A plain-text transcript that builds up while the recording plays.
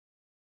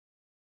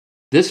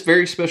This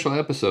very special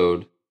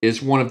episode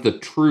is one of the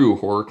true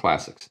horror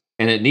classics,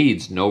 and it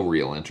needs no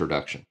real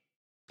introduction.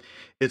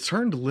 It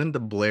turned Linda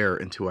Blair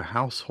into a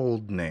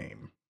household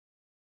name.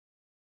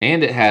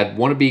 And it had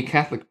wannabe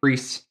Catholic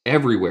priests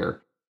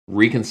everywhere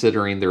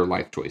reconsidering their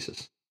life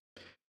choices.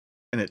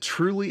 And it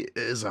truly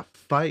is a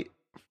fight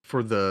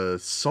for the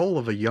soul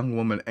of a young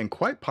woman and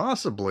quite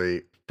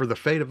possibly for the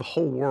fate of the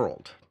whole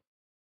world.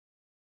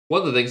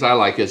 One of the things I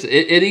like is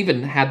it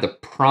even had the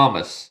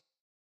promise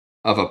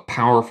of a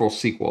powerful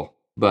sequel,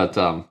 but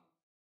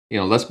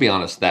let's be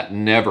honest, that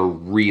never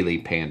really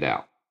panned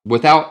out.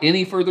 Without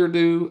any further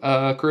ado,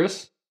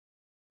 Chris,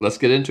 let's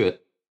get into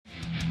it.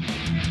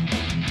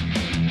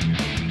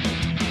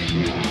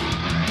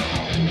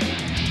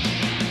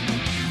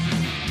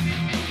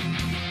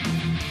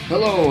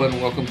 Hello,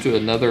 and welcome to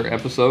another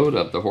episode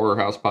of the Horror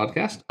House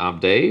Podcast. I'm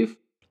Dave.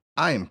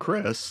 I am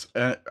Chris.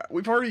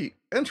 We've already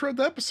introed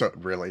the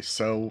episode, really,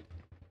 so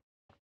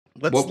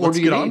let's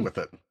get on with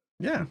it.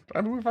 Yeah,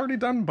 I mean, we've already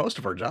done most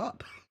of our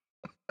job.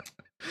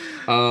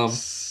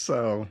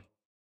 So,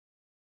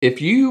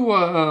 if you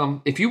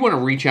want to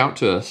reach out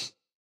to us,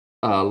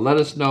 let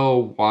us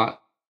know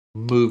what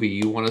movie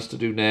you want us to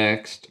do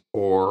next,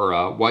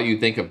 or what you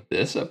think of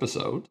this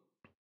episode.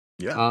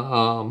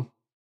 Yeah.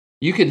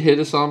 You can hit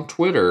us on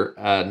Twitter,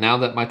 now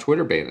that my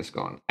Twitter ban is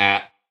gone,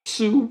 at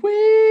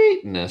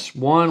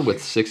Sweetness1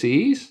 with 6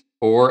 E's,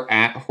 or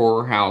at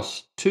Horror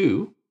House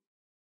 2.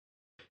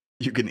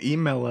 You can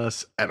email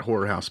us at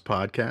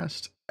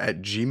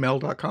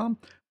horrorhousepodcast@gmail.com.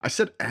 I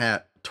said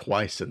at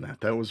twice in that.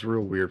 That was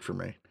real weird for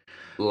me.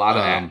 A lot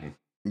of atting.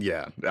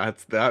 Yeah,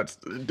 that's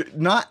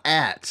not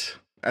at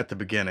the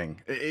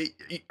beginning.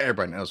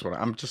 Everybody knows what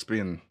I'm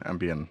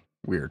being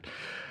weird.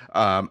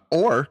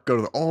 Or go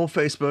to the old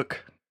Facebook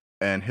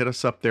and hit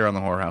us up there on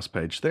the Horror House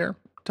page there.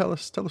 Tell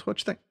us what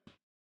you think.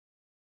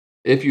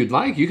 If you'd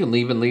like, you can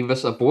leave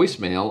us a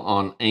voicemail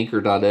on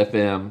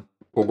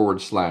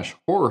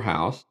anchor.fm/horror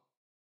house.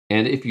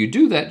 And if you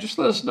do that, just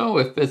let us know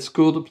if it's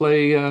cool to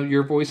play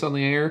your voice on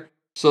the air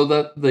so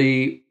that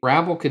the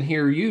rabble can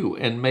hear you.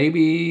 And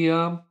maybe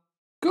go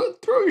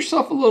throw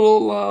yourself a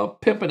little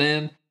pimping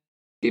in.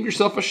 Give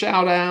yourself a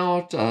shout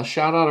out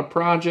a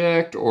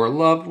project or a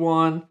loved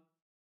one.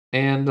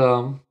 And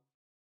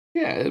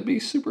yeah, it'd be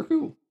super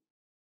cool.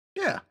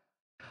 Yeah.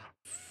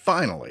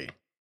 Finally,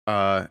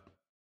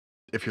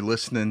 if you're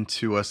listening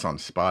to us on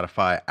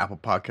Spotify, Apple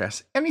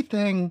Podcasts,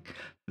 anything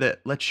that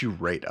lets you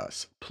rate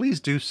us, please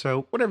do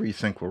so. Whatever you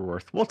think we're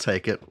worth, we'll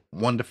take it.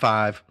 1 to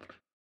 5.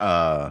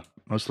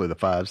 Mostly the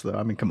 5s, though.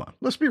 I mean, come on.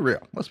 Let's be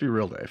real. Let's be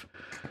real, Dave.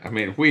 I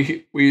mean,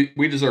 we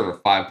deserve a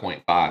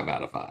 5.5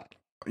 out of 5.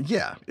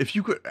 Yeah. If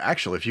you could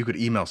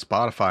email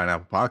Spotify and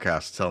Apple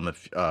Podcasts, tell them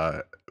if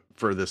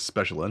for this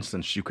special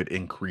instance, you could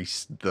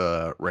increase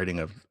the rating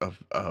of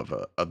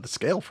the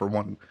scale for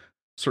one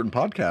certain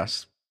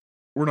podcast.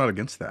 We're not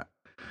against that.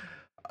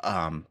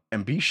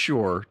 And be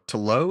sure to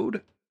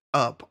load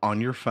up on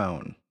your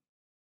phone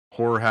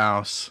Horror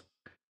House,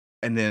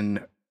 and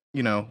then,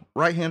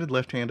 right-handed,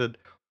 left-handed,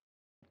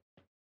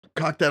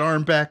 cock that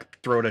arm back,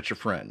 throw it at your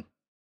friend.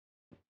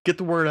 Get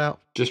the word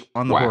out just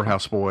on the Horror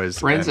House boys.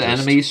 Friends,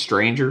 enemies,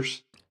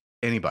 strangers.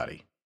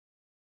 Anybody.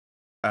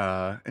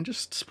 And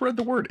just spread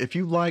the word. If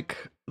you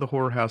like the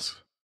Horror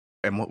House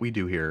and what we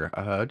do here,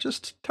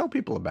 just tell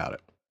people about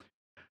it.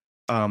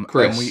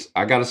 Chris,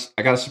 I got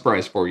a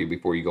surprise for you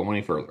before you go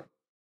any further.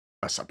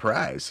 A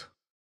surprise?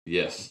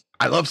 Yes.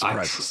 I love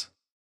surprises.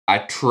 I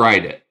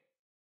tried it.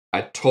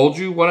 I told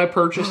you what I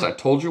purchased. I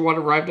told you what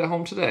arrived at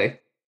home today.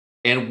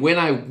 And when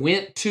I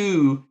went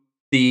to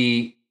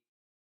the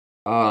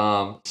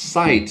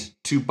site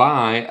to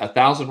buy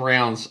 1,000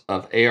 rounds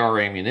of AR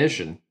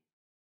ammunition,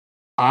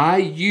 I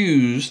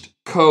used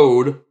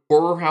code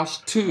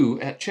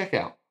HorrorHouse2 at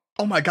checkout.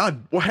 Oh my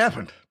God, what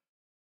happened?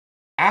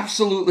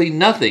 Absolutely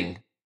nothing.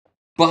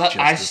 But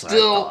I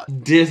still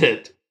did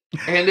it.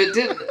 And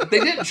they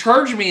didn't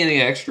charge me any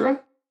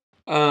extra.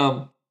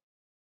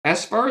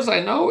 As far as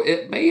I know,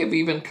 it may have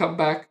even come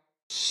back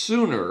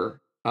sooner.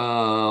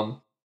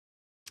 But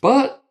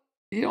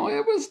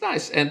it was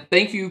nice. And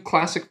thank you,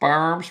 Classic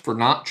Firearms, for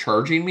not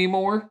charging me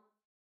more.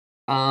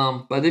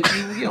 But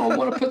if you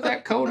want to put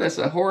that code as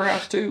a Horror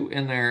House 2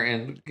 in there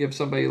and give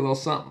somebody a little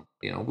something,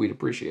 we'd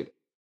appreciate it.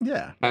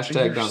 Yeah.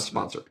 Hashtag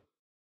non-sponsor.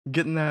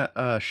 Getting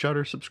that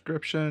Shudder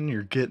subscription,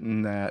 you're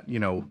getting that,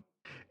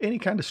 any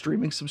kind of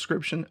streaming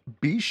subscription.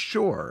 Be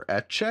sure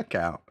at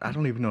checkout. I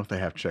don't even know if they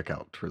have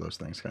checkout for those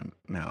things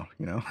now,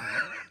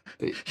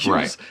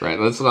 Right.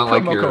 Let's not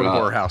like your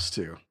Horror House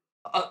 2.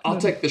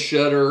 I'll take the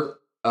Shudder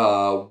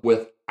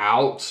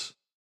without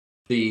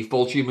the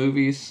Fulci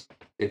movies.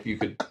 If you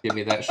could give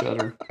me that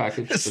Shudder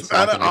package. Is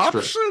that an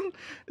option?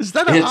 Is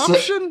that an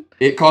option?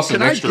 It costs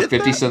an extra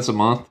 50 cents a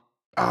month.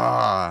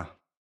 I'm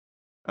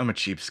a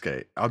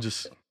cheapskate. I'll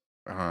just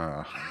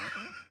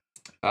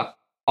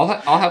I'll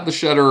have the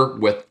Shudder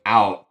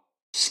without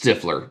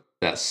Stifler,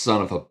 that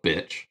son of a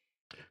bitch.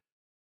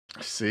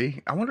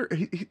 See, I wonder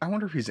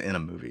if he's in a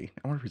movie.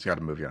 I wonder if he's got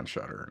a movie on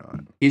Shudder or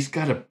not. He's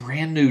got a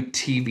brand new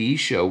TV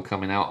show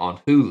coming out on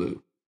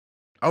Hulu.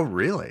 Oh,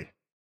 really?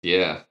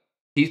 Yeah.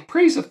 He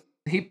plays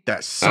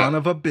That son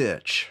of a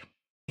bitch.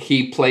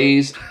 he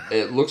plays,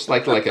 it looks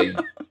like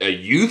a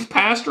youth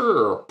pastor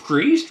or a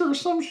priest or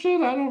some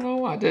shit. I don't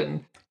know. I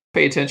didn't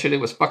pay attention. It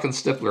was fucking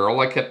Stifler. All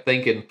I kept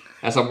thinking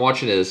as I'm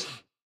watching is,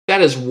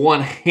 that is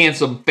one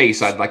handsome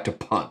face I'd like to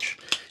punch.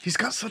 He's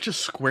got such a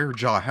square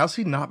jaw. How's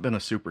he not been a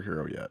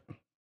superhero yet?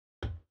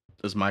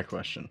 Is my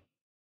question.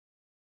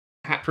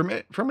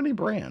 From any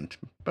brand,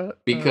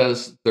 but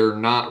because they're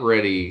not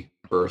ready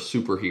for a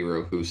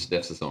superhero who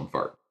sniffs his own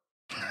fart.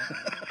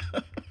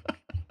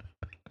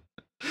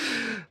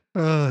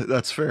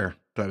 That's fair.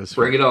 That is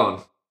Bring fair. it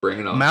on. Bring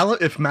it on.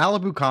 If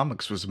Malibu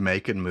Comics was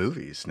making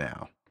movies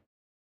now,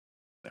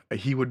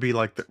 he would be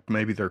like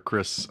maybe they're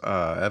Chris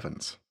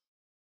Evans.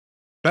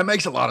 That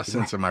makes a lot of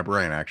sense in my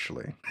brain,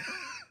 actually.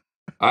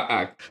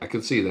 I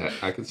can see that.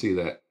 I can see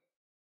that.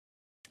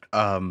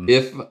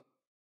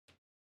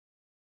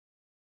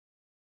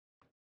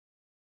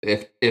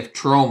 If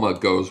Troma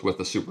goes with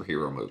a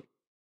superhero movie,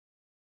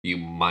 you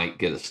might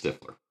get a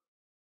Stifler.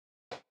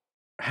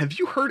 Have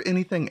you heard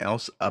anything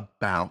else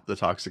about the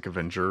Toxic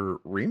Avenger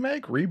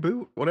remake,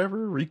 reboot,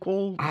 whatever,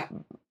 requel?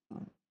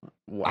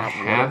 I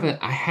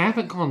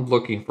haven't gone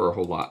looking for a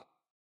whole lot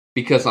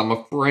because I'm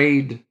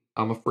afraid,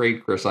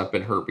 Chris, I've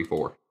been hurt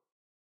before.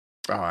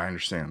 Oh, I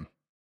understand.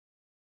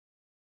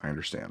 I'm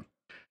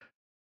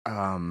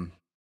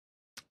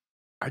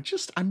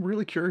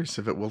really curious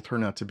if it will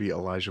turn out to be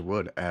Elijah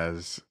Wood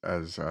as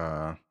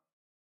the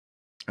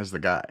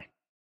guy.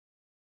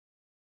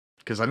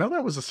 Because I know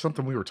that was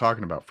something we were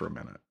talking about for a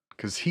minute.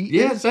 Because he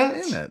is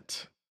in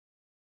it,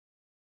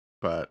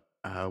 but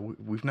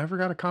we've never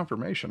got a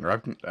confirmation, or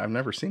I've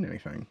never seen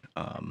anything.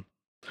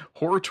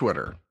 Horror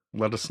Twitter,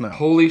 let us know.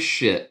 Holy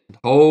shit!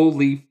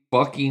 Holy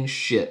fucking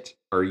shit!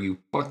 Are you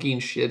fucking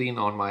shitting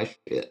on my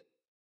shit?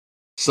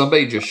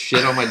 Somebody just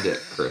shit on my dick,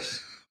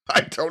 Chris. I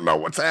don't know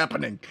what's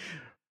happening.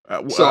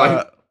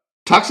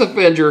 Toxic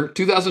Avenger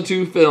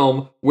 2002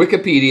 film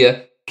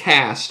Wikipedia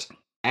cast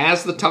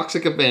as the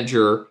Toxic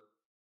Avenger.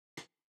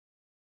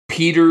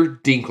 Peter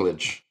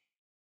Dinklage.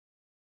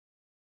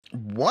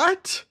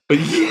 What?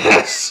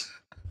 Yes.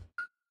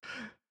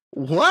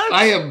 What?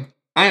 I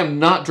am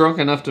not drunk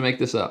enough to make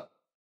this up.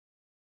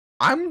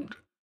 I'm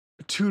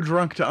too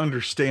drunk to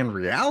understand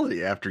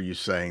reality after you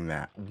saying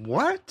that.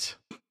 What?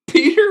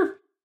 Peter?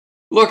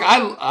 Look,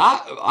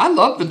 I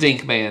love the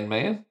Dink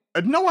Man.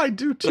 No, I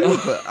do too,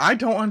 but I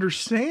don't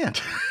understand.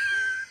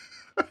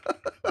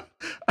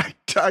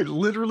 I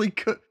literally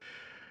could.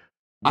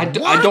 I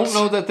don't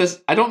know that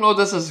this. I don't know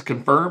this is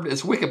confirmed.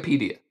 It's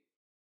Wikipedia.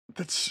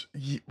 That's.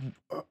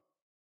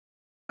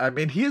 I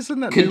mean, he is in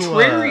that.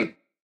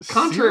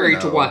 Contrary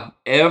to what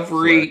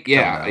every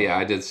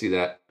I did see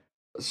that.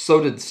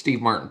 So did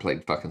Steve Martin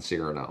played fucking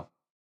Cyrano.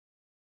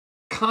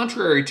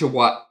 Contrary to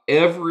what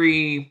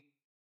every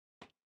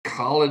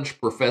college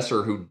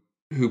professor who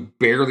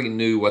barely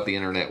knew what the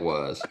internet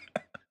was.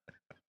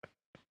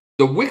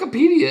 The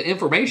Wikipedia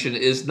information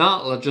is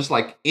not just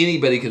like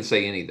anybody can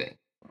say anything.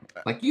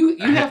 Like you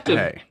have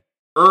to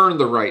earn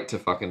the right to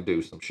fucking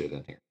do some shit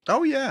in here.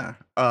 Oh yeah.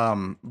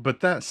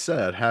 But that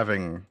said,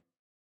 having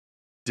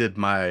did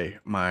my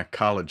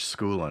college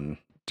schooling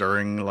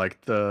during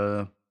like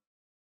the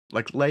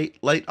late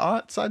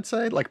aughts, I'd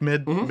say, like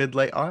mid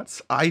late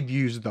aughts, I'd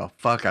use the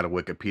fuck out of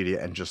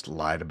Wikipedia and just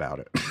lied about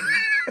it.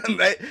 And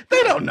they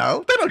don't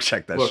know. They don't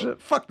check that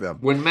shit. Fuck them.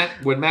 When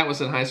Matt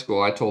was in high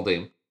school, I told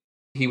him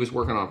he was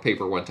working on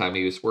paper one time.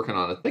 He was working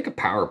on, I think, a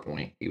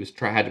PowerPoint. He was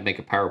had to make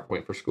a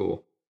PowerPoint for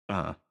school.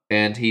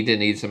 And he did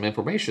need some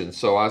information.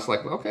 So I was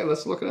like, okay,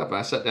 let's look it up. And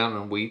I sat down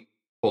and we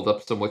pulled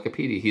up some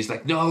Wikipedia. He's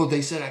like, no,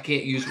 they said I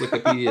can't use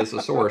Wikipedia as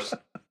a source.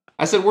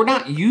 I said, we're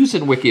not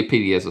using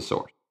Wikipedia as a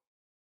source.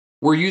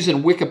 We're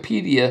using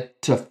Wikipedia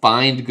to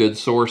find good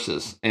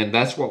sources. And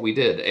that's what we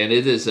did. And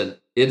it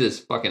is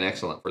fucking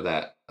excellent for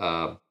that.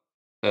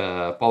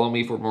 Follow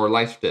me for more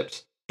life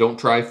tips. Don't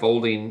try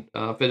folding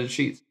fitted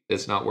sheets.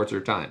 It's not worth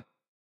your time.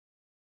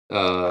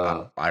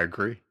 I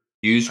agree.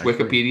 Use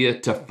Wikipedia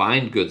to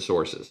find good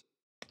sources.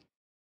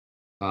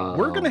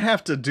 We're going to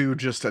have to do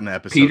just an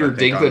episode. Peter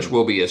Dinklage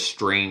will be a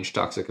strange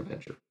Toxic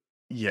Avenger.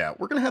 Yeah,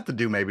 we're going to have to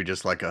do maybe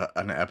just like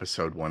an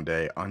episode one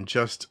day on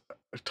just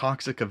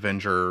Toxic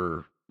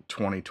Avenger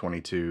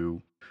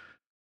 2022,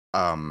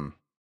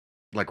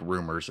 like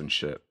rumors and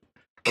shit.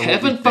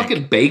 Kevin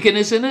fucking Bacon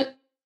is in it?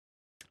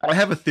 I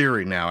have a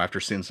theory now after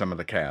seeing some of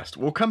the cast.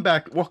 We'll come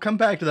back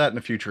to that in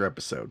a future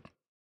episode.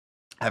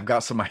 I've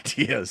got some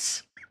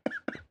ideas.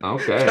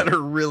 Okay. That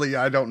are really,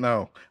 I don't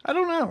know.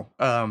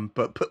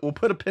 But we'll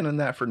put a pin in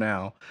that for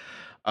now.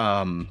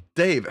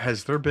 Dave,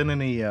 has there been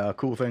any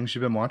cool things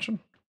you've been watching?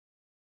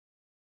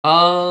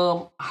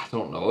 I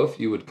don't know if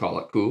you would call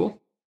it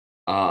cool.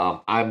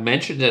 I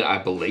mentioned it, I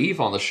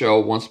believe, on the show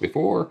once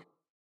before.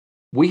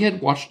 We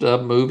had watched a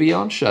movie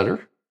on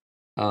Shudder.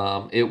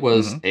 It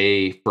was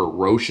a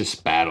ferocious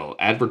battle,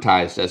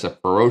 advertised as a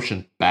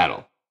ferocious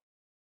battle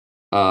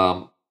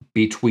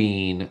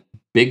between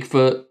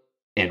Bigfoot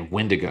and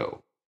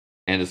Wendigo.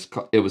 And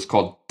it was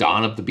called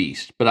Dawn of the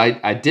Beast. But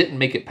I didn't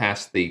make it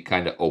past the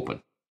kind of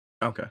open.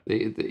 Okay.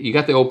 You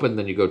got the open,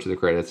 then you go to the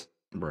credits.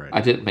 Right.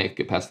 I didn't make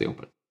it past the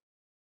open.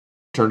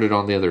 Turned it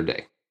on the other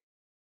day.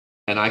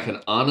 And I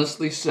can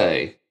honestly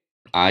say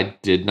I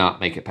did not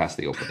make it past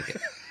the open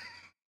again.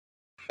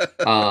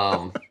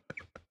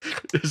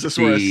 Is this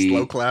where I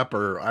slow the clap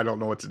or I don't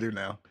know what to do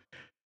now?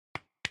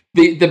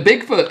 the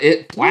Bigfoot,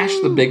 it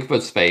flashed the Woo!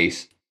 Bigfoot's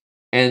face,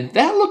 and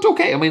that looked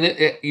okay. I mean,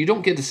 you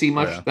don't get to see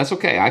much. Yeah. That's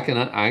okay.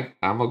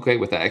 I'm okay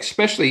with that.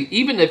 Especially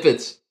even if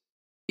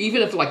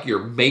like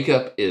your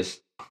makeup is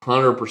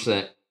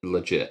 100%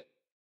 legit.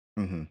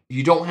 Mm-hmm.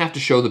 You don't have to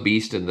show the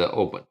beast in the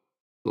open.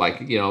 Like,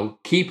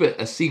 keep it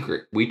a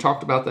secret. We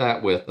talked about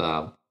that with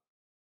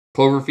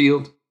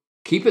Cloverfield.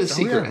 Keep it a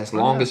secret as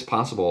long as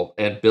possible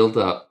and build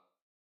up.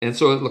 And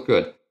so it looked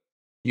good.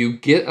 You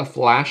get a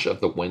flash of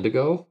the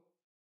Wendigo,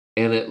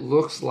 and it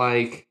looks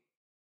like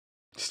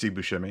Steve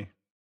Buscemi.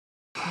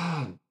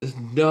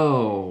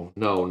 no,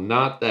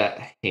 not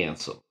that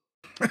handsome.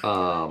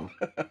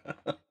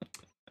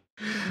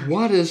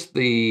 What is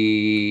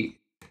the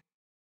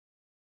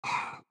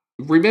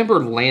remember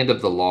Land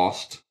of the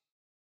Lost?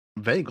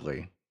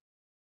 Vaguely.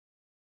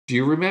 Do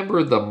you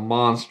remember the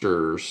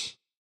monsters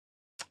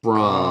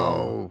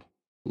from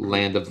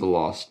Land of the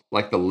Lost,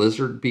 like the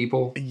lizard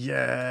people?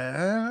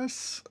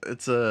 Yes,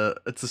 it's a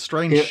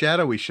strange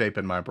shadowy shape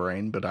in my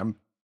brain, but I'm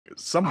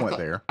somewhat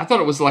there. I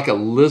thought it was like a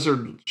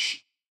lizard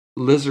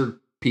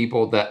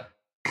people that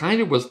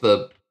kind of was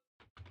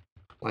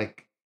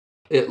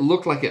it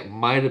looked like it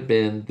might have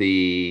been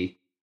the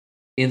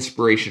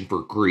inspiration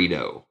for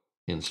Greedo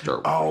in Star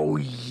Wars. Oh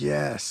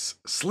yes,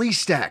 Slee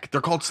Stack.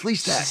 They're called Slee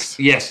Stacks.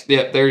 Yes,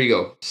 yeah, there you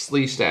go,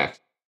 Slee Stacks.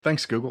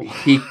 Thanks, Google.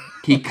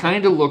 He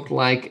kind of looked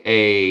like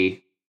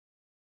if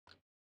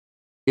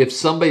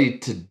somebody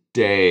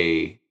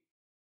today,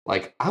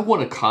 like, I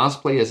want to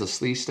cosplay as a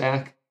Slee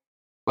Stack,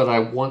 but I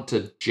want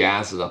to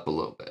jazz it up a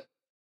little bit.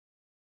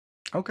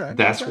 Okay.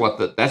 That's what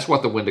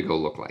the Wendigo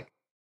looked like.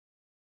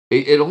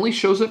 It only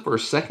shows it for a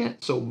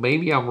second, so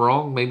maybe I'm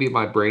wrong. Maybe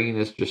my brain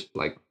is just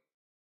like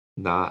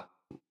not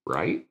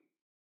right.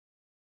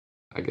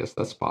 I guess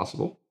that's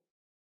possible.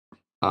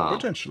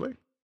 Potentially.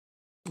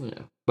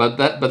 Yeah, but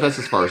that's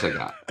as far as I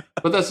got.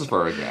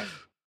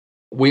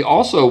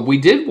 We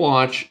did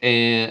watch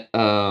a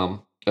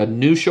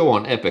new show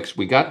on Epix.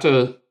 We got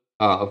to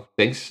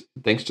thanks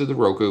to the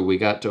Roku, we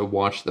got to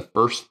watch the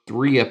first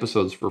 3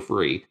 episodes for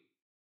free.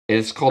 And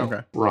it's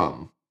called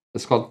From.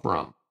 It's called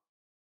From.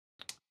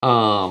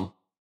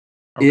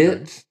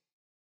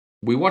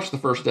 We watched the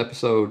first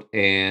episode,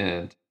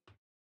 and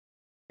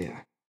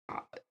yeah,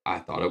 I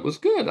thought it was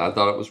good. I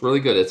thought it was really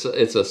good.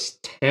 It's a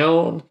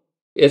town.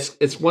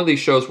 It's one of these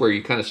shows where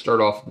you kind of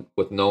start off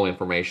with no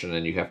information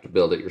and you have to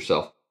build it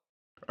yourself.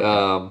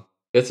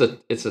 It's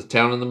a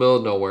town in the middle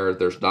of nowhere.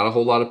 There's not a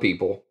whole lot of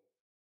people,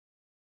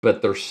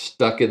 but they're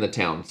stuck in the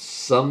town.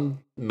 Some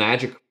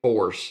magic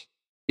force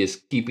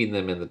is keeping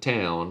them in the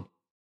town,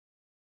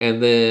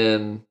 and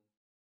then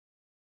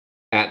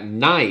at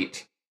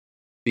night,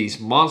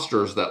 these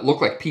monsters that look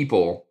like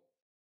people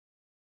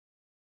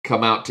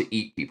come out to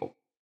eat people.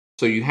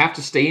 So you have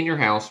to stay in your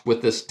house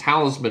with this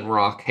talisman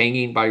rock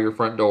hanging by your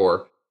front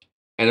door.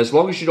 And as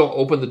long as you don't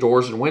open the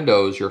doors and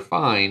windows, you're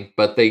fine.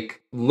 But they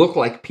look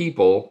like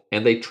people,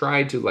 and they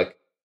try to like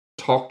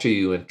talk to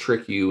you and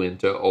trick you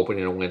into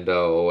opening a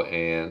window.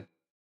 And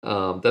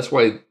that's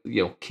why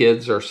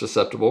kids are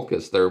susceptible,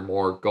 because they're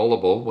more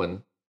gullible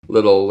when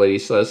little old lady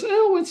says,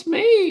 "Oh, it's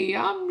me.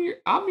 I'm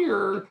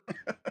your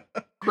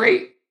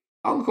great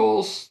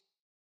uncle's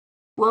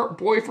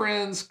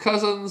boyfriend's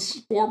cousin's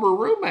former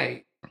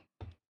roommate.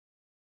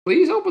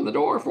 Please open the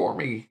door for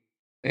me,"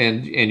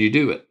 and you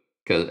do it,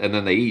 and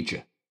then they eat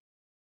you.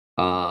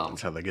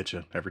 That's how they get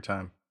you every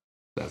time.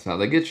 That's how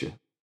they get you.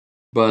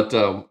 But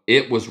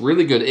it was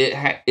really good.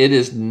 It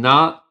is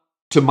not,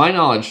 to my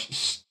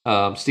knowledge,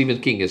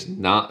 Stephen King is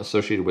not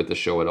associated with the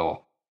show at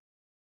all.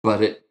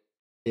 But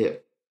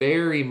it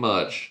very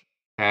much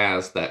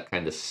has that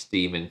kind of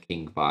Stephen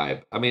King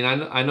vibe. I mean,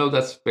 I know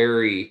that's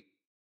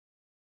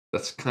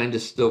kind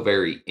of still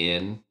very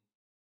in.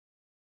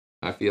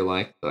 I feel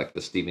like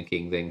the Stephen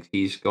King thing.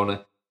 He's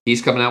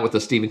coming out with the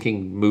Stephen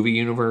King movie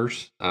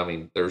universe. I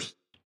mean,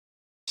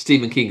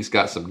 Stephen King's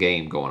got some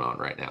game going on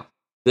right now.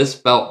 This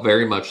felt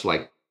very much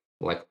like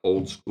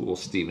old school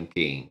Stephen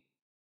King.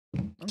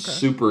 Okay.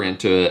 Super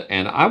into it,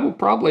 and I will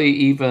probably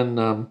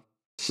even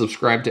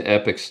subscribe to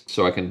Epix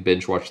so I can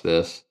binge watch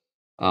this.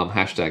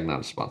 Hashtag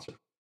not a sponsor.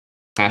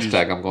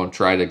 Hashtag I'm going to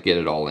try to get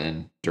it all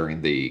in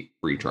during the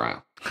free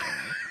trial.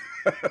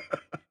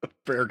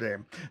 Fair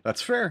game.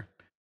 That's fair.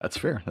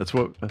 That's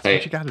what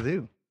you got to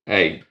do.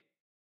 Hey,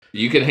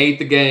 you can hate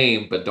the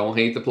game, but don't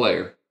hate the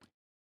player.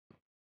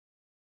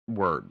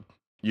 Word.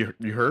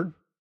 You heard?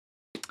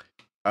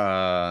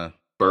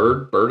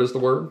 Bird is the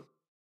word.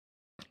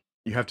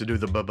 You have to do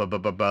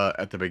the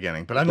at the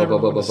beginning, but I never know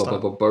when to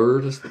stop.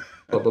 Bird is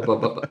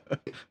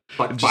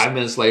like 5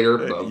 minutes later.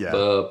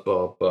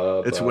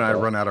 It's when I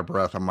run out of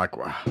breath. I'm like,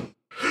 wow.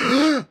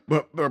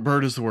 But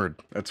bird is the word.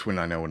 That's when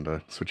I know when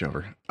to switch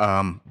over.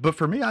 But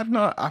for me, I've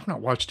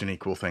not watched any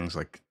cool things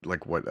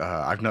like what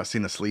I've not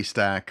seen the Slee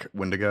Stack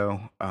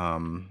Wendigo.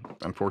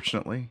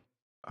 Unfortunately,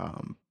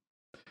 um,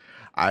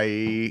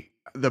 I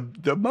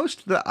the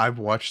most that I've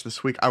watched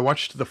this week, I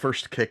watched the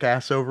first Kick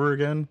Ass over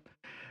again,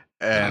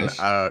 and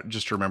Nice.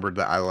 just remembered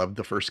that I loved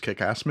the first Kick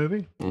Ass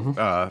movie. Hmm.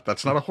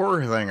 That's not a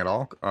horror thing at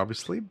all,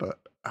 obviously, but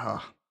I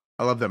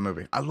love that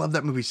movie. I love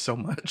that movie so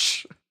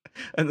much.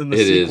 And then the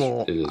It is.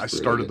 sequel, It is I really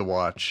started good. to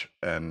watch,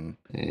 and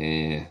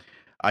Yeah.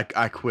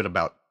 I quit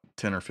about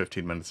 10 or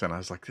 15 minutes in. I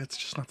was like, it's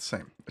just not the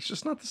same. It's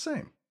just not the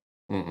same.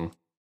 Mm-mm.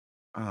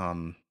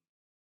 Um,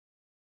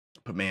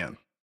 but man,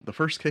 the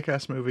first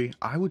Kick-Ass movie,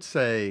 I would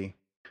say,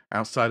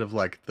 outside of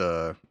like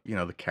the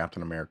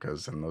Captain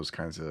Americas and those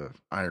kinds of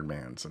Iron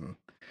Mans and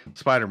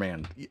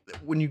Spider-Man,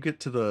 when you get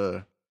to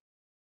the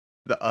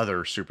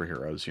other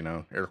superheroes,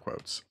 air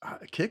quotes,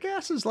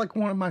 Kick-Ass is like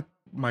one of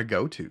my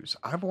go-tos.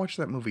 I've watched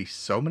that movie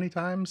so many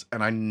times,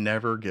 and I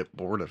never get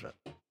bored of it.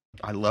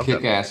 I love that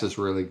Kick movie. Ass is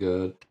really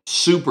good.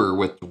 Super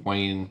with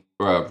Rain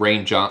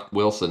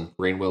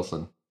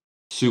Wilson.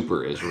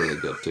 Super is really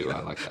good too. I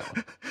like that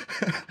one.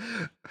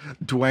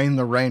 Dwayne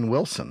the Rain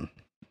Wilson.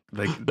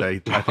 I think Oh they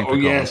call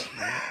yes,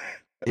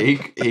 he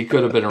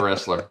could have been a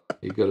wrestler.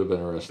 He could have been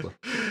a wrestler.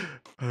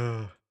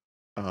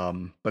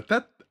 him. But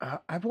that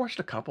I've watched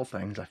a couple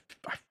things. I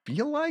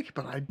feel like,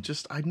 but I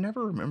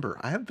never remember.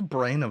 I have the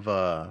brain of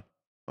a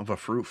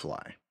fruit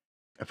fly.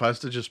 If I was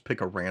to just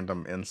pick a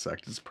random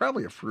insect, it's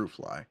probably a fruit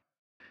fly.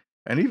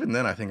 And even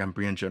then, I think I'm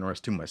being generous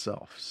to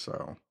myself.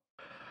 So,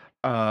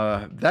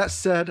 that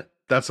said,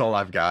 that's all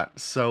I've got.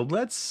 So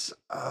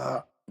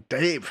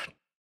Dave,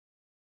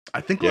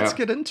 I think let's Yeah.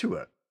 get into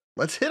it.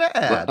 Let's hit an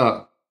Let- ad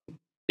Uh, and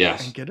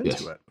yes. get into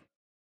Yes. it.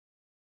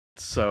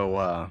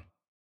 So,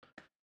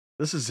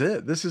 this is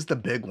it. This is the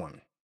big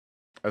one,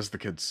 as the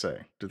kids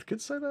say. Do the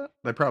kids say that?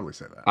 They probably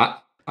say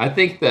that. I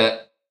think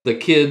that the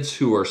kids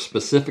who are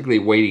specifically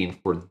waiting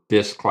for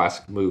this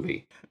classic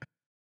movie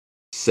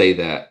say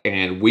that,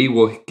 and we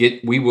will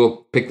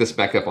pick this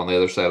back up on the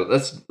other side.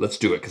 Let's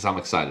do it because I'm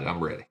excited.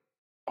 I'm ready.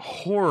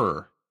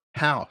 Horror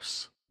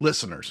House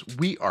listeners,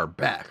 we are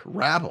back.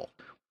 Rabble,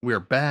 we are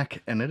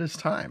back, and it is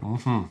time.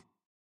 Mm-hmm.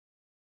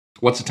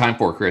 What's the time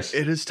for, Chris?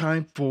 It is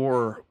time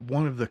for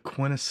one of the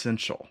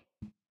quintessential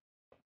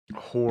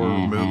horror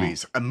Mm-hmm.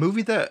 movies. A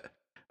movie that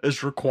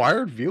is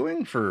required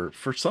viewing for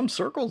some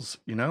circles,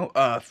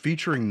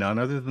 featuring none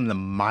other than the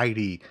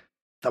mighty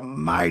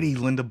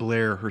Linda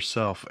Blair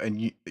herself.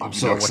 And I'm you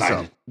so know what's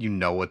excited. up. You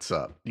know what's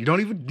up. You don't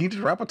even need to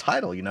drop a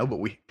title, but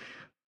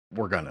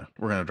we're gonna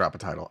drop a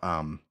title.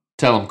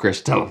 Tell him,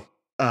 Chris. Tell him.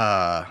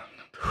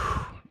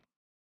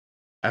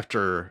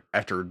 After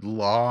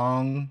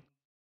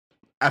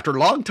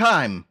long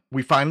time,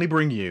 we finally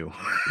bring you.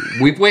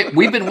 We've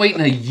been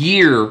waiting a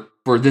year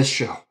for this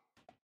show.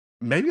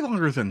 Maybe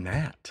longer than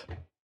that.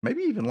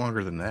 Maybe even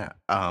longer than that.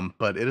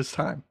 But it is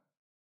time.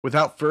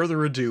 Without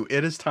further ado,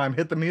 it is time.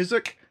 Hit the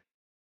music.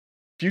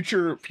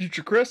 Future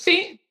Chris.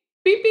 Beep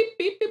beep beep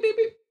beep beep beep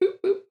beep boop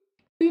boop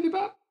beep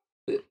bop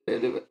beep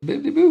beep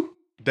beep boo.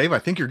 Dave, I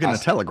think you're getting a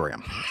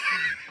telegram.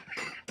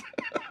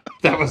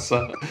 That was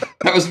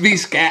me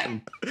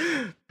scatting.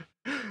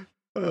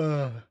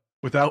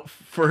 Without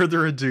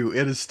further ado,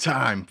 it is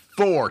time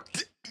for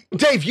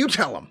Dave. You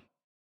tell him.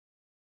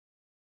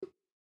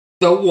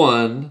 The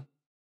one,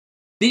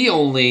 the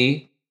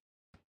only,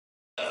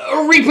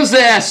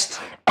 Repossessed.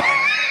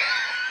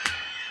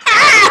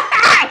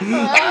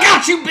 I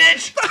got you,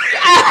 bitch.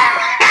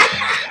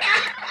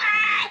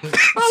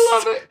 I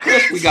love it,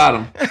 Chris. We got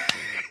him.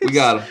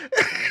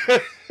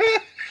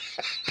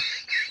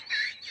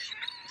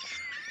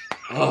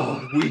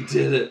 Oh, we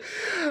did it.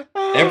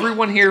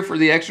 Everyone here for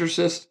The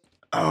Exorcist,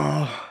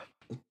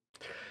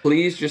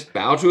 please just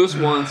bow to us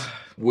once.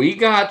 We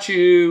got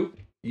you.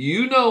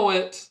 You know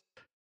it.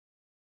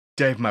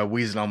 Dave, my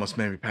wheezing almost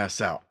made me pass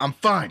out. I'm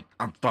fine.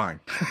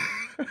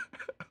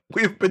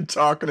 We've been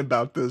talking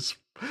about this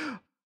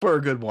for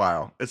a good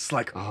while. It's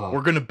like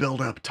we're going to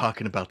build up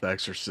talking about The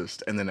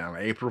Exorcist, and then on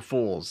April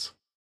Fool's,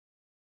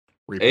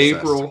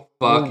 Repossessed. April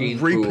fucking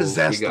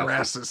Repossessed. Fools. Their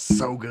ass is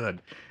so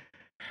good.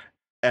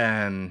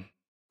 And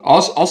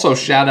also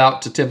shout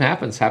out to Tim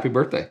Happens. Happy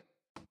birthday.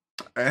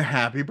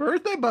 Happy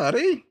birthday,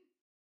 buddy.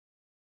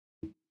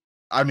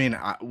 I mean,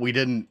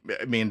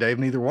 me and Dave,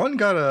 neither one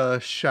got a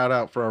shout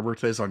out for our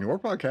birthdays on your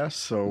podcast.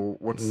 So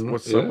what's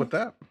up with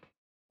that?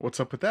 What's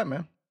up with that,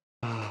 man?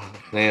 Oh,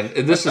 man,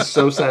 this is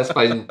so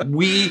satisfying.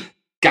 We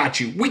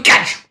got you. We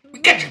got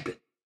you.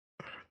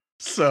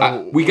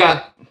 So we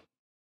got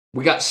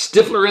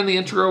Stifler in the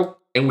intro,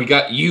 and we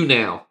got you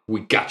now.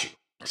 We got you.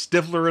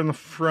 Stifler in the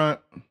front,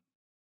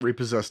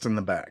 Repossessed in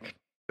the back.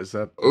 Is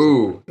that?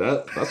 Ooh,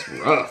 that's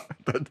rough.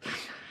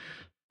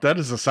 That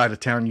is a side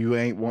of town you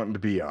ain't wanting to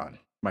be on,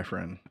 my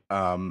friend.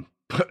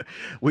 But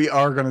we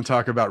are going to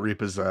talk about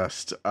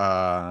Repossessed,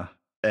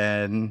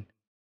 and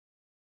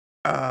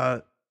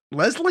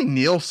Leslie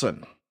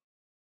Nielsen.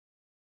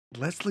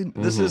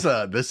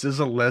 This is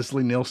a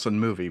Leslie Nielsen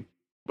movie,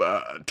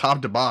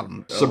 top to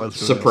bottom.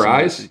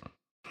 Surprise?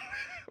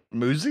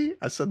 Muzi?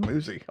 I said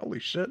Muzi. Holy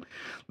shit.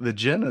 The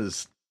gin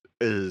is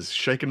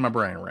shaking my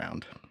brain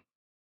around.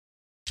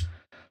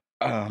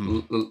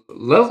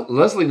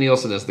 Leslie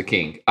Nielsen is the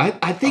king.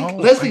 I think I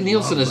Leslie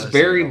Nielsen love is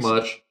Leslie very Nielsen.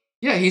 much,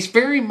 yeah, he's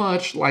very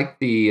much like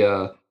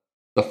the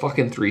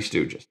fucking Three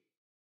Stooges.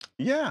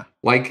 Yeah.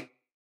 Like,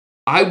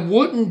 I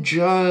wouldn't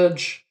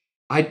judge.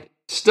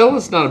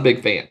 Stella's not a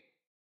big fan,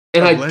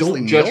 and I Of Leslie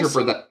don't judge her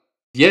for Nielsen? that.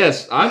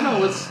 Yes, I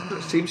know it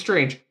seems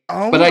strange,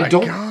 Oh but I my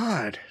don't.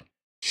 god.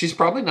 She's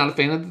probably not a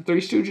fan of the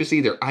Three Stooges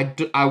either.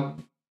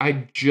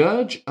 I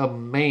judge a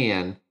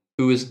man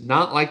who is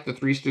not like the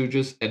Three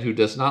Stooges and who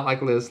does not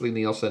like Leslie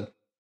Nielsen.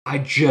 I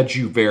judge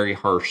you very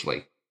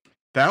harshly.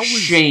 That was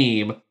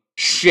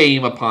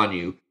Shame upon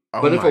you.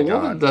 oh But if a my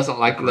woman god. doesn't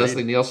like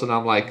Leslie Agreed. Nielsen,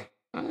 I'm like,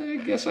 I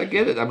guess I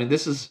get it. I mean,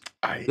 this is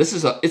I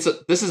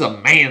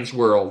a man's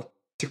world,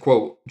 to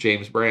quote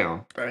James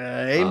Brown.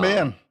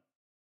 Amen.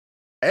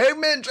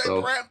 Amen, James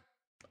So Brown.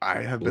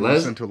 I have been Les,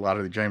 listening to a lot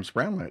of the James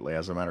Brown lately,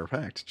 as a matter of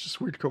fact.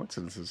 Just weird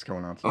coincidences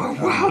going on oh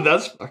today. wow,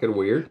 that's fucking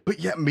weird. But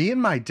yeah, me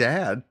and my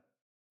dad,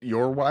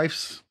 your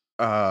wife's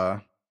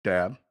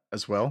dad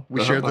as well.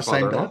 We share My the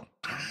same father-in-law.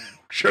 dad.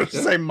 Share the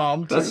Yeah, same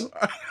mom too.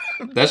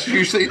 that's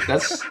usually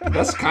that's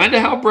kind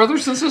of how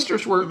brothers and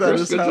sisters work.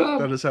 Chris, good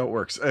job. That is how it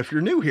works. If you're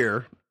new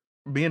here,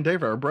 me and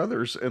Dave are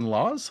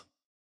brothers-in-laws,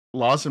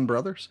 laws and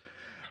brothers.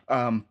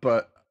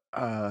 But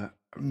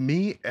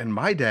me and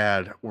my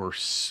dad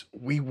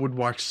we would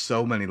watch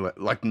so many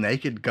like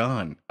Naked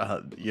Gun, all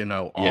of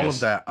Yes,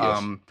 that.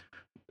 yes.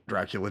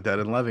 Dracula Dead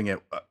and Loving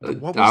It.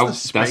 What was the That's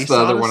Space the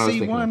other one I was Odyssey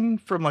thinking of. one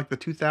from like the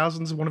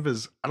 2000s? One of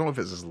his, I don't know if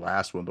it's his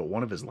last one, but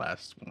one of his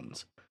last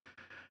ones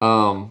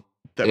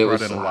that It brought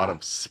was in a lot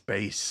of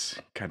space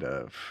kind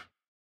of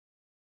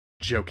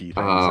jokey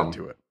things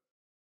into it.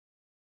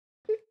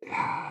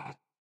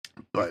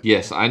 But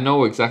yes, I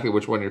know exactly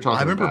which one you're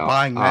talking about. I remember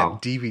buying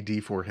that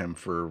DVD for him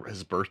for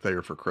his birthday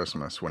or for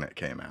Christmas when it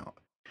came out.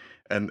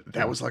 And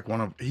that was like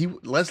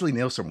Leslie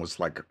Nielsen was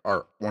like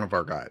one of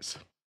our guys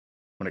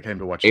when it came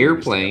to watching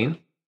movies together.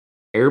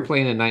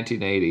 Airplane in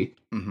 1980.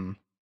 Mm-hmm.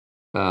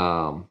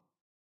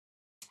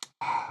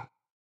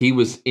 He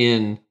was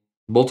in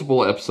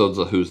multiple episodes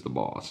of Who's the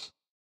Boss.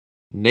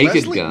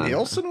 Naked Leslie Gun.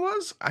 Nielsen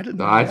was? I didn't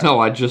know I that. know.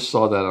 I just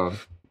saw that on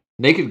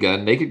Naked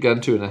Gun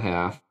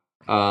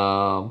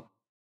 2.5.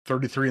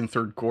 33 and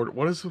third quarter.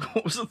 What was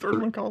the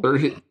third one called?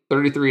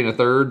 33 and a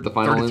third. The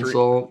Final 33,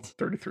 Insult.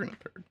 33 and a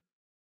third.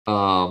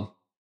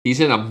 He's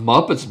in a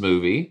Muppets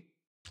movie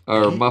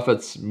or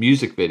Muppets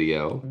music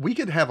video. We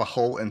could have a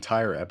whole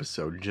entire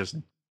episode just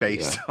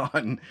based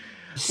on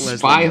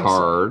Spy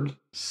Hard.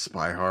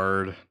 Spy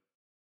Hard.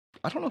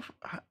 I don't know if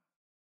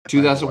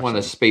 2001: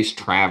 A Space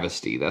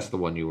Travesty. That's the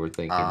one you were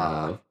thinking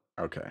of.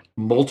 Okay.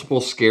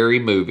 Multiple scary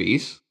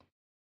movies.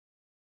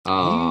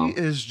 He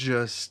is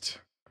just.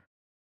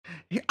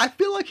 I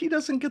feel like he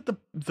doesn't get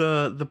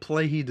the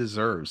play he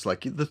deserves.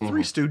 Like the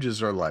Three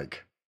Stooges are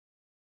like,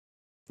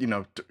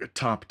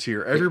 top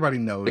tier. Everybody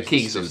knows the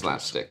kings of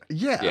slapstick.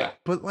 Yeah,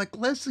 but like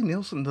Leslie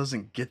Nielsen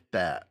doesn't get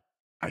that.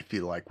 I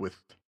feel like with,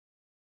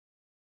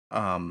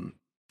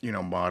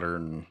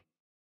 modern.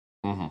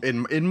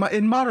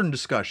 In modern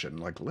discussion,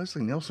 like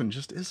Leslie Nielsen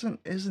just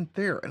isn't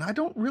there, and I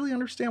don't really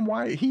understand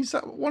why. He's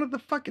one of the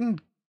fucking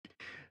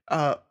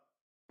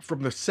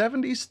from the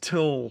 70s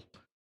till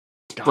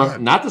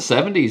from not the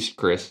 70s,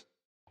 Chris.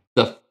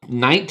 The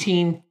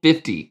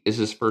 1950 is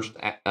his first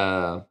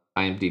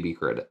IMDb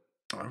credit.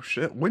 Oh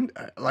shit!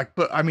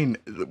 But I mean,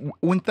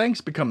 when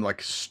things become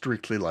like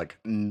strictly like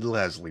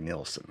Leslie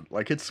Nielsen,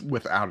 like it's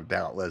without a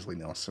doubt Leslie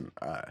Nielsen.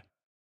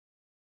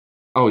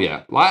 Oh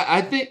yeah,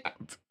 I think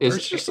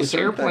is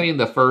Airplane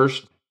the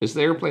first? Is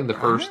the Airplane the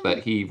first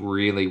that he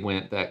really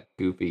went that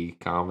goofy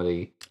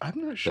comedy?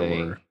 I'm not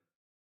sure.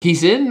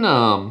 He's in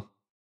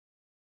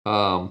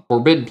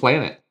Forbidden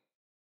Planet,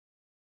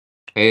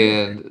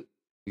 and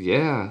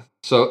yeah.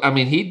 So I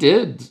mean, he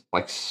did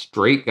like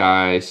straight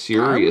guy,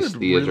 serious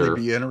theater. I would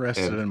really be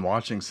interested in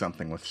watching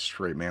something with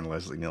straight man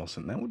Leslie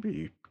Nielsen.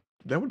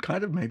 That would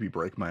kind of maybe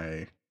break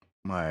my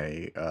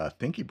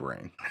thinky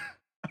brain.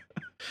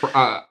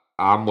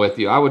 I'm with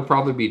you. I would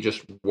probably be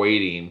just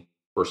waiting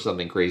for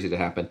something crazy to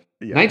happen.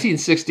 Yeah.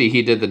 1960,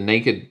 he did the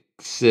Naked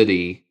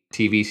City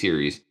TV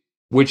series,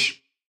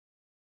 which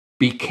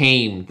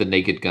became the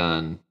Naked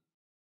Gun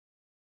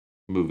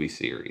movie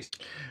series.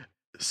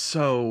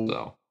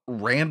 So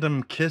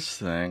random Kiss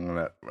thing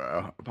that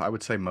I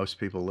would say most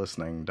people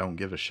listening don't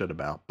give a shit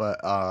about, but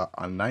a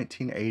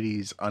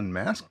 1980s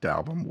Unmasked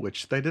album,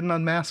 which they didn't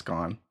unmask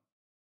on,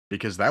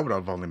 because that would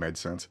have only made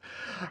sense.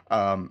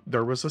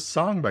 There was a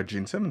song by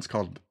Gene Simmons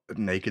called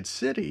Naked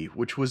City,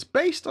 which was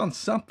based on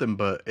something,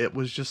 but it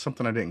was just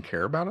something I didn't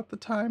care about at the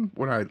time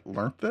when I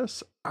learned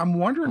this. I'm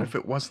wondering if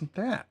it wasn't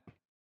that.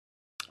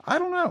 I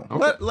don't know.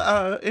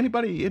 Okay.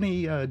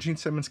 Any Gene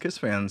Simmons Kiss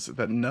fans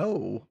that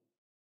know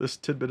this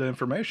tidbit of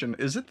information,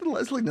 is it the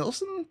Leslie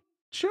Nielsen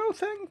show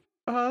thing?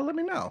 Let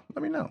me know.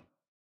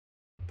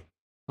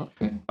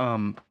 Okay.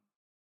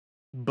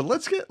 But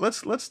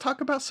let's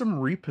talk about some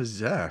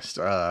Repossessed.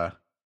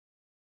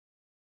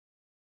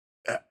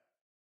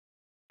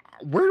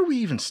 where do we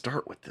even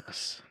start with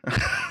this?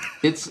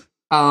 It's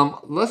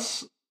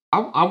let's.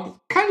 I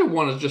kind of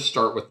want to just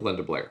start with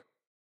Linda Blair.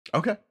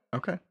 Okay.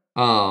 Okay.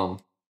 Um,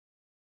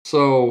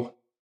 so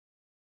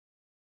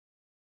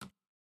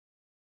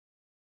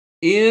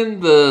in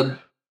the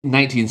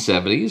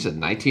 1970s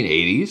and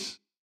 1980s,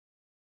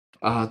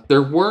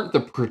 there weren't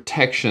the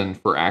protection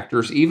for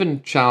actors,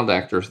 even child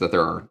actors, that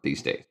there are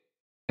these days.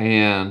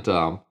 And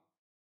to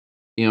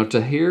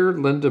hear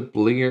Linda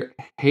Blair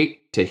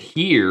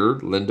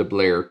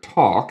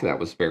talk, that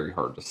was very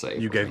hard to say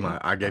for me.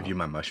 I gave you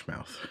my mush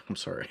mouth. I'm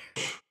sorry.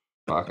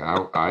 Fuck,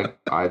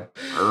 I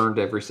earned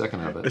every second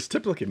of it. It's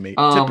typically me.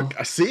 Um,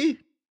 See,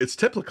 it's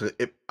typically.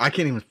 I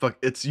can't even fuck.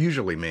 It's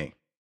usually me.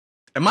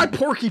 Am I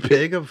Porky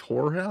Pig of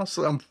Horror House?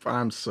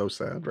 I'm so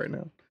sad right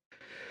now.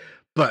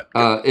 But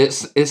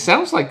it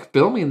sounds like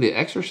filming The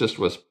Exorcist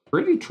was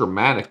pretty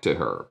traumatic to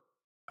her.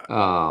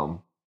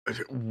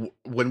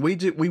 When we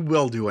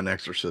will do an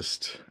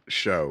Exorcist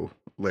show,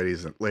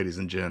 ladies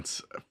and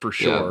gents, for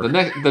sure.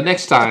 Yeah, the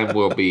next time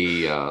will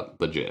be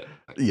legit.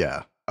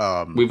 Yeah.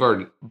 We've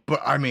already.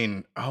 But I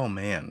mean, oh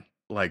man,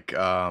 like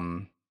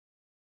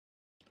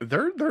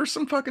there's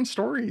some fucking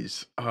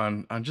stories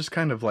on just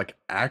kind of like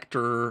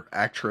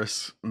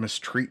actress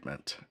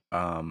mistreatment,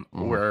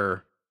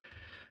 where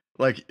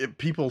like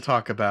people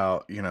talk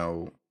about,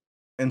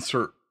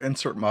 insert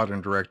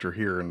modern director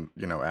here, and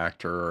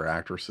actor or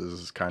actresses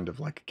is kind of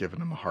like giving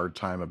them a hard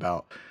time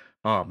about,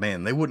 oh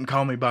man, they wouldn't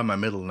call me by my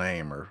middle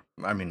name, or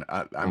I mean,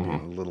 I'm being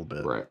a little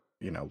bit Right.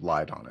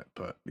 light on it,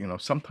 but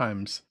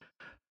sometimes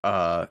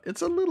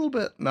it's a little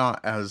bit not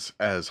as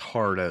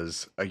hard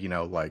as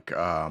like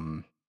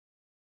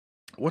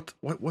what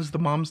was the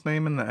mom's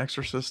name in The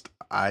Exorcist?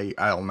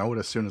 I'll know it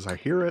as soon as I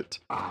hear it.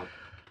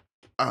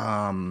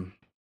 Um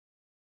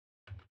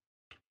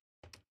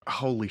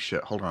Holy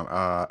shit, hold on.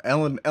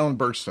 Ellen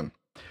Burstyn.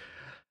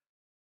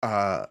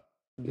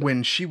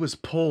 When she was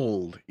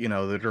pulled,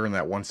 during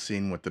that one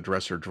scene with the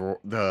dresser drawer,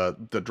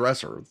 the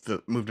dresser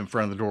that moved in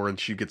front of the door, and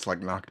she gets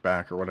like knocked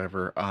back or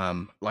whatever.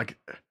 Like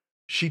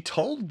she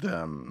told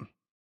them,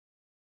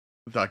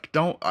 like,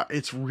 don't.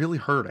 It's really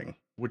hurting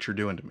what you're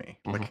doing to me.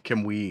 Like,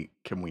 can we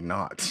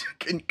not?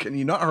 Can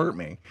you not hurt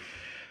me?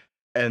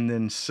 And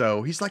then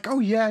so he's like, oh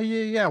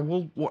yeah,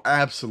 we'll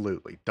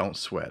absolutely, don't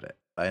sweat it.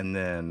 And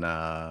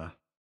then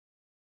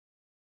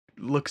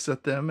looks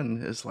at them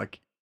and is like,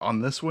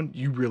 on this one,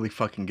 you really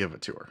fucking give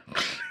it to her.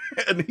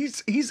 And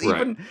he's Right.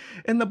 even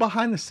in the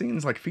behind the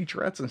scenes, like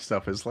featurettes and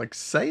stuff, is like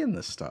saying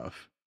this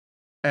stuff.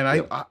 And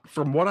I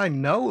from what I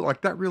know,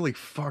 like that really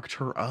fucked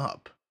her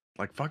up,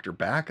 like fucked her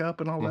back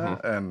up and all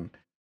that. And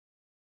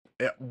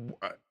The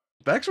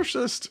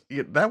Exorcist,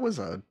 that was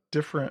a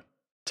different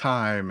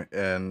time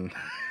in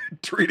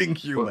treating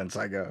humans,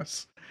 I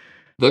guess.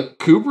 The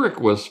Kubrick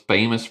was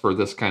famous for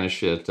this kind of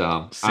shit.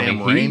 Sam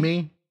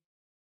Raimi.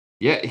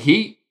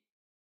 He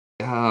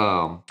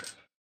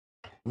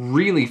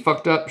really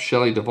fucked up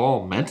Shelley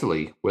Duvall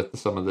mentally with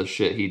some of the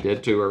shit he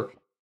did to her.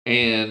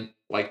 And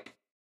like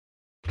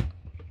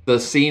the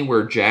scene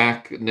where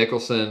Jack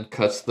Nicholson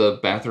cuts the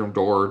bathroom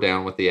door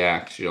down with the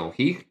axe,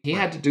 he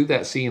had to do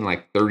that scene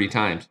like 30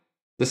 times.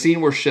 The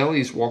scene where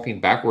Shelley's walking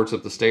backwards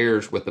up the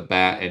stairs with the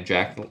bat, and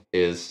Jack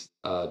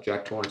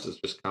Torrance is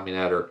just coming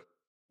at her.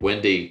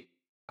 Wendy,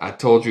 I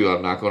told you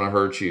I'm not going to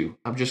hurt you.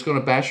 I'm just going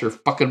to bash your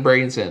fucking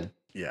brains in.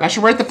 Yeah. Bash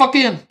them right the fuck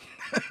in.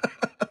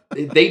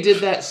 They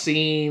did that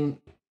scene.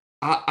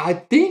 I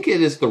think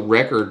it is the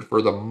record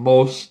for the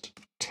most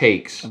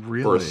takes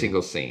for a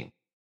single scene.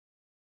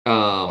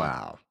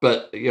 Wow.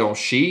 But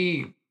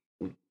she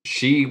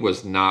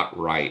was not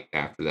right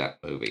after that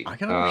movie. I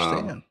can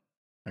understand.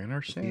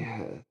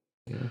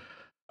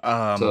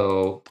 Yeah.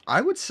 So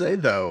I would say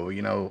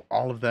though,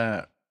 all of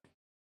that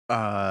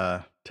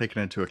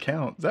taken into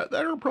account, that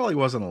there probably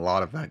wasn't a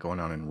lot of that going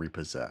on in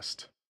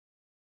Repossessed.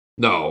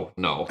 No,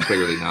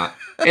 clearly not.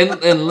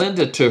 And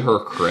Linda, to her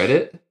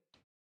credit,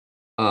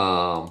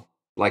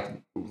 like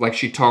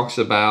she talks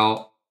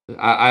about,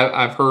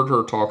 I've heard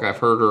her talk. I've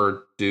heard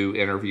her do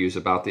interviews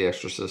about The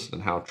Exorcist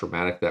and how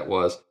traumatic that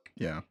was.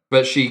 Yeah,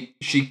 but she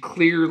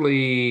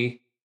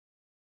clearly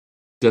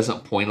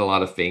doesn't point a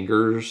lot of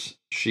fingers.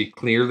 She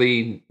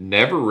clearly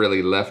never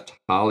really left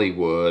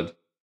Hollywood.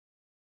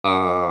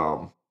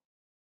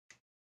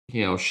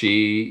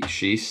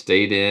 She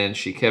stayed in.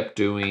 She kept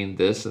doing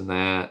this and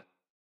that.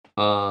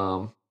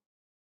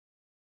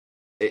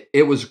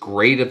 It was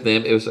great of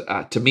them. It was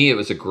to me, it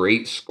was a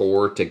great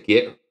score to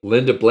get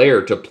Linda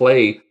Blair to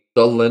play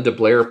the Linda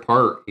Blair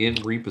part in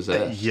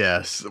Repossessed.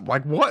 Yes,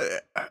 like what?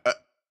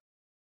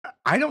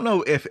 I don't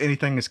know if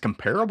anything is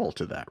comparable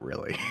to that,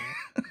 really.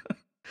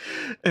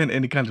 In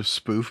any kind of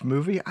spoof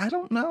movie, I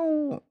don't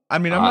know. I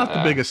mean, I'm not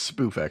the biggest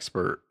spoof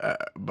expert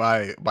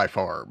by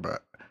far,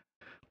 but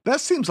that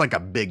seems like a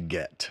big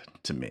get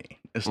to me.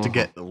 Is to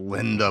get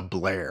Linda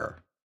Blair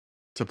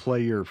to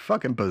play your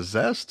fucking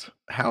possessed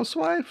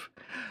housewife,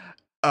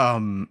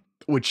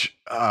 which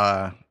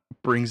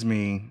brings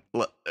me.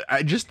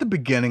 Just the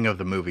beginning of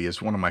the movie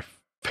is one of my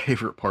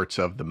favorite parts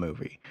of the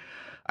movie.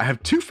 I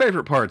have two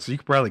favorite parts. You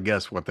can probably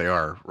guess what they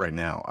are right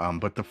now.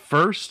 But the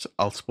first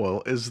I'll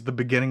spoil is the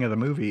beginning of the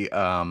movie.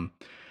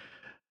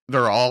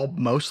 They're all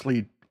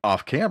mostly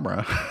off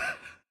camera,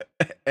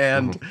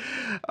 and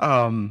Mhm.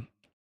 um,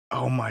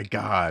 oh my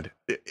god,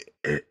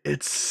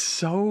 it's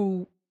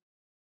so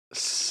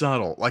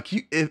subtle. Like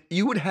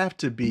you would have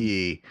to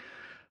be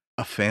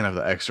a fan of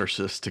The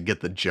Exorcist to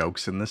get the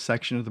jokes in this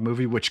section of the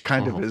movie, which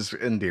kind of Mhm. is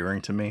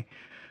endearing to me.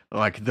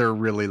 Like they're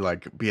really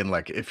like being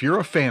like, if you're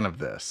a fan of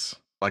this,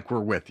 like we're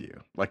with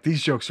you. Like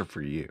these jokes are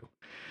for you.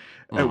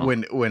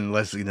 Mhm. When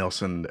Leslie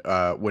Nielsen,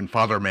 when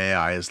Father May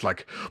I is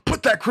like,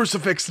 put that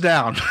crucifix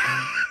down.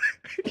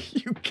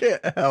 You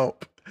can't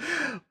help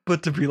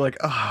but to be like,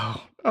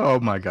 oh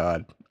my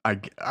god.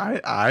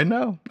 I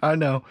know, I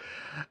know.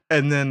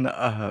 And then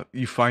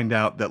you find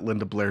out that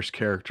Linda Blair's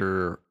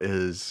character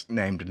is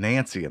named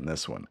Nancy in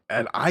this one.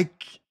 And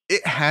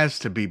it has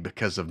to be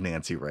because of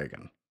Nancy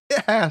Reagan.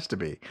 It has to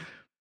be.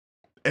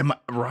 Am I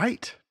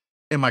right?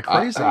 Am I I,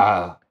 crazy?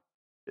 uh,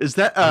 Is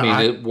that I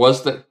mean, it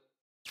was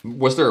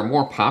there a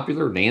more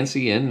popular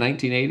Nancy in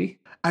 1980?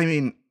 I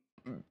mean,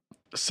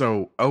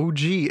 so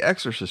OG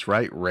Exorcist,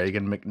 right?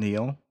 Reagan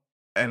McNeil.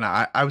 And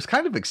I was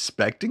kind of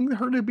expecting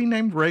her to be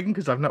named Reagan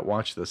because I've not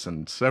watched this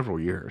in several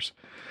years.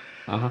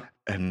 Uh-huh.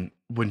 And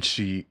when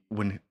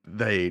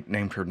they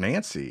named her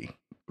Nancy,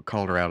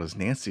 called her out as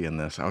Nancy in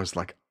this, I was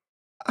like,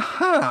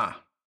 huh,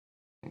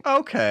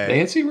 okay.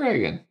 Nancy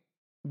Reagan.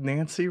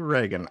 Nancy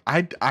Reagan.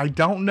 I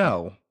don't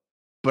know,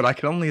 but I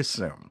can only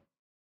assume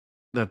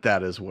that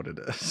that is what it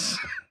is.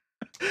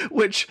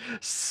 Which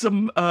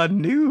some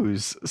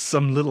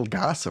little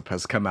gossip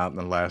has come out in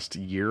the last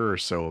year or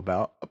so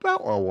about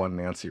one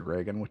Nancy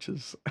Reagan, which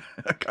is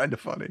kind of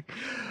funny.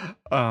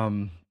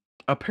 Um,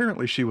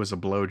 Apparently she was a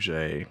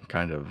blowjay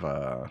kind of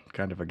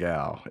a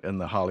gal in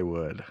the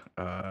Hollywood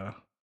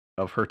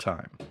of her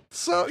time.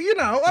 So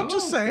I'm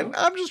just Oh, saying, okay.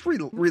 I'm just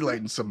Okay.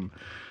 relating some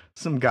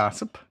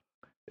gossip,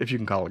 if you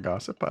can call it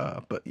gossip.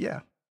 But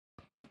yeah.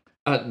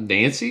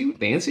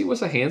 Nancy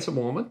was a handsome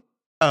woman.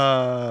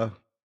 Uh,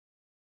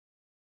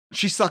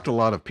 she sucked a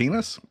lot of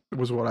penis,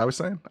 was what I was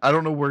saying. I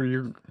don't know where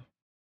you're.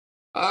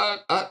 Uh,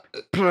 uh,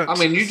 I But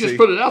mean, you just see,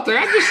 put it out there.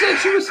 I just said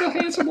she was a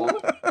handsome woman.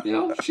 You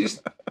know,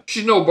 she's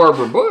no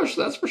Barbara Bush,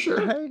 that's for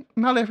sure. hey,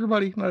 not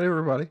everybody, not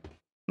everybody,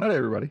 not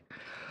everybody.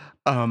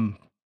 Um,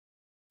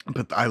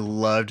 but I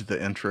loved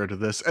the intro to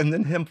this, and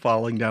then him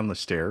falling down the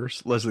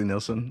stairs. Leslie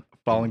Nielsen Mhm.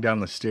 falling down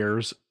the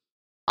stairs.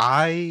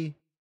 I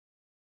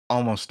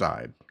almost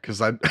died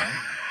because I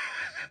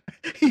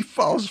he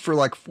falls for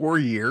like 4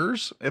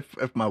 years,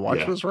 if my watch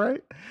Yeah. was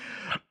right.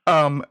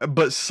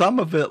 But some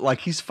of it, like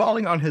he's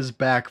falling on his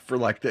back for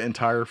like the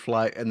entire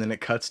flight, and then it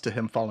cuts to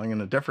him falling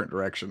in a different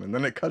direction, and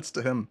then it cuts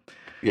to him.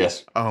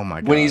 Yes. Oh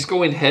my When he's god.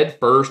 going head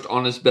first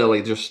on his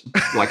belly, just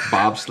like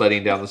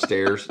bobsledding down the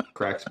stairs,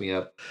 cracks me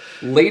up.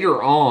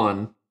 Later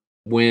on,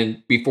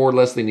 when before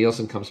Leslie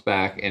Nielsen comes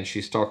back and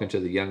she's talking to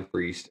the young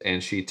priest,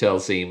 and she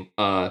tells him,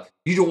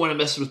 "You don't want to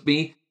mess with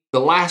me. The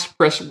last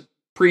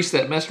priest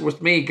that messed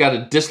with me got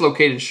a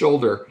dislocated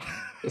shoulder."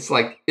 It's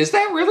like, is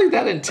that really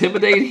that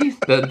intimidating?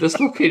 The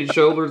dislocated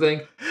shoulder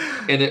thing,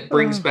 and it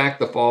brings Uh, back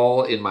the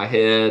fall in my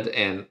head,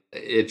 and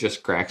it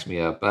just cracks me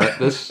up.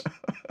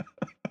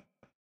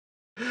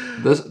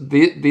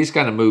 These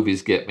kind of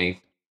movies get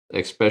me,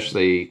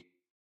 especially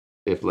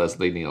if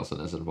Leslie Nielsen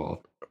is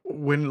involved.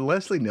 when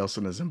Leslie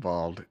Nielsen is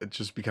involved, it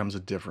just becomes a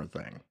different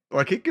thing.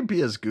 Like it could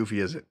be as goofy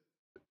as it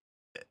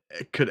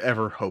could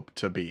ever hope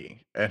to be,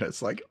 and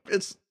it's like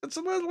it's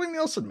a Leslie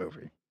Nielsen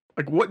movie.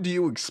 Like, what do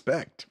you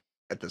expect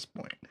at this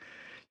point?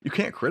 You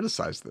can't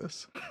criticize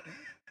this.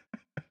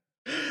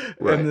 And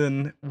Right.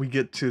 then we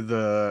get to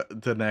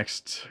the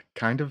next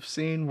kind of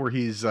scene where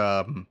he's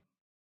like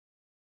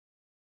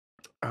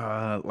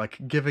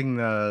giving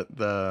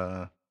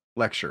the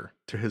lecture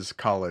to his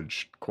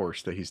college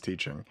course that he's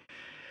teaching.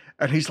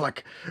 And he's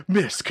like,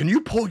 "Miss, can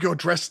you pull your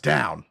dress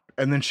down?"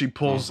 And then she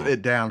pulls Hmm.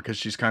 it down because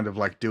she's kind of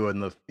like doing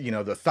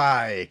the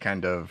thigh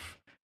kind of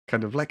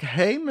like,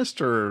 "Hey,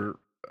 Mister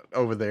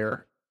over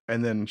there."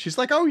 And then she's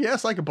like, "Oh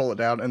yes, I can pull it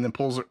down." And then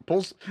pulls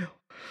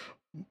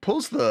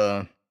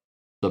the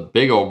The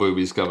big old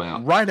boobies come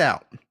out. right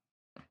out.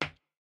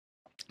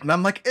 And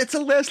I'm like, "It's a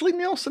Leslie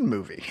Nielsen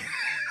movie.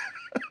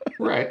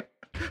 Right.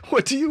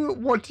 What do you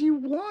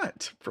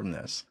want from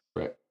this?"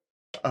 Right.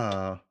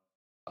 Uh,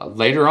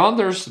 Later on,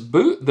 there's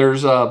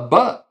a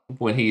butt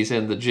when he's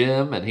in the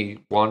gym and he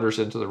wanders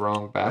into the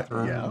wrong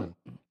bathroom yeah. and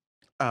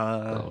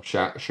Uh,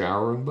 so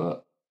shower room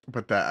butt.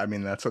 But I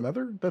mean, that's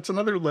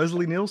another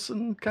Leslie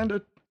Nielsen kind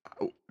of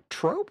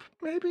trope,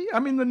 maybe. I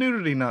mean, the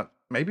nudity, not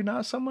maybe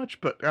not so much,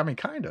 but I mean,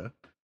 kind of.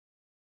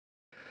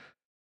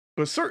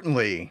 But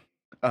certainly,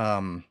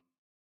 um,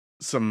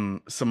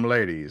 some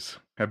ladies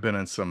have been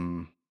in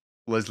some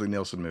Leslie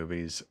Nielsen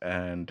movies,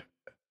 and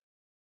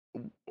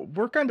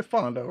we're kind of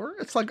fond of her.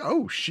 It's like,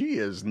 oh, she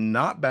is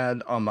not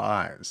bad on the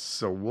eyes,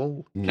 so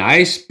we'll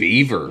Nice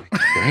beaver.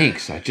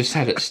 Thanks. I just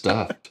had it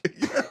stuffed.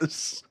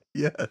 yes,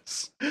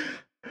 yes.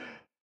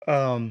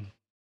 Um,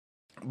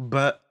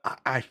 but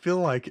I feel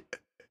like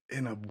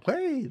in a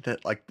way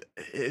that like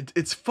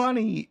it's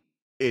funny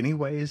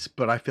anyways,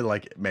 but I feel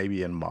like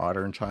maybe in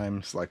modern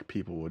times, like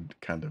people would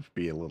kind of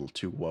be a little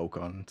too woke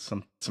on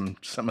some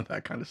of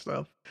that kind of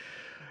stuff.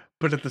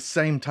 But at the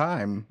same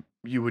time,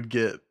 you would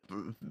get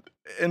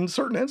in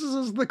certain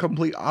instances the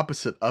complete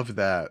opposite of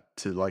that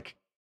to like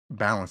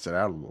balance it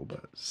out a little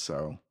bit.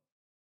 So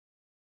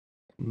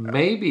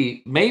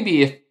Maybe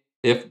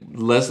if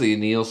Leslie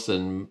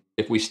Nielsen,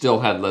 if we still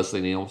had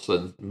Leslie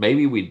Nielsen,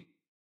 maybe we.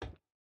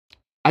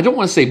 I don't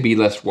want to say be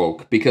less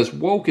woke because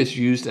woke is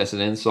used as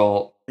an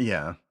insult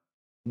yeah.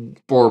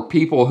 for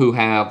people who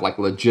have like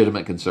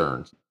legitimate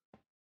concerns.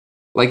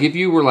 Like if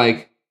you were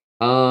like,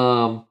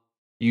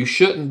 you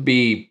shouldn't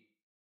be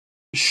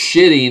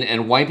shitting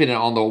and wiping it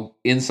on the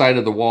inside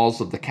of the walls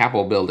of the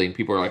Capitol building.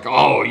 People are like,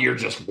 oh, you're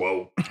just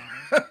woke.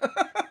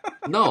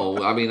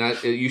 No, I mean,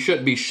 you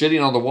shouldn't be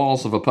shitting on the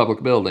walls of a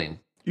public building.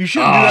 You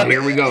shouldn't do that.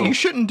 Here we go. You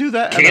shouldn't do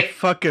that at a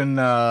fucking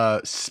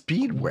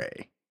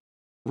speedway.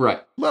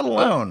 Right. Let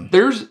alone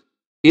there's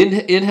in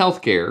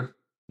healthcare,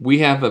 we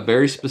have a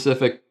very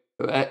specific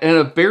and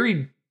a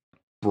very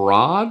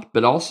broad,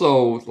 but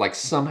also like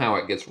somehow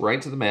it gets right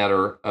to the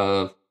matter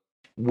of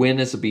when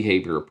is a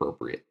behavior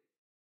appropriate.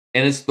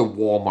 And it's the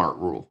Walmart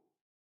rule.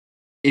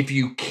 If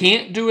you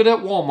can't do it at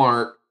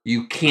Walmart,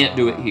 you can't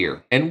do it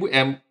here.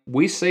 And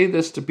we say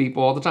this to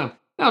people all the time.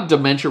 Now,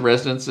 dementia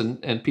residents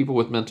and people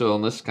with mental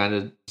illness kind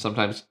of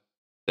sometimes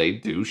they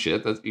do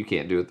shit that you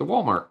can't do at the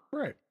Walmart.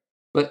 Right.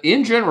 But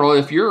in general,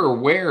 if you're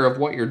aware of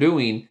what you're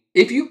doing,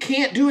 if you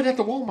can't do it at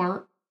the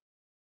Walmart,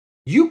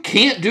 you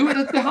can't do it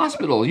at the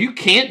hospital. You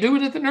can't do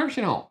it at the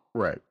nursing home.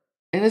 Right.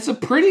 And it's a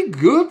pretty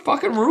good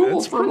fucking rule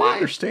it's for life.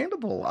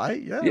 Understandable.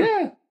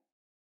 Yeah.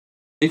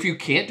 If you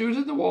can't do it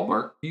at the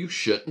Walmart, you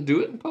shouldn't do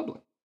it in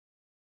public.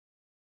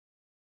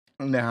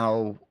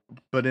 Now,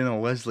 but in a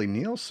Leslie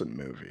Nielsen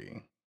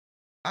movie,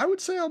 I would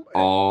say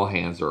all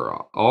hands are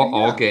off.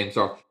 All games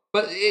are off.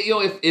 But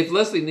if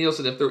Leslie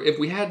Nielsen, if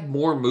we had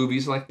more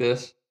movies like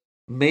this,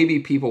 maybe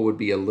people would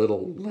be a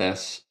little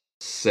less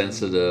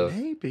sensitive.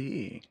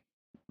 Maybe.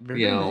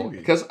 Maybe.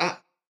 Because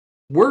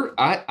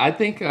I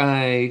think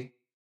I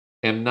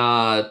am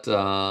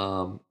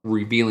not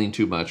revealing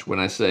too much when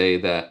I say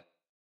that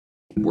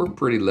we're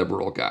pretty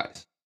liberal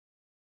guys.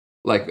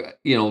 Like,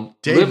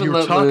 Dave, you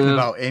were talking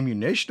about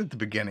ammunition at the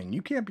beginning.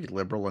 You can't be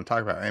liberal and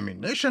talk about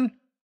ammunition.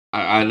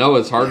 I know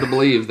it's hard to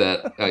believe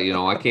that,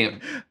 I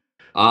can't.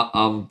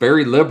 I'm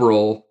very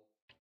liberal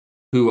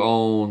who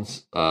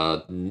owns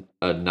a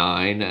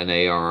 9,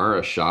 an AR,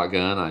 a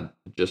shotgun. I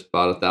just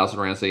bought 1,000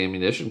 rounds of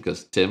ammunition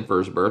because Tim, for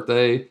his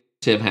birthday,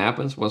 Tim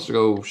happens, wants to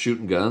go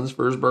shooting guns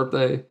for his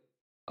birthday.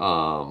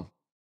 And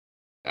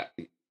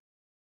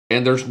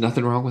there's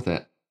nothing wrong with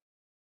that.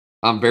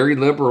 I'm very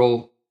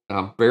liberal.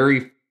 I'm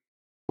very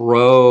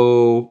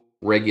pro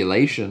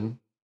regulation,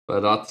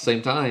 but at the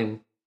same time,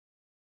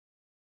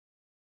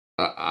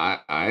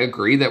 I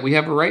agree that we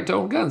have a right to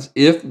own guns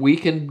if we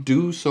can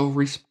do so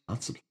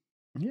responsibly.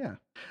 Yeah,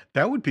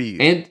 that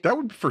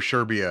would for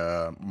sure be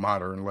a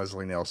modern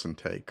Leslie Nielsen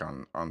take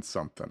on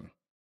something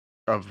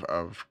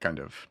of kind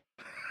of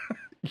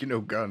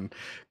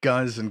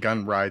guns and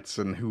gun rights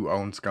and who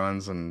owns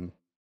guns and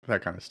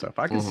that kind of stuff.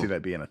 I can see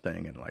that being a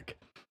thing, and like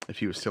if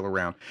he was still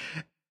around.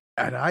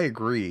 And I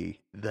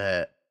agree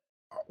that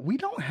we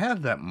don't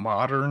have that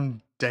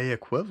modern day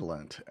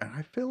equivalent. And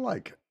I feel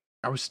like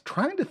I was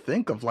trying to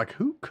think of like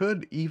who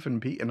could even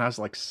be, and I was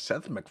like,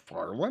 Seth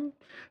MacFarlane?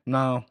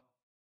 No.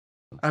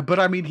 But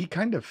I mean, he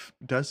kind of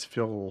does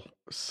feel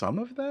some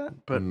of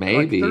that, but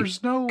maybe like,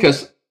 there's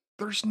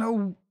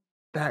no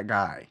that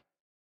guy.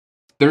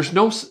 There's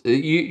no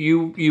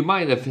you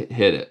might have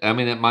hit it. I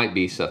mean, it might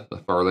be Seth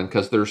MacFarlane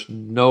because there's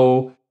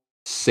no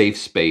safe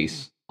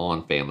space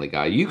on Family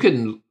Guy. You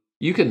can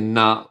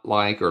not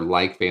like or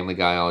like Family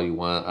Guy all you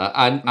want.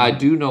 I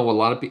do know a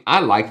lot of people.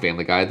 I like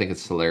Family Guy. I think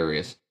it's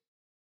hilarious.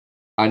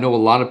 I know a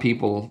lot of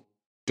people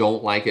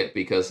don't like it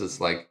because it's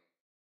like,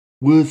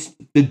 well,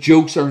 the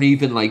jokes aren't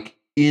even like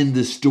in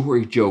the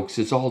story jokes.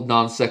 It's all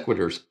non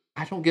sequiturs.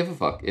 I don't give a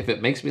fuck. If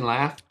it makes me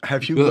laugh.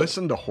 Have you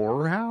listened to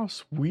Horror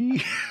House?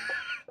 Right.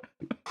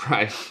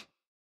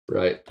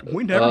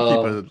 We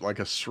never keep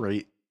a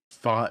straight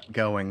thought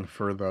going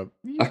for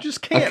you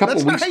just can't. A couple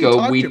That's weeks not how ago, you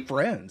talk to your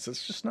friends.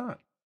 It's just not.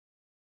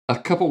 A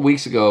couple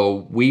weeks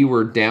ago, we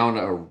were down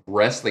a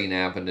wrestling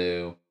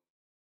avenue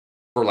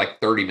for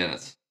like 30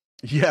 minutes.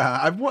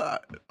 Yeah,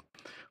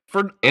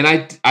 and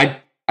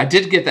I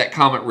did get that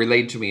comment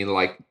relayed to me.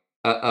 Like,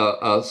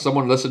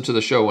 someone listened to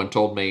the show and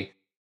told me,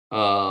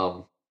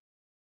 I'm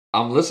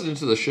listening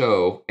to the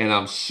show and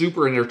I'm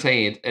super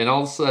entertained, and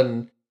all of a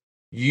sudden,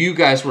 you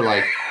guys were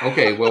like,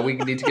 okay, well, we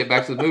need to get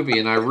back to the movie.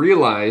 And I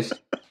realized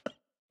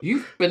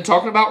you've been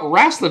talking about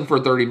wrestling for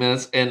 30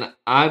 minutes, and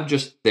I'm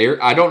just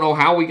there. I don't know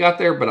how we got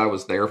there, but I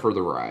was there for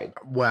the ride.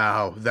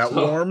 Wow, that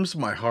warms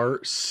my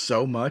heart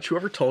so much.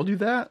 Whoever told you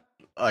that,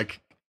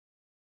 like,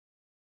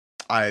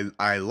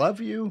 I love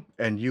you,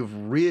 and you've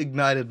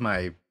reignited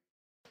my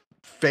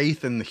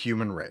faith in the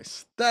human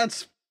race.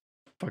 That's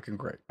fucking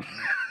great.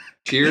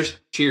 Cheers,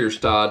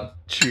 Todd.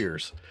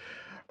 Cheers.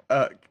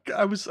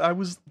 I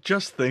was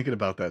just thinking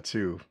about that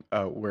too,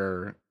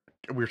 where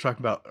we were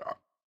talking about.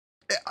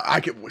 I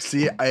could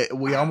see.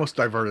 We almost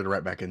diverted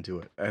right back into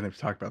it, and have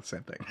talked about the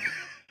same thing.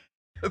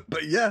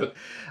 But yeah,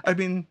 I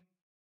mean,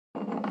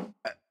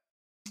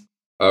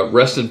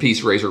 Rest in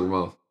peace, Razor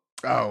Ramon.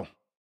 oh,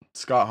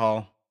 Scott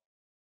Hall,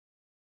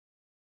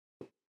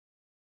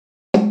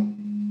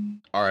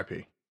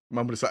 R.I.P.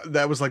 Moment of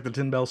that was like the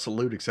 10-bell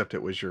salute, except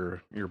it was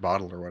your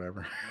bottle or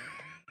whatever.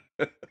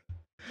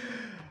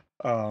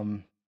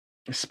 um,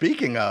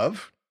 Speaking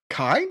of,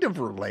 kind of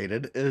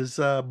related, is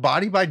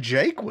Body by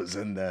Jake was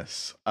in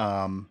this.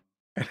 And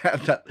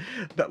had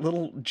that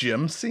little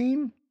gym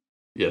scene.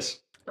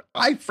 Yes.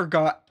 I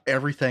forgot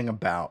everything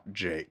about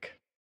Jake.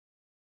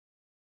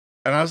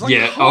 And I was like,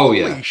 Yeah. Oh, holy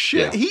yeah.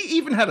 shit. Yeah. He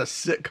even had a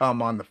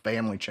sitcom on the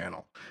Family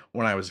Channel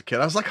when I was a kid.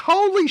 I was like,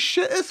 holy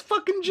shit, it's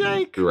fucking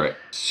Jake. You're right.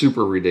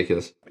 Super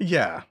ridiculous.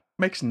 Yeah,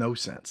 makes no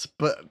sense.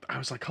 But I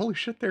was like, holy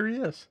shit, there he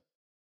is.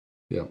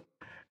 Yeah.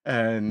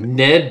 And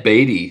Ned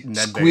Beatty.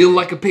 Squeal Beatty.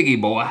 like a piggy,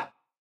 boy.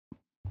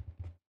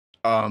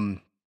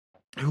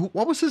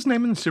 What was his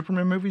name in the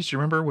Superman movies? Do you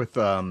remember with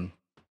oh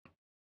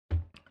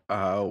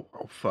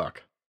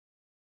fuck.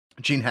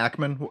 Gene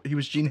Hackman? He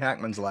was Gene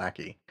Hackman's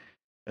lackey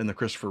in the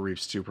Christopher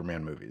Reeve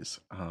Superman movies.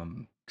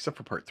 Except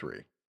for part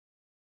 3.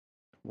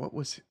 What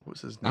was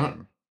his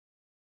name?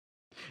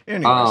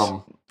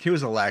 Anyways, he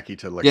was a lackey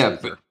to Lex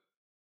Luthor.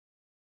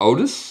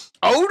 Otis?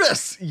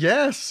 Otis!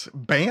 Yes!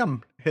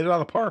 Bam! Hit it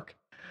out of the park.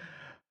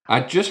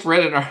 I just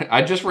read an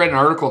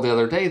article the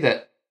other day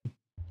that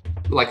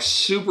like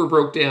super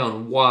broke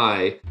down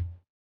why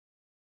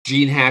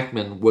Gene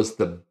Hackman was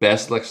the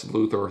best Lex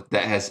Luthor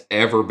that has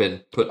ever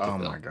been put to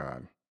film. Oh my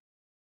god.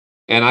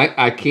 And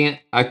I can't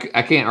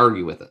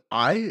argue with it.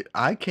 I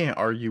can't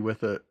argue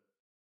with it.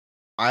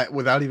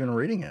 Without even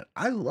reading it.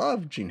 I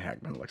love Gene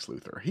Hackman Lex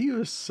Luthor. He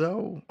was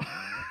so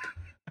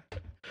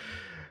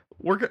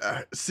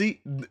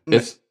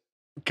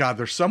God,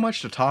 there's so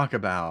much to talk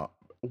about.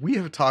 We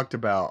have talked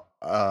about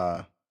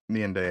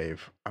me and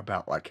Dave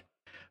about like,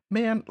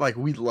 man, like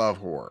we love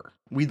horror.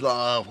 We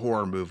love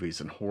horror movies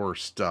and horror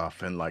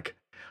stuff and like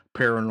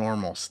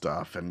paranormal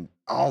stuff and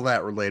all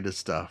that related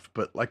stuff.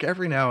 But like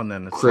every now and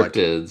then it's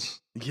cryptids.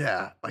 Like,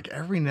 yeah, like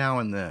every now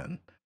and then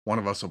one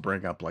of us will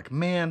bring up like,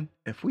 man,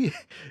 if we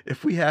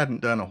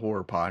hadn't done a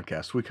horror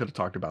podcast, we could have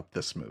talked about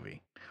this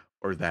movie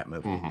or that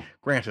movie. Mm-hmm.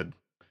 Granted,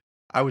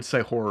 I would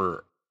say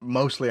horror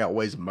mostly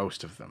outweighs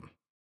most of them.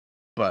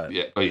 But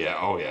yeah.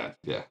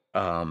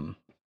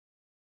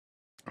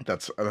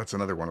 That's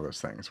another one of those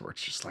things where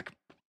it's just like,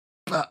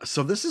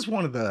 so this is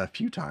one of the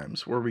few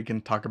times where we can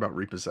talk about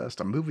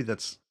Repossessed, a movie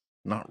that's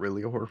not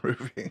really a horror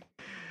movie.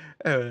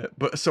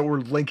 But so we're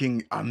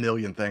linking a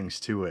million things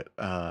to it.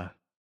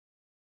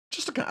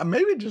 Just to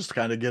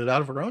kind of get it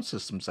out of our own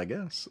systems, I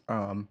guess.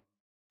 But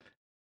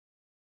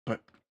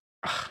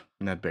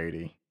Ned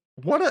Beatty,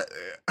 what a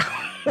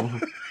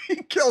he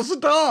kills a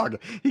dog.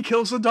 He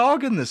kills a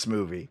dog in this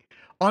movie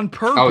on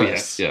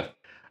purpose. Oh yeah.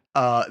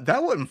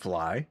 That wouldn't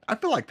fly. I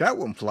feel like that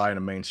wouldn't fly in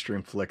a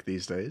mainstream flick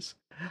these days.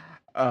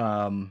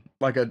 Could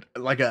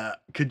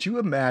you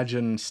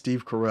imagine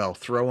Steve Carell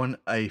throwing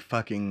a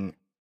fucking,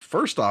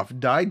 first off,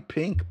 dyed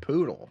pink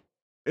poodle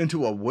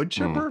into a wood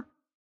chipper?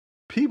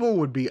 People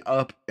would be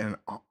up in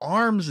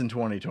arms in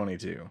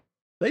 2022.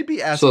 They'd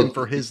be asking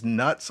for his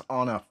nuts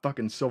on a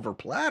fucking silver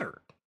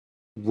platter.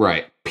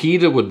 Right.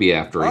 PETA would be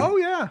after him. Oh,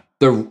 yeah.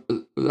 The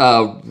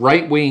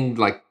right-wing,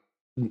 like,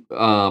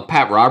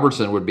 Pat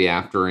Robertson would be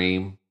after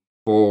him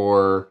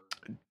for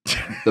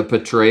the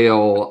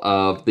portrayal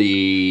of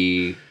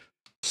the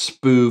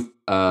spoof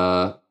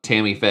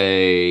Tammy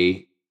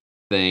Faye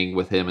thing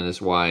with him and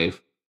his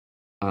wife.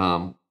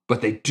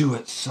 But they do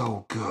it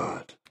so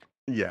good.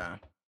 Yeah.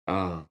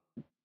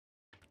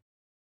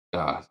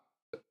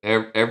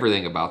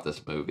 Everything about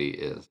this movie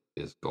is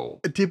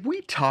gold. Did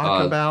we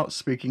talk about,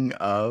 speaking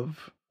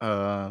of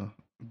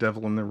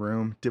Devil in the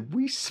Room, did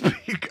we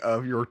speak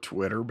of your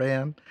Twitter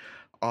ban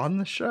on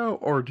the show,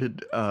 or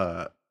did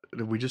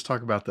we just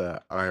talk about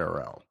the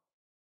IRL?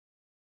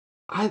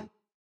 I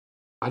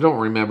don't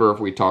remember if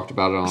we talked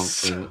about it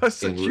in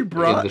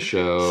the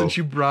show. Since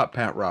you brought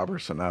Pat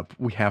Robertson up,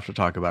 we have to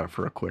talk about it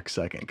for a quick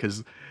second,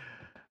 because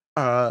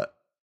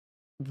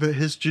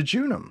his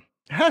jejunum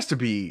has to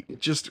be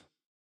just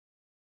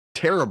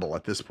terrible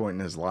at this point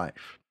in his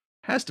life.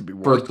 Has to be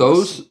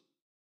worthless.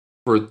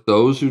 For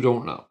those who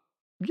don't know.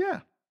 Yeah.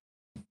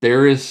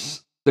 There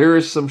is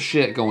some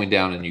shit going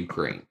down in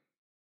Ukraine.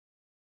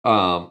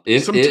 In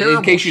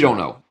case you don't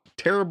know.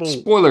 Terrible.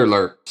 Spoiler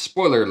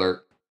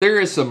alert. There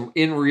is some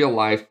in real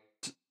life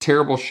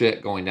terrible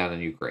shit going down in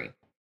Ukraine.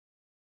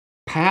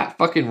 Pat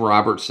fucking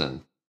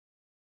Robertson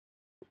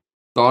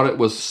thought it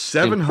was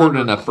important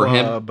enough for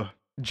him.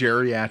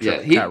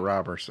 Geriatric Pat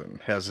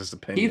Robertson has his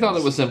opinion. He thought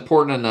it was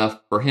important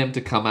enough for him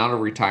to come out of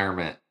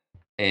retirement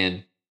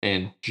and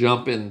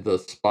jump in the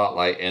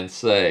spotlight and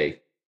say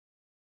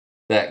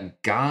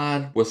that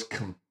God was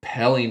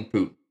compelling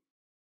Putin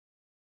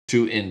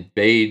to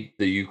invade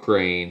the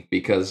Ukraine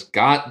because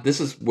God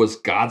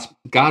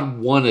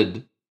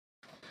wanted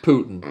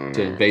Putin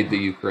to invade the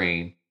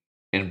Ukraine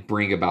and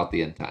bring about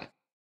the end time.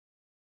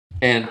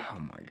 And Oh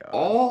my God.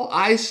 all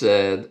I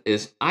said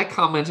is I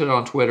commented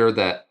on Twitter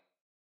that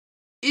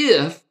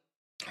if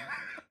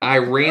I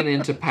ran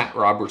into Pat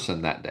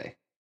Robertson that day,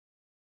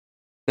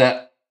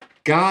 that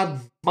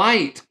God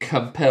might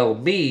compel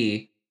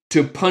me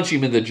to punch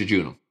him in the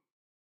jejunum.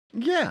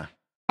 Yeah.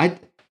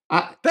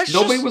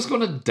 Nobody was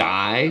going to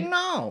die.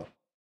 No.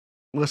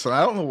 Listen,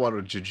 I don't know what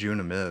a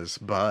jejunum is,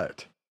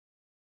 but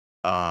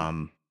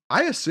I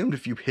assumed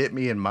if you hit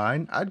me in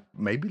mine, I'd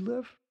maybe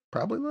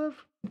probably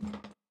live.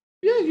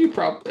 Yeah, you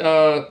probably.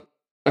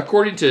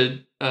 According to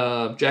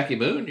Jackie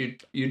Moon,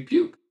 you'd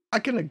puke. I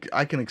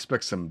can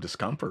expect some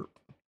discomfort,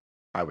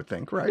 I would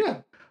think,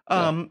 right?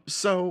 Yeah.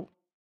 So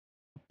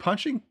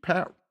punching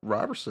Pat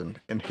Robertson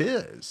and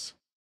his.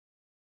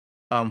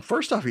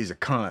 First off, he's a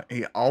cunt.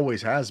 He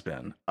always has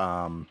been.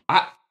 I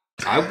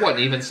wasn't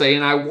even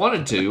saying I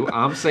wanted to.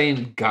 I'm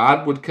saying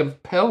God would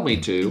compel me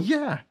to.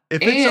 Yeah.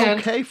 If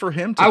it's okay for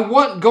him to. I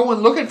wasn't going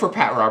looking for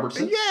Pat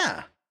Robertson.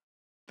 Yeah.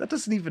 That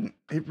doesn't even.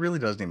 It really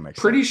doesn't even make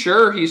sense. Pretty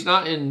sure he's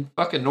not in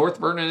fucking North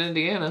Vernon,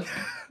 Indiana.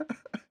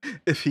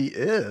 If he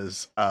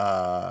is,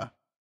 let's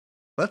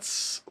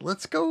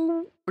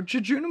go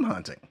jejunum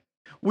hunting.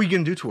 What are you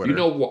gonna do, Twitter? You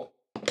know what?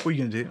 What are you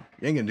gonna do?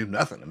 You ain't gonna do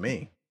nothing to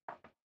me.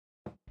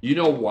 You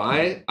know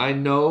why? I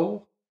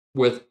know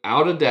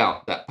without a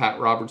doubt that Pat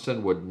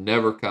Robertson would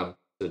never come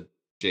to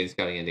James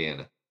County,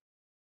 Indiana.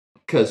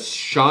 Because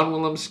Sean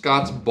William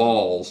Scott's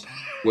balls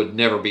would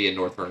never be in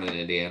North Vernon,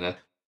 Indiana.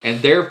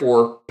 And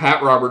therefore,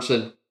 Pat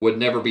Robertson would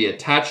never be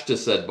attached to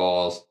said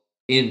balls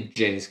in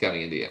James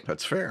County, Indiana.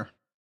 That's fair.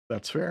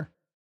 That's fair.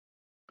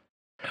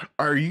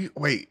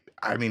 Wait,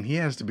 I mean, he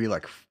has to be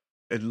like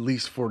at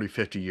least 40,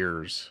 50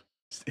 years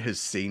his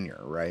senior,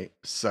 right?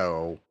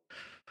 So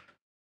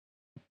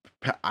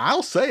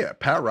I'll say it.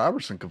 Pat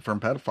Robertson,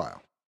 confirmed pedophile.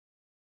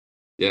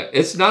 Yeah,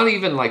 it's not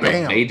even like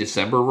a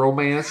May-December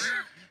romance.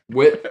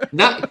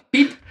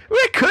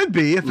 It could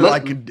be if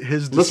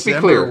his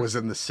December was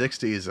in the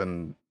 60s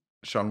and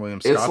Sean William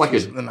Scott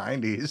was in the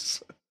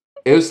 90s.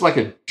 It was like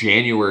a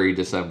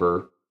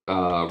January-December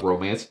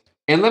romance.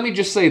 And let me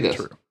just say this.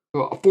 True.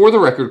 For the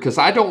record, because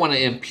I don't want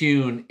to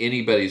impugn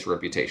anybody's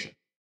reputation.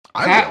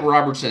 Pat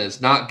Robertson is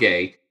not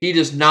gay. He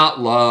does not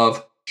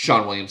love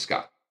Sean William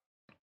Scott.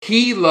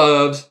 He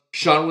loves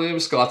Sean William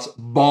Scott's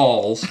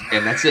balls,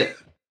 and that's it.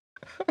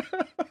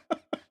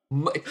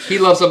 He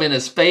loves them in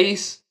his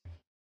face,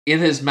 in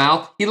his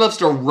mouth. He loves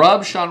to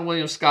rub Sean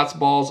William Scott's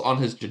balls on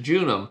his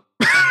jejunum,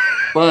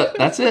 but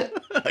that's it.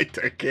 I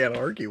can't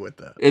argue with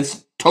that.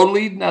 It's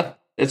totally not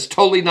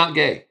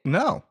gay.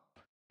 No.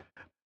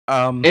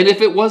 And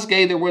if it was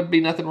gay, there would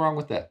be nothing wrong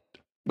with that.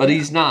 But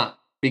he's not,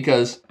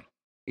 because,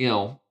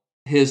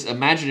 his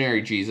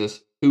imaginary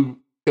Jesus,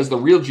 because the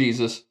real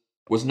Jesus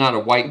was not a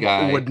white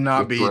guy, would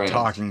not be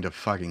talking to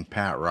fucking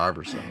Pat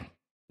Robertson.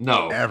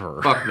 No.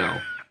 Ever. Fuck no.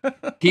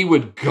 He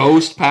would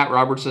ghost Pat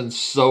Robertson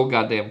so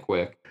goddamn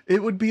quick.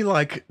 It would be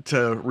like,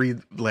 to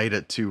relate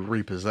it to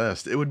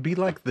Repossessed, it would be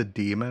like the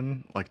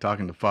demon, like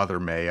talking to Father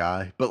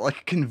May-I, but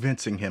like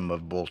convincing him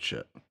of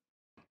bullshit.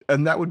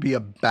 And that would be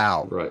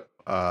about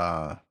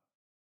Pat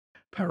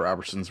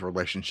Robertson's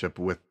relationship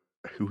with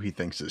who he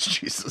thinks is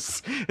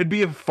Jesus. It'd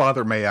be if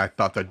Father May-I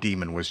thought the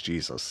demon was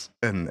Jesus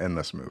in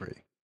this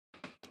movie.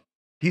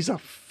 He's a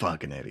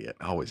fucking idiot.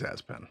 Always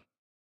has been.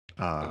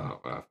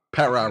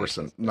 Pat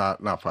Robertson,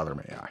 not Father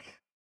May-I.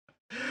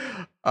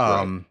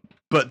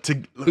 But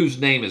whose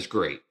name is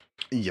great.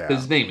 Yeah.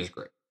 His name is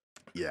great.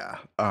 Yeah.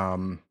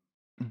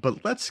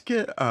 But let's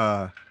get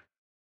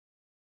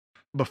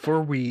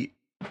before we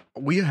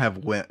have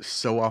went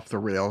so off the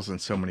rails in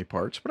so many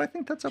parts, but I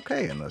think that's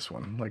okay in this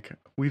one. Like,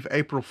 we've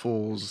April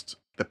Fool's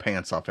the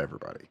pants off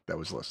everybody that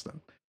was listening.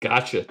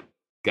 Gotcha.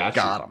 Got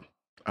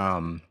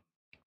him.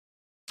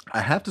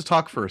 I have to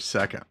talk for a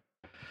second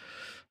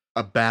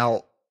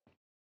about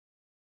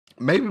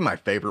maybe my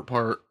favorite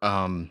part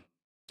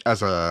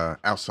as a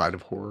outside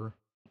of horror,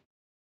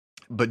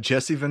 but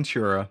Jesse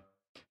Ventura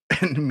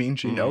and Mean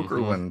Gene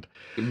Okerlund.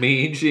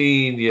 Mean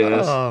Gene,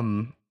 yes.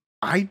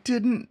 I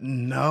didn't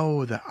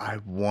know that I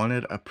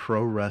wanted a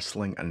pro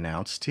wrestling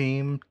announce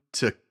team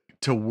to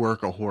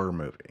work a horror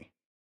movie,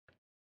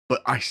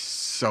 but I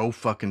so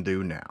fucking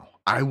do now.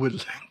 I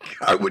would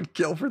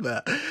kill for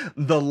that.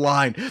 The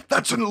line,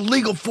 "That's an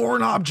illegal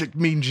foreign object,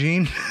 Mean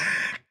Gene."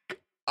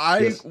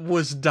 I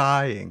was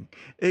dying.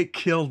 It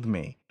killed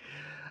me.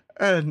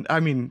 And I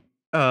mean,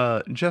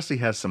 Jesse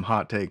has some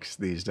hot takes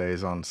these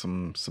days on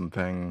some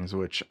things,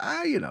 which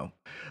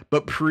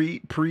but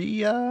pre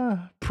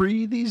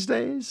these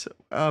days,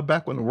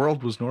 back when the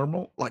world was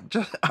normal, like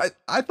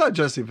I thought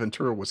Jesse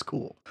Ventura was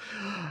cool.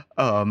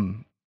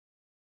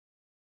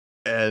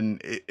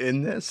 And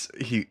in this,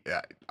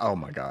 oh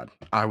my God,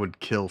 I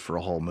would kill for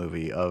a whole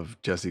movie of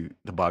Jesse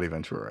the Body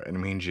Ventura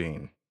and Mean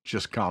Gene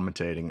just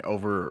commentating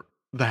over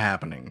the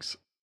happenings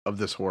of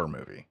this horror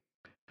movie.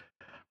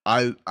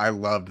 I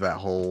loved that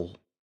whole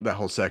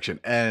section.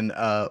 And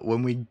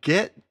when we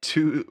get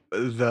to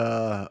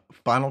the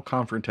final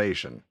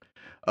confrontation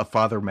of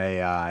Father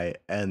May I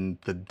and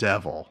the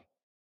devil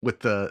with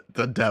the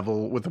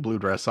devil with the blue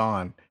dress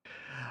on.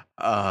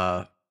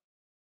 Uh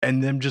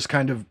and them just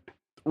kind of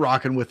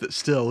rocking with it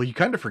still. You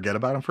kind of forget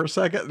about him for a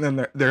second, and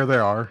then there they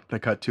are. They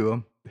cut to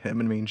him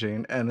and Mean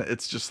Gene, and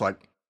it's just like,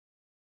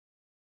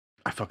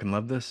 I fucking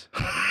love this.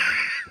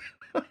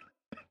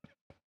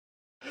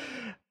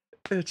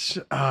 It's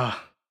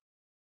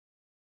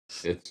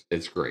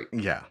It's great.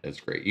 yeah. It's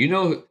great. You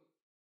know,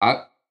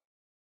 I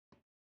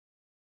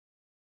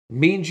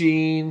Mean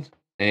Gene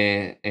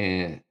and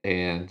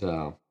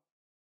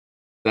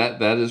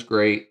that is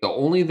great. The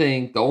only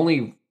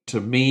to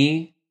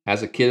me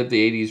as a kid of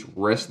the '80s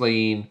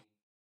wrestling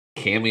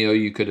cameo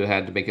you could have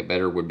had to make it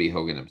better would be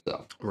Hogan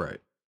himself. Right.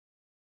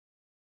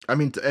 I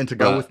mean, and to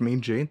go with But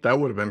Mean Gene, that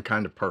would have been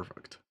kind of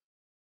perfect.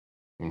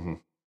 mhm.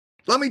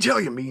 Let me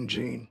tell you, Mean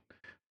Gene.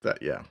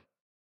 That yeah.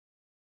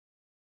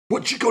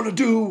 What you gonna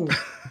do,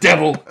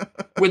 devil,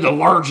 with the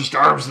largest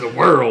arms in the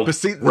world? But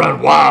see,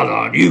 run wild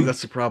on you.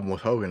 That's the problem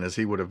with Hogan is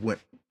he would have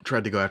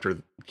tried to go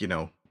after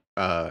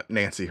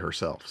Nancy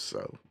herself.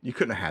 So you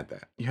couldn't have had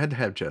that. You had to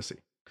have Jesse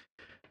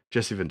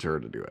Ventura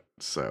to do it.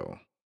 So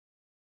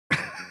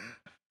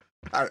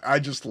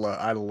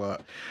I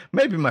love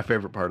maybe my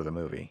favorite part of the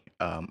movie,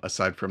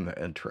 aside from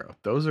the intro.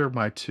 Those are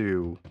my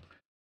two.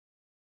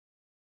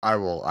 I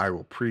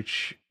will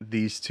preach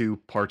these two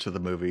parts of the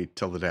movie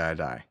till the day I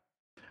die.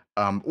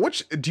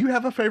 Which do you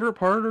have a favorite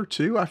part or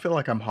two? I feel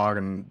like I'm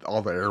hogging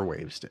all the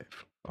airwaves,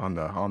 Dave, on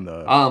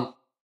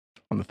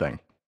the thing.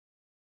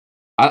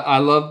 I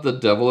love the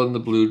devil in the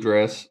blue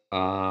dress.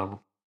 I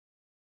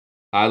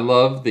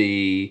love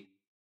the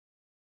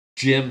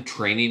gym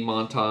training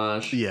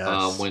montage.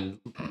 Yes.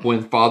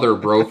 When Father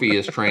Brophy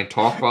is trying to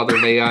talk Father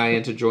May I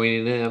into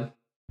joining him,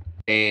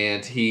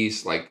 and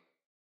he's like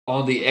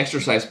on the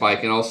exercise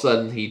bike, and all of a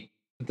sudden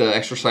the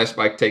exercise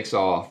bike takes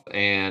off,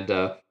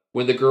 and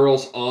when the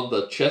girl's on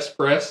the chest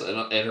press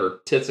and her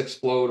tits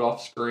explode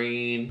off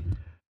screen,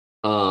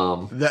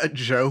 that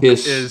joke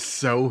is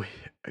so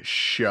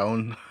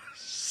shown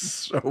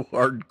so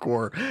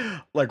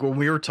hardcore. Like when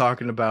we were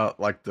talking about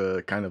like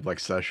the kind of like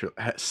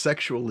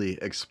sexually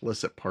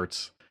explicit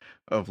parts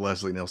of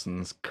Leslie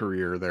Nielsen's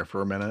career there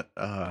for a minute,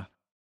 I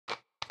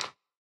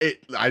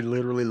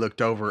literally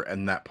looked over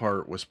and that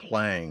part was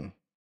playing.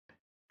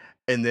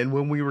 And then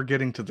when we were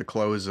getting to the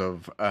close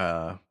of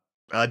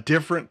a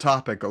different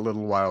topic a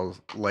little while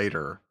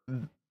later,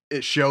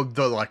 it showed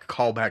the like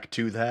callback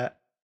to that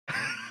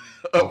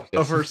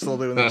of her still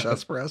doing the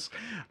chest press.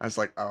 I was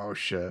like, oh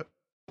shit.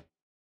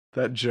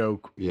 That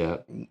joke, yeah,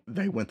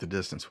 they went the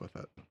distance with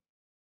it.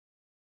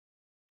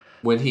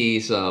 When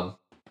he's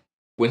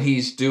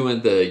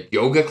doing the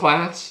yoga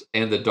class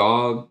and the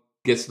dog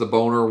gets the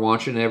boner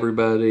watching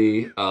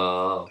everybody,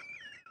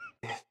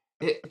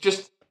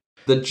 just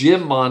the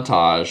gym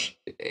montage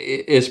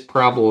is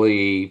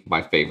probably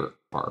my favorite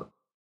part.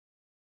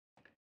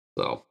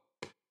 So,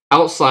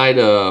 outside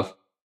of,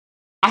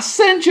 I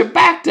send you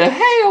back to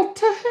hell,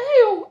 to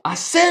hell. I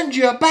send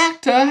you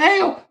back to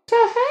hell, to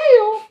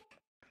hell.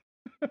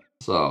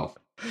 So,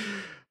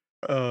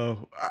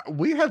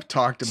 we have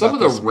talked some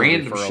about of this the movie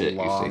random for a shit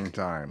long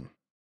time.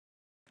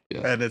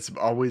 Yeah. And it's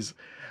always,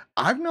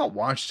 I've not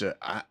watched it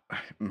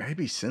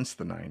maybe since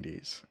the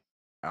 90s.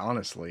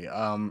 Honestly,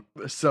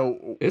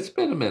 so it's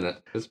been a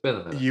minute.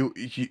 You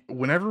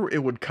whenever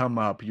it would come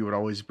up, you would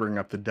always bring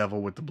up the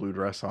devil with the blue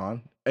dress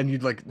on, and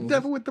you'd like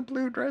devil with the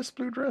blue dress,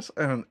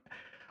 and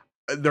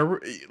there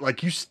were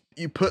like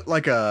you put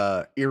like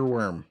a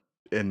earworm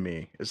in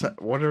me. Is that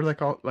what are they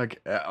called?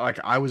 Like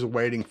I was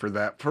waiting for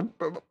that for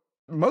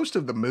most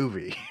of the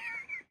movie.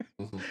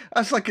 I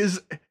was like,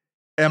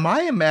 am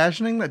I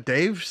imagining that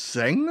Dave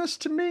sang this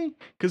to me?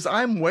 Because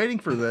I'm waiting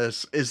for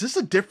this. Is this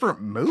a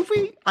different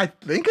movie? I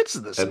think it's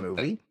this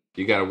movie.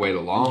 You gotta wait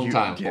a long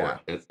time for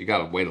it. You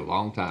gotta wait a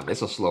long time.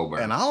 It's a slow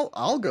burn. And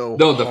I'll go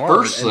the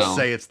first song,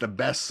 say it's the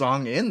best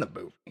song in the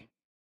movie.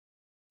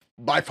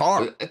 By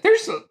far.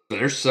 There's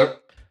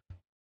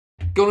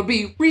gonna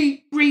be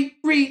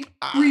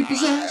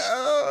repossessed.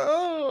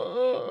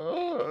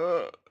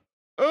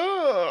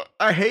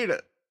 I hate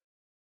it.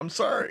 I'm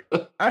sorry.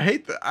 I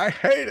hate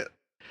it.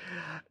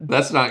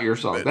 That's not your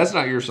song. That's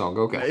not your song.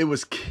 Okay. It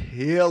was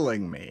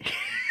killing me.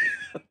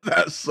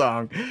 That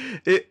song.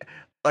 It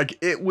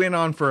went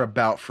on for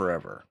about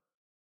forever.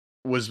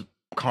 Was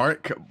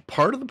part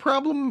of the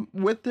problem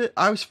with it.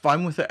 I was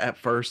fine with it at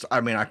first. I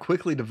mean, I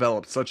quickly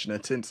developed such an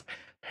intense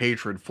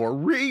hatred for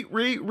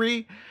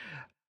re.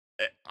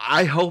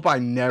 I hope I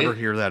never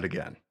hear that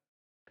again.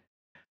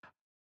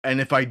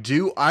 And if I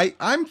do,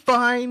 I'm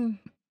fine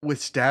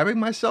with stabbing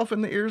myself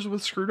in the ears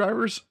with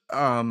screwdrivers.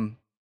 And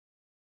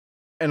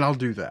I'll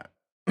do that.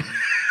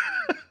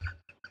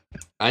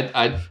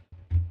 I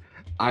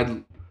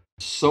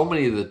so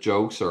many of the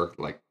jokes are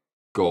like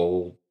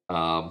gold.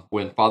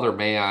 When Father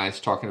May I is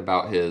talking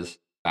about his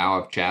vow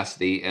of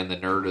chastity, and the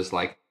nerd is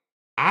like,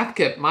 I've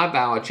kept my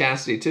vow of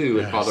chastity too.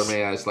 And Father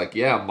May I is like,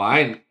 yeah,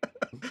 mine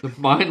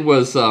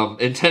was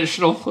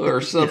intentional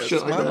or something like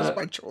that. Mine was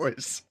my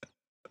choice.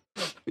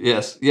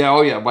 Yes. Yeah.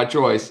 Oh yeah. My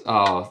choice.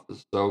 Oh,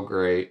 so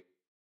great.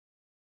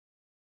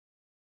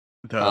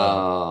 The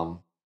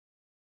Um,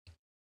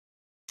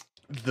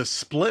 the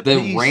split the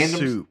pea random,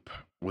 soup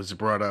was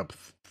brought up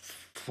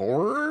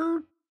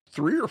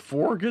three or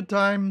four good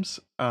times.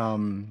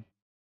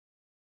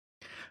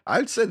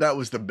 I'd say that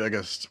was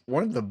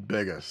one of the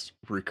biggest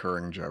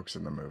recurring jokes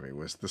in the movie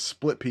was the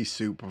split pea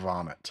soup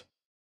vomit.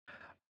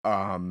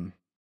 Um,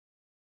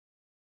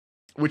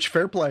 which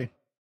fair play.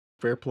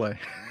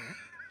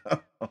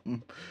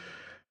 um,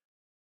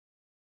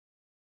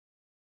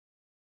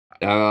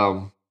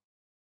 um,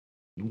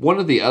 one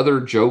of the other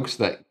jokes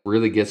that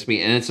really gets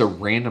me, and it's a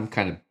random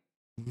kind of,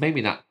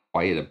 maybe not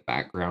quite a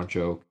background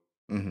joke,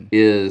 mhm.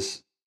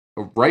 is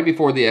right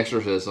before the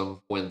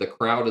exorcism when the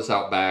crowd is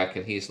out back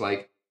and he's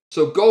like,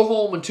 so go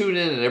home and tune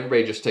in, and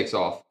everybody just takes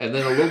off. And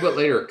then a little bit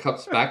later, it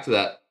comes back to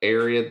that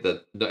area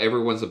that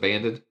everyone's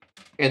abandoned.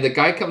 And the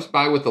guy comes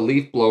by with the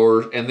leaf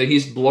blower, and then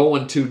he's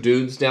blowing two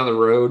dudes down the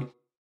road.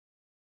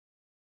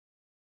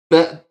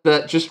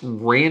 That just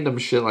random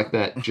shit like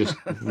that just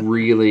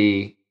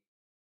really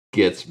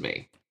gets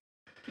me.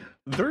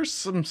 There's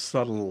some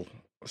subtle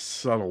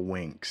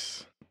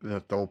winks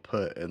that they'll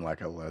put in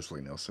like a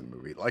Leslie Nielsen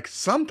movie. Like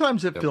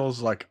sometimes it Yep.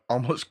 feels like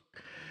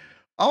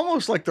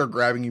almost like they're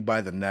grabbing you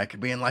by the neck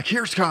and being like,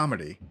 "Here's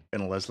comedy"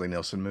 in a Leslie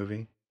Nielsen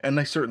movie, and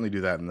they certainly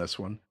do that in this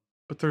one.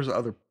 But there's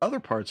other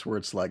parts where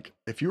it's like,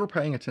 if you were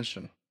paying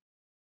attention,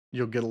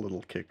 you'll get a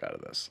little kick out of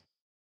this,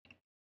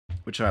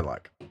 which I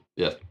like.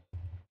 Yeah.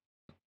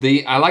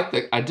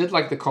 I did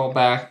like the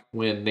callback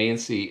when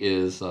Nancy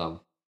is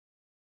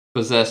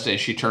possessed and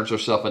she turns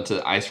herself into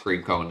the ice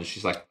cream cone and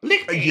she's like,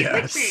 lick me,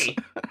 Yes. lick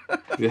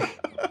me.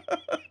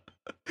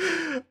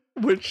 Yeah.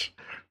 Which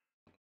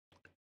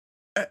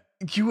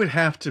you would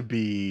have to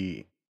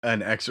be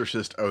an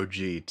Exorcist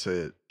OG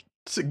to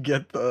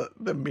get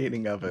the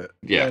meaning of it.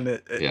 Yeah.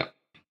 And Yeah.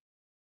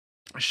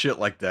 shit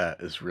like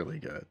that is really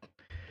good.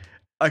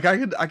 Like I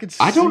could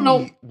I don't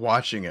know. see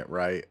watching it,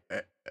 right?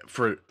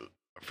 For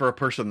a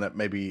person that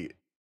maybe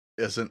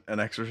isn't an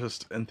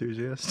Exorcist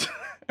enthusiast.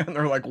 And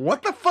they're like,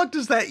 "What the fuck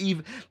does that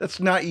even that's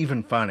not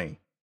even funny."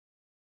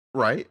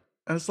 Right?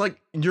 And it's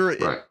like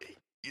Right.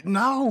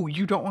 no,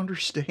 you don't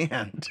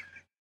understand.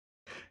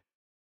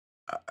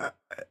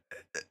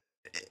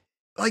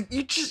 Like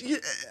you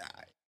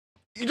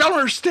don't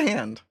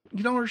understand.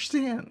 You don't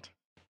understand.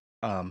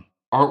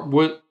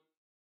 What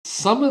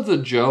some of the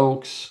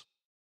jokes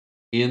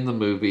in the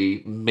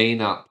movie may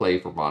not play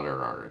for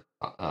modern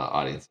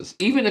audiences,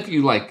 even if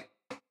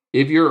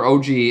if you're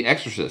OG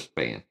Exorcist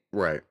fan.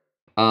 Right.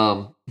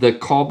 The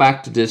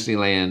callback to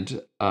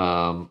Disneyland,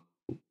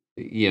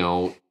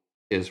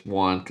 is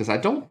one because I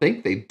don't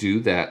think they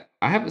do that.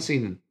 I haven't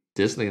seen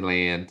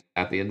Disneyland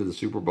at the end of the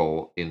Super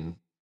Bowl in,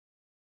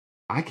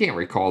 I can't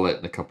recall it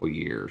in a couple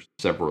years,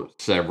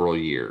 several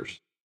years.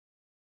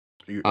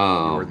 You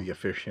were the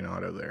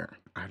aficionado there.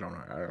 I don't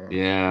know.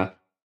 Yeah.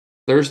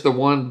 There's the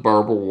one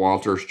Barbara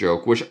Walters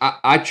joke, which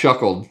I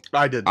chuckled.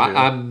 I did too.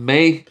 I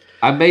may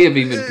have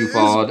even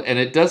guffawed, and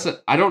it doesn't.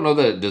 I don't know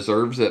that it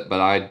deserves it, but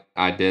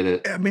I did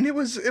it. I mean, it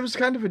was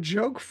kind of a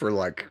joke for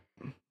like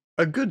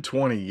a good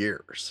 20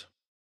 years.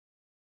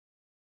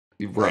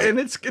 Right. And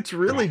it's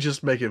really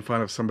just making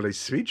fun of somebody's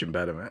speech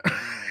impediment,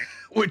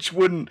 which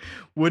wouldn't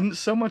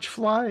so much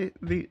fly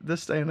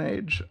this day and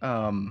age.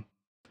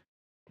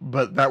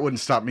 But that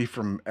wouldn't stop me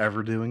from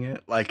ever doing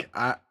it. Like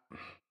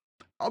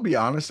I'll be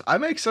honest, I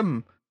make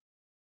some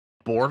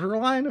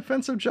borderline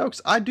offensive jokes.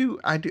 I'll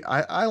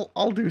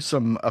do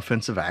some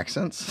offensive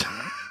accents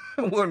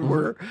when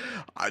we're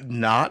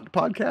not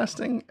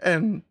podcasting,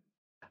 and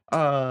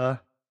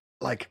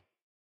like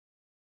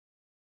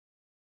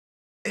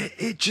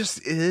it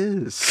just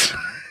is.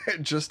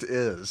 It just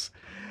is.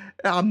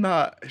 I'm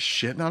not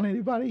shitting on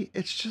anybody.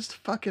 It's just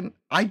fucking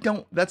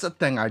that's a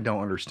thing I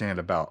don't understand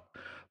about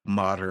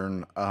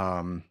modern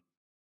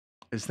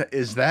is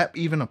that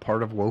even a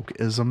part of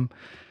wokeism?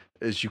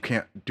 Is you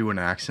can't do an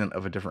accent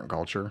of a different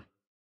culture?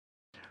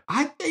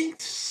 I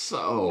think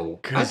so.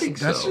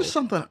 That's just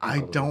something I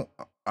don't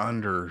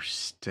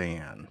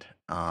understand.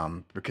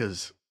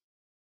 Because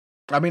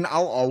I mean,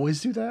 I'll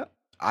always do that.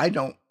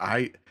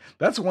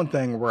 That's one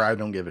thing where I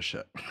don't give a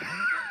shit.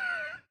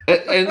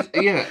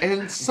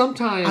 and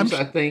sometimes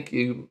I think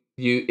you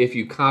if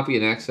you copy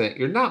an accent,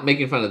 you're not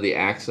making fun of the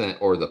accent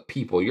or the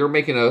people. You're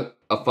making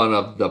a fun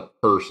of the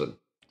person.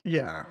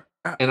 Yeah.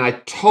 And I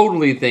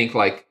totally think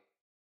like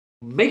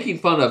making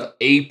fun of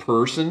a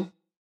person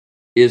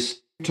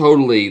is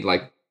totally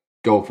like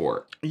go for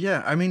it.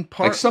 Yeah, I mean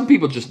like some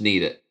people just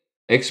need it.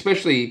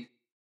 Especially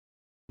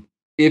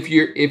if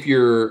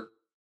you're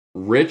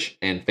rich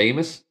and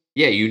famous,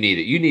 yeah, you need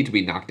it. You need to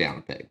be knocked down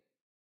a peg.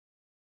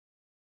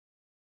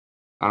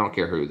 I don't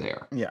care who they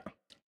are. Yeah.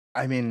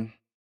 I mean,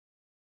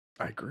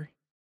 I agree.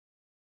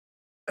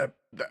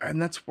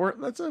 And that's where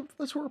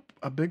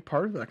a big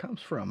part of that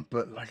comes from.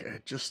 But like,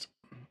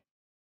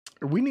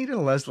 we need a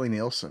Leslie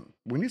Nielsen.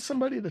 We need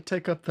somebody to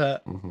take up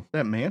that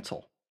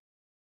mantle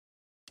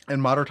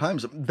in modern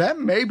times. That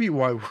may be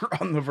why we're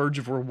on the verge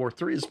of World War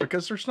III, is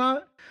because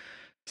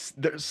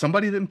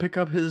somebody didn't pick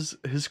up his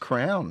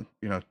crown,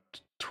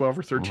 12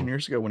 or 13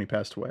 years ago when he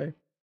passed away.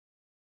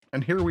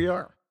 and here we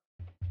are.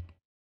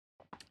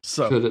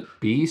 So Could it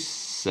be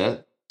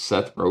Seth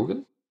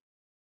Rogen?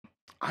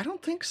 I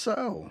don't think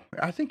so.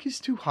 I think he's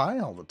too high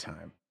all the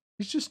time.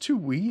 He's just too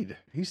weed.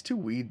 He's too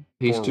weed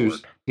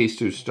forward. He's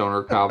too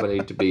stoner comedy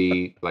to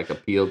be like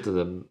appealed to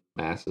the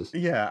masses.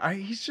 Yeah,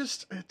 he's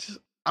just it's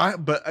I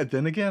but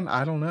then again,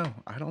 I don't know.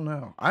 I don't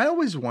know. I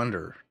always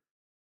wonder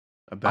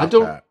I about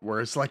don't. that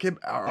where it's like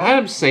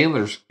Adam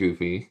Sandler's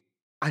goofy,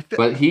 I think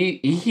but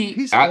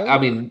he's older. I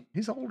mean,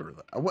 He's older.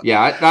 What,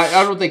 yeah,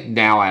 I don't think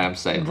now Adam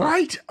Sandler.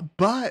 right,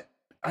 but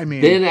I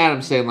mean, Then Adam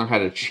Sandler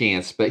had a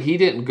chance, but he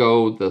didn't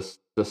go the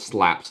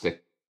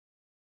slapstick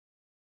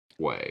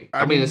way.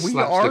 I mean, it's we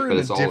slapstick, are but in a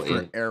it's all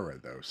different in. era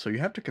though, so you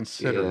have to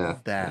consider Yeah,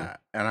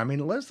 that. And I mean,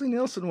 Leslie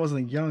Nielsen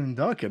wasn't a young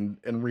duck and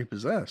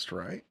Repossessed,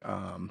 right?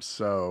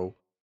 So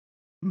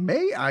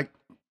maybe.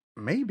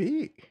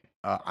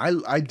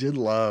 I did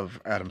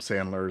love Adam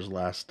Sandler's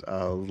last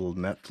little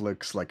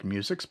Netflix like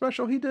music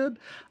special he did.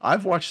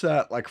 I've watched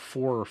that like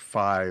 4 or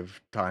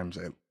 5 times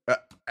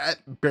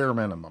at bare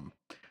minimum.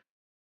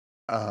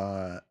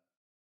 Uh,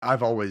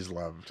 I've always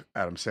loved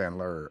Adam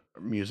Sandler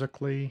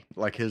musically,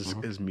 like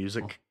Mhm. his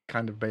music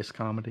kind of based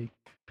comedy.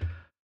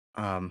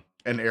 And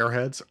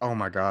Airheads. Oh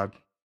my god,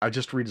 I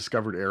just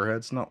rediscovered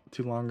Airheads not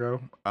too long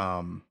ago.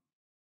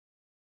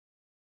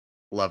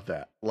 Love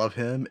that. Love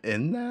him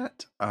in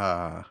that.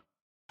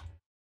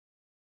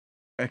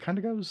 It kind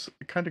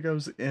of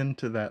goes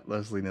into that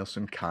Leslie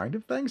Nielsen kind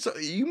of thing. So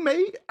you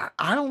may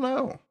I don't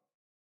know.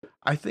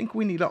 I think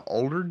we need an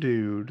older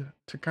dude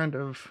to kind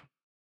of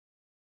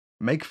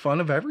make fun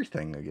of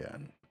everything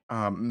again.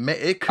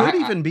 It could I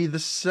even be the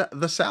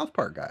South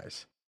Park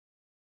guys.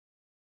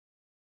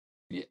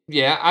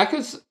 yeah, I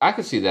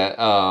could see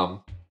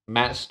that.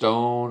 Matt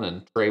Stone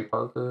and Trey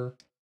Parker.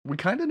 We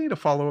kind of need a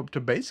follow up to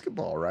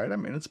basketball, right? I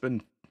mean, it's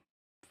been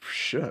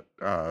shit,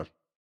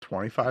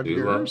 25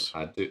 years.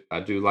 I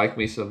do like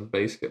me some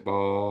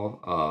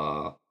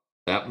basketball.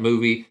 That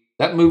movie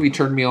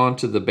turned me on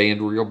to the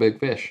band Real Big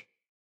Fish.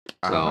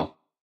 Uh huh.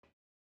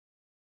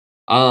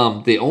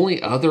 So, the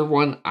only other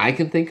one I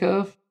can think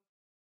of,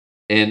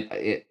 and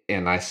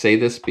I say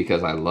this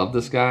because I love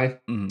this guy,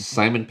 Mm.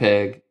 Simon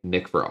Pegg,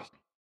 Nick Frost.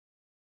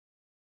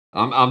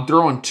 I'm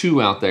throwing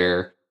two out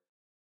there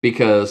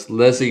because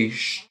Leslie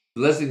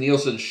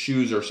Nielsen's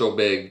shoes are so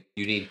big,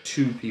 you need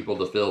two people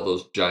to fill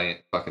those giant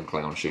fucking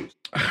clown shoes.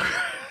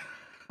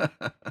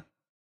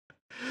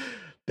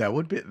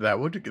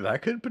 That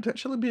could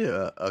potentially be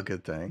a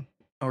good thing,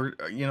 or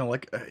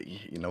like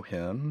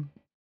him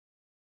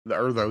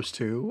or those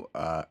two,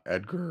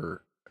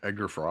 Edgar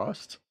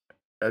Frost,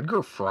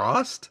 Edgar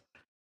Frost.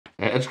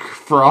 Edgar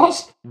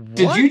Frost? What?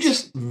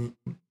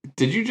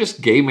 Did you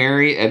just gay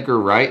marry Edgar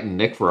Wright and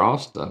Nick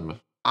Frost?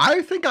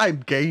 I think I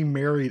gay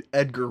married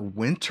Edgar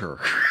Winter.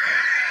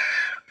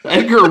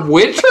 Edgar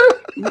Winter?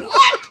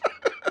 What?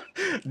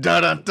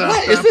 What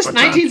is this?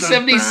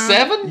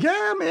 1977?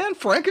 Yeah, man,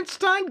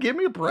 Frankenstein. Give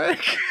me a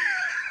break.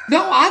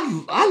 No,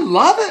 I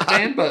love it,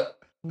 man. But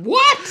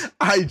what?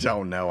 I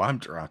don't know. I'm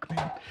drunk,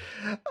 man.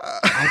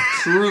 I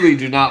truly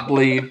do not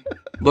believe.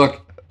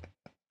 Look,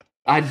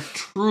 I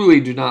truly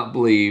do not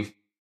believe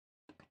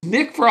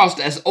Nick Frost,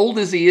 as old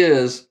as he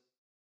is,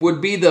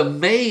 would be the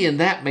May in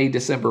that May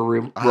December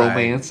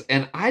romance,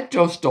 and I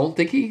just don't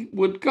think he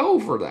would go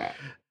for that.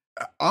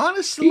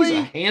 Honestly, he's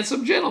a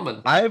handsome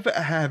gentleman.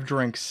 Have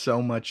drank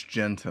so much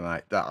gin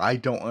tonight that I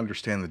don't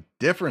understand the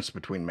difference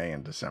between May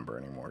and December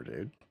anymore,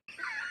 dude.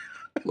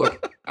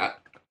 Look,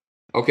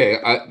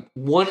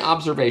 one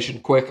observation,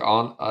 quick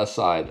on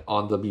aside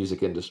on the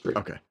music industry.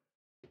 Okay.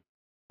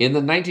 In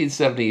the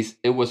 1970s,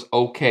 it was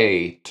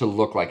okay to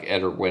look like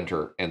Edgar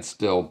Winter and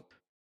still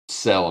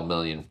sell a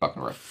million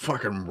fucking records.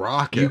 Fucking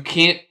rocket.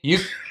 You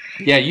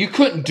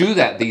couldn't do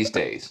that these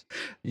days.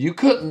 You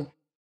couldn't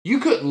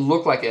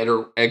look like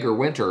Edgar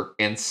Winter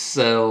and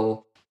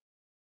sell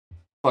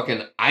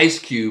fucking ice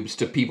cubes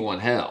to people in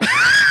hell.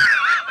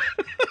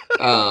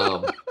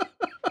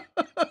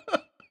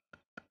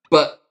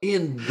 But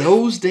in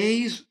those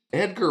days,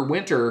 Edgar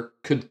Winter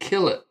could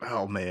kill it.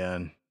 Oh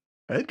man,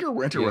 Edgar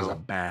Winter was a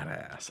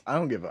badass. I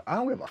don't give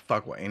a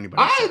fuck what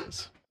anybody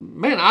says.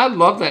 Man, I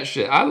love that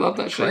shit. I love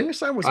that shit.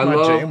 Frankenstein was my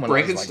jam when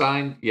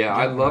Frankenstein. I was like, yeah,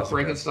 I love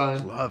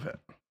Frankenstein. Love it.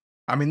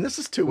 I mean, this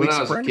is 2 when weeks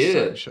I of was a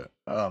Frankenstein kid. shit.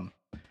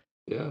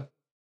 Yeah.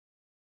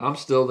 I'm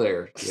still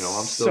there. I'm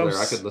still there.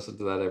 I could listen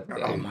to that every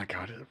day. Oh my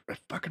god, it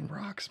fucking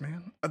rocks,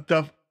 man.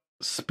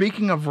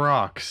 Speaking of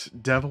rocks,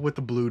 Devil with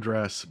the blue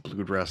dress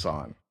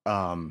on.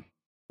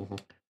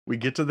 We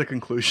get to the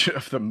conclusion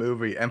of the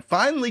movie and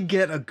finally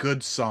get a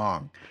good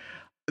song.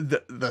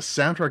 The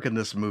soundtrack in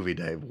this movie,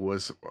 Dave,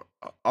 was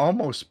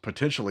almost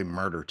potentially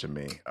murder to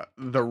me.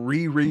 The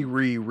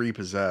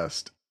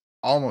repossessed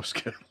almost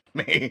killed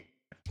me.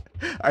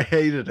 I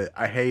hated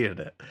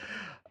it.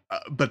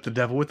 But the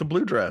Devil with the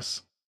blue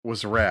dress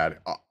was rad.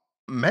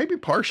 Maybe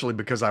partially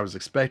because I was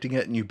expecting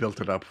it and you built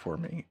it up for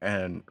me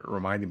and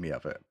reminded me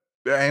of it.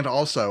 And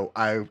also,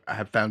 I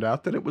have found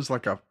out that it was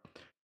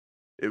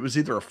it was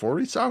either a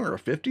 40s song or a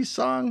 50s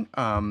song.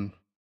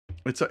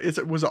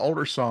 It was an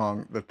older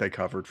song that they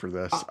covered for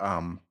this.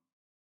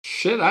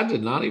 Shit, I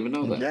did not even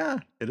know that. Yeah,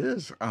 it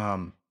is.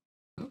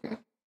 Okay.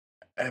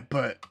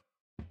 But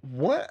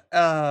what?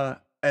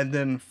 And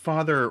then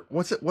Father,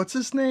 what's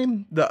his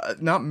name? The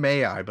not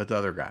May I, but the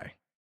other guy,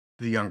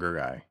 the younger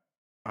guy.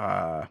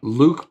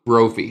 Luke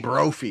Brophy.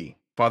 Brophy,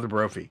 Father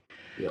Brophy.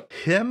 Yep.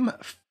 Him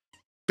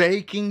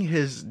faking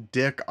his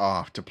dick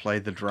off to play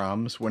the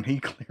drums when he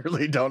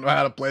clearly don't know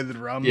how to play the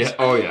drums. Yeah.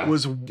 Oh yeah.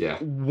 Was Yeah.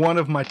 one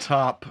of my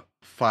top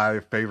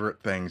 5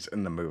 favorite things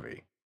in the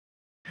movie.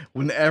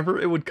 Whenever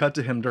it would cut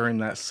to him during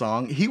that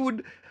song, he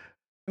would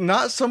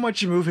not so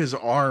much move his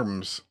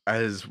arms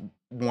as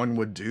one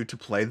would do to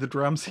play the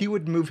drums. He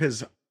would move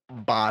his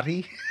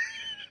body,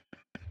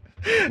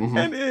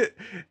 and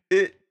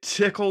it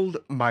tickled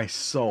my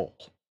soul.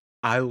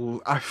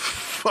 I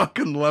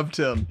fucking loved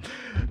him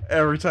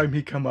every time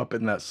he come up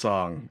in that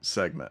song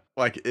segment.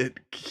 Like,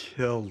 it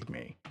killed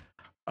me.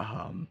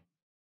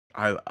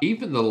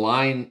 Even the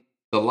line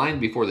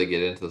before they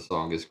get into the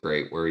song is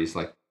great, where he's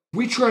like,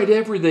 "We tried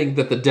everything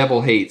that the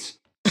devil hates: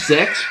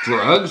 sex,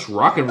 drugs,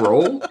 rock and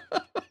roll."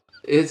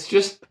 It's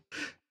just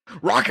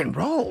rock and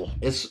roll.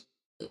 It's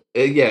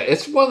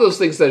one of those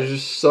things that is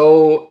just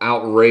so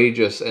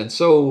outrageous and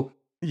so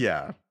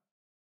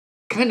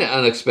kind of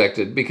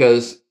unexpected,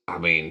 because I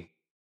mean,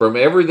 from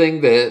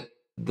everything that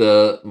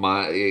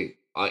my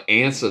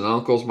aunts and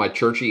uncles, my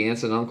churchy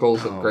aunts and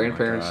uncles and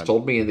grandparents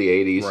told me in the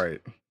 80s,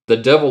 right? The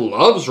devil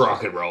loves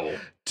rock and roll.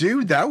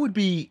 Dude, that would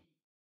be,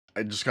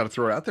 I just got to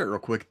throw it out there real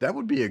quick. That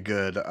would be a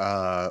good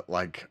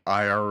like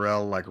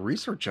IRL like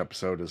research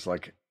episode, is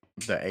like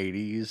the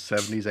 80s,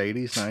 70s,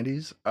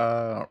 80s,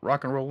 90s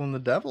rock and roll and the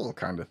devil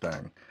kind of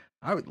thing.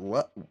 I would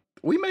love,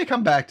 we may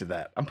come back to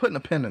that. I'm putting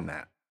a pin in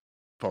that,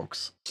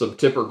 folks. Some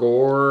Tipper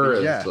Gore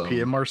and yeah, some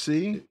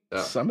PMRC,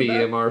 some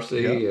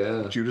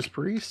PMRC, yeah. Judas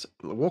Priest.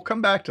 We'll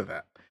come back to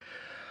that.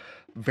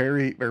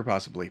 Very, very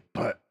possibly.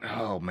 But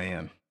oh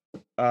man.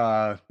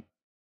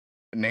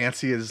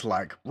 Nancy is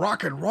like,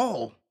 rock and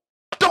roll.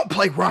 Don't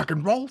play rock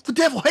and roll. The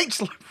devil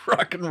hates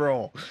rock and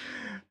roll.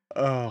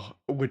 Oh,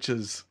 which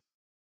is,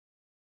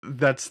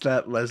 that's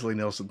that Leslie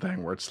Nielsen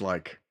thing where it's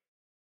like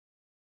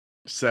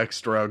sex,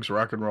 drugs,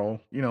 rock and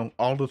roll, you know,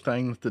 all the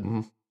things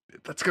that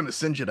that's going to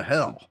send you to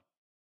hell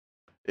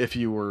if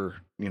you were,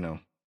 you know,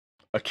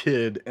 a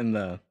kid in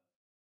the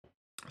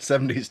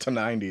 70s to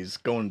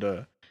 90s going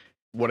to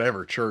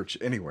whatever church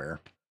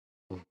anywhere.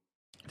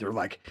 They're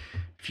like,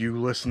 if you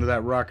listen to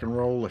that rock and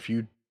roll, if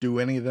you do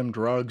any of them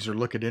drugs or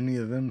look at any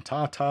of them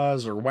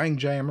tatas or wang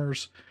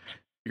jammers,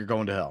 you're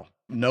going to hell.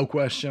 No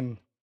question.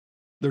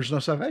 There's no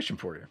salvation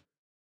for you.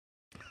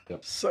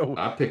 Yep. So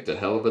I picked a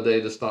hell of a day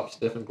to stop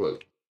sniffing glue.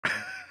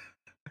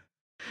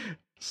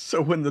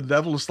 So when the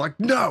devil is like,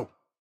 no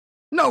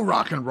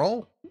rock and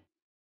roll,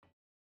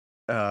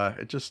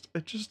 it just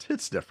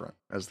hits different,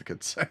 as the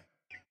kids say.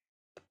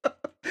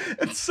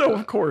 And so,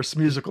 of course,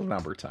 musical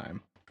number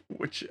time,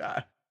 which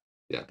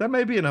that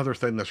may be another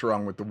thing that's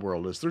wrong with the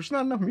world, is there's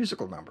not enough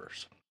musical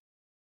numbers.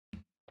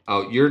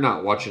 Oh, you're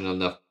not watching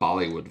enough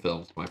Bollywood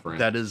films, my friend.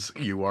 That is,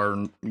 you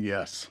are,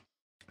 yes,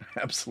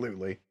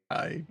 absolutely.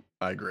 I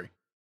agree.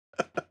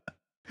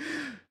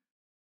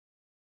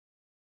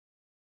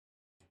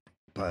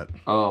 But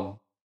I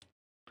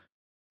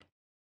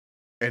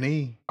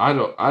don't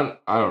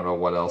know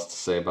what else to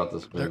say about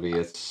this movie.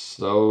 It's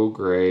so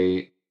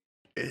great.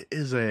 It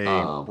is a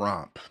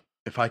romp.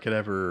 If I could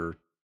ever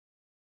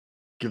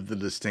give the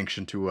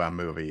distinction to a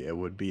movie, it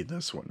would be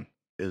this one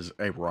is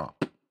a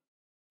romp.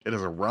 It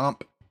is a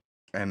romp,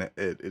 and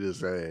it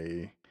is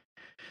a.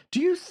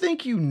 Do you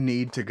think you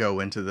need to go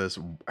into this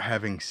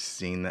having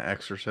seen The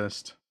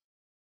Exorcist?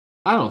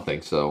 I don't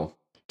think so.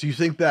 Do you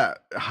think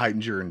that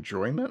heightens your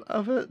enjoyment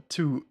of it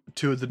to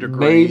the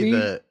degree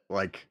that,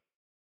 like,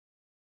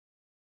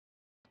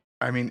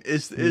 I mean,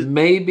 is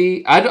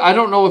maybe I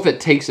don't know if it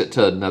takes it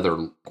to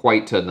another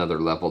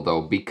level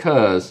though,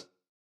 because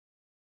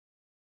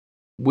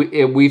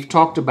we've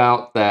talked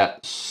about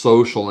that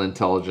social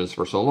intelligence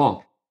for so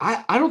long.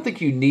 I don't think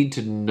you need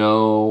to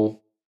know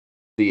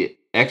The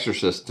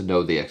Exorcist to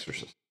know The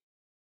Exorcist.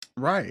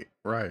 Right.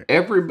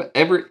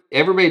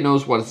 Everybody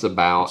knows what it's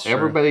about.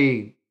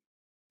 Everybody,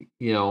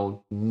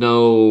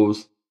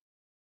 knows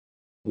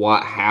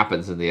what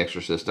happens in The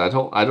Exorcist. I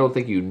don't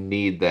think you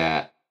need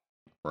that.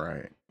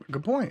 Right.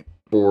 Good point.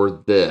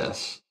 For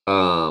this.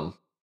 I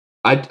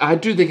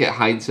do think it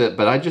hides it,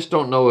 but I just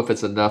don't know if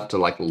it's enough to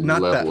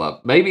level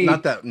up. Maybe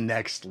not that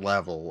next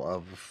level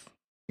of.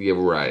 Yeah,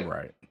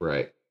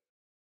 right.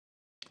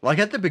 Like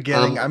at the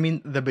beginning, I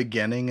mean, the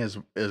beginning is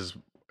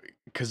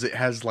because it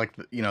has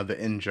the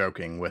in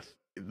joking with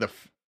the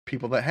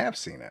people that have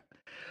seen it.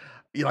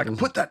 You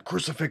put that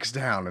crucifix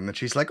down, and then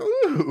she's like,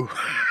 "Ooh,"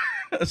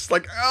 it's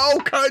like,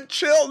 "Oh, God,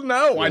 chill."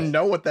 No, yes. I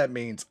know what that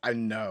means. I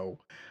know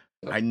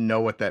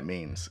what that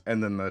means.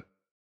 And then the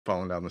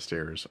falling down the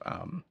stairs.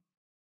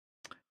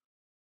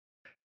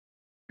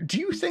 Do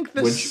you think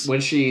this when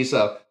she's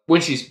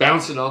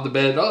bouncing on the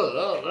bed,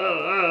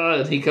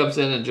 and he comes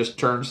in and just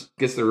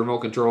gets the remote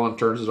control and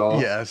turns it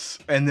off? Yes,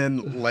 and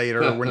then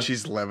later when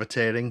she's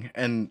levitating,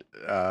 and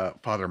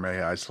Father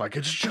Mayai's like,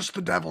 "It's just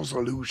the devil's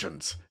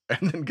illusions,"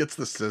 and then gets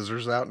the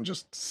scissors out and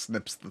just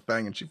snips the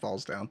thing, and she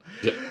falls down.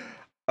 Yeah.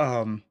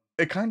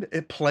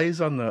 It plays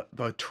on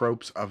the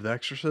tropes of The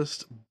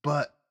Exorcist,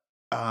 but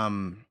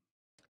um,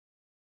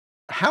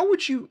 how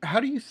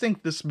do you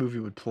think this movie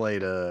would play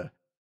to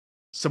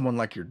someone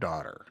like your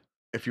daughter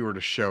if you were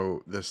to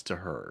show this to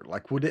her?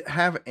 Like, would it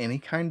have any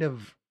kind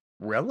of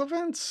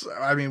relevance?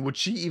 I mean, would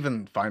she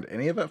even find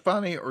any of it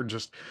funny, or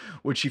just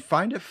would she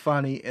find it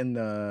funny in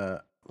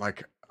the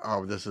like,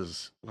 oh, this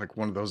is like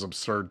one of those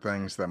absurd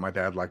things that my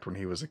dad liked when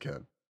he was a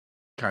kid?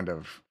 Kind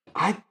of.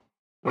 I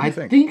What do I you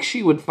think? think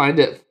she would find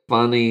it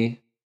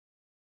funny,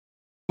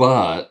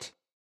 but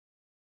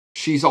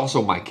she's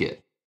also my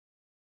kid.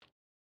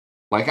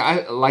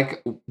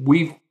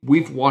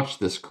 We've watched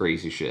this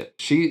crazy shit.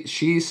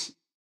 She's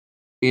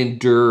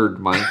endured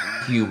my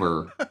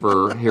humor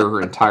for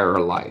her entire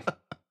life.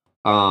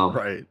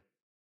 Right.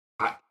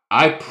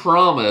 I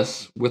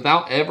promise,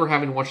 without ever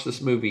having watched this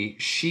movie,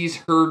 she's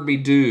heard me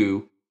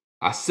do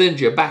I send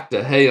you back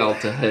to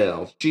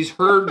hell. She's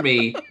heard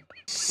me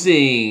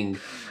sing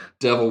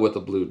Devil with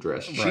a Blue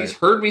Dress. Right. She's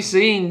heard me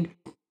sing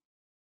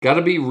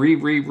Gotta be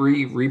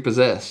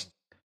repossessed.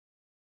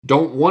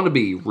 Don't want to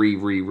be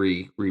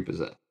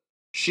repossessed.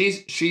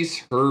 She's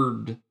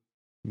heard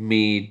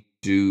me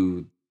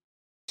do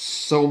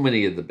so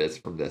many of the bits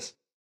from this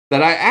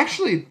that I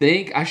actually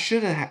think I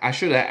should have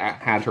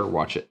had her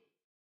watch it.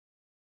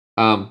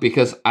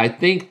 Because I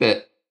think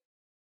that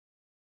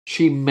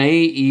she may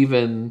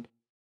even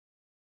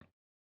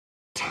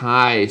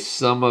tie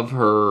some of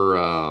her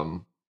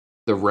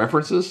the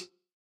references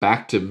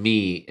back to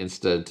me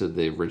instead to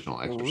the original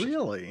Exorcist.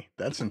 Really?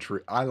 That's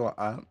intriguing.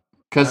 I'm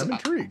Because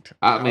intrigued.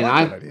 I mean,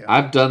 like that idea.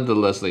 I've done the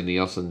Leslie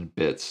Nielsen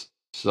bits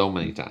so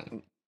many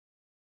times.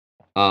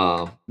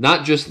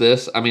 Not just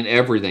this. I mean,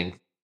 everything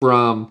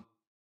from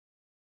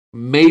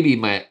maybe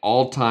my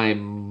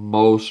all-time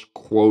most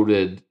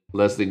quoted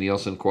Leslie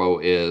Nielsen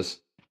quote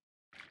is,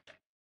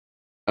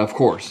 "Of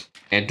course,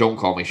 and don't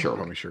call me Shirley."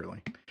 Don't call me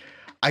Shirley.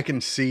 I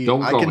can see.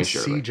 Don't I call can me see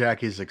Shirley.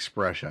 Jackie's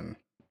expression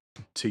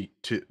to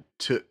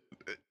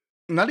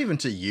not even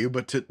to you,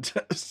 but to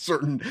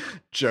certain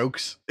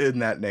jokes in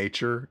that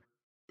nature,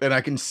 and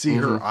I can see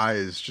her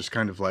eyes just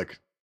kind of like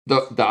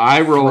the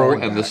eye roll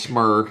throwing and the back.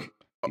 smirk.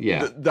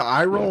 Yeah, the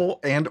eye roll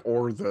and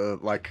or the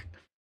like.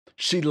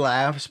 She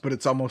laughs, but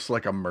it's almost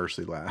like a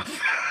mercy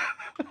laugh.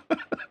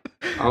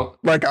 Oh,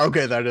 Like,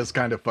 okay, that is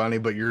kind of funny,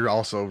 but you're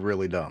also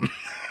really dumb.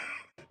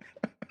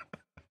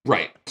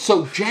 right.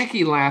 So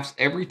Jackie laughs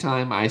every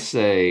time I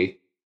say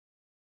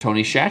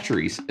Tony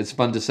Chachere's. It's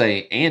fun to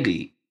say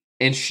Andy,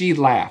 and she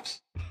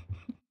laughs.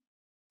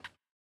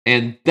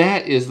 And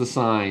that is the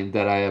sign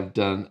that I have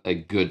done a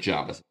good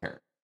job as a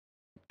parent.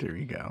 There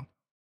you go.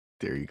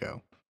 There you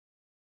go.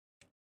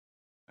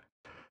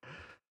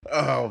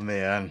 Oh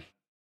man.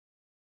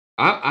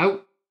 I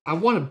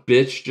want to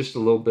bitch just a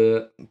little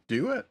bit.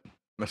 Do it.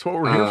 That's what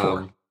we're here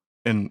for.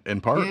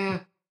 In part. Yeah.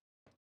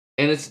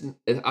 And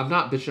I'm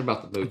not bitching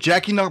about the movie.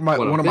 Jackie knocked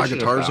one of my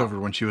guitars about, over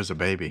when she was a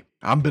baby.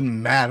 I've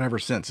been mad ever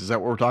since. Is that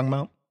what we're talking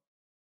about?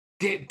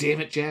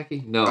 Damn it,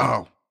 Jackie. No.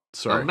 Oh,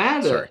 sorry.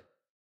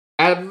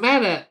 I'm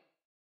mad at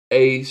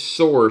a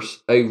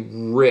source, a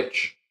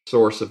rich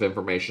source of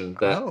information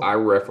that I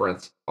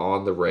reference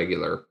on the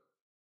regular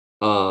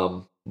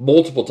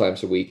multiple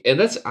times a week, and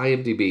that's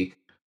IMDb.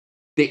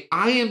 The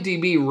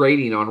IMDb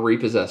rating on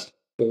Repossessed,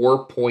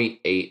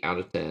 4.8 out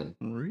of 10.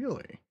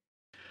 Really?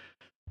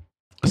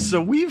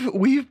 So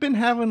we've been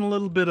having a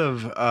little bit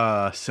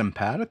of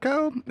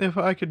simpatico, if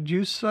I could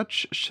use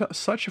such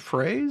a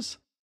phrase.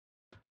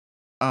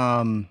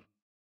 I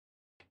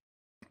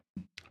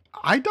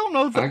don't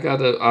know that I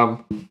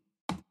gotta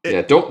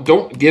yeah,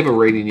 don't give a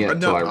rating yet.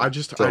 No, I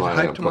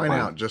hyped mine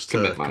out just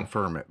to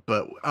confirm it.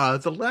 But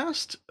the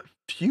last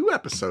few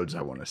episodes,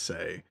 I want to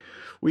say,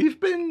 we've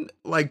been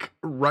like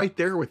right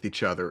there with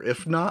each other,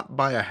 if not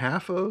by a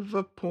half of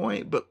a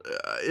point, but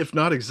if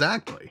not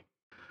exactly.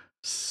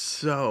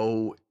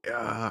 So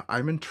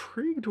I'm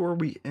intrigued where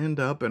we end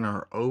up in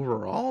our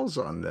overalls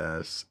on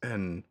this.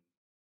 And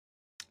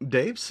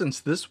Dave, since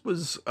this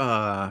was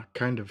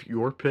kind of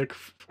your pick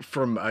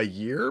from a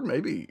year,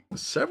 maybe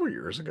several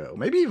years ago,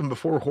 maybe even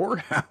before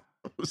Horror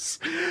House,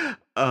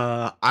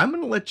 I'm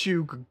going to let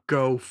you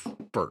go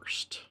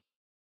first,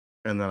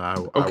 and then I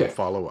will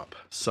follow up.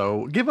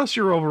 So give us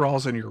your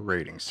overalls and your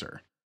ratings,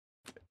 sir.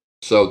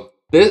 So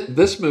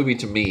this movie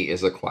to me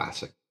is a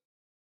classic.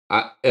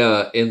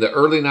 In the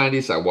early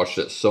 90s, I watched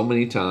it so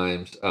many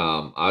times.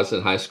 I was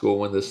in high school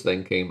when this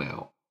thing came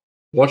out.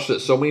 Watched it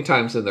so many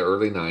times in the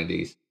early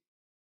 90s.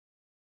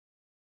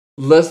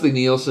 Leslie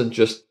Nielsen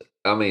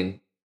I'm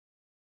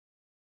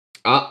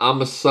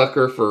a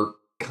sucker for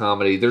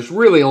comedy. There's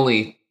really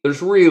only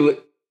three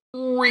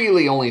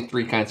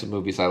kinds of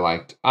movies I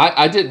liked.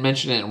 I didn't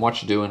mention it in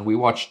What You Doing. We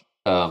watched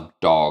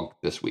Dog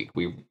this week.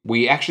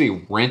 We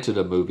actually rented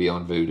a movie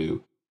on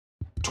Vudu.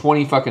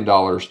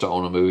 $20 to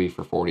own a movie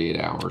for 48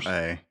 hours.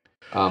 Hey.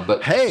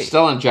 But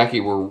Stella and Jackie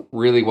were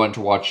really wanting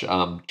to watch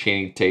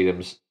Channing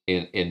Tatum's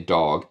in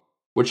Dog.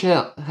 Which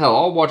hell,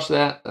 I'll watch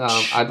that.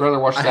 I'd rather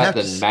watch that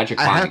than Magic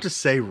I have Mike. to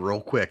say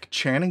real quick,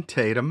 Channing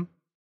Tatum.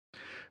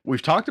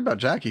 We've talked about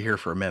Jackie here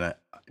for a minute.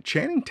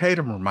 Channing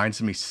Tatum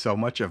reminds me so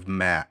much of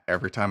Matt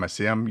every time I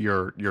see him.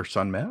 Your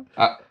son Matt.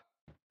 I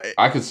I,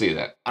 I could see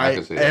that. I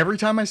could see that. every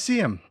time I see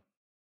him,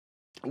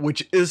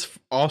 which is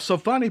also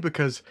funny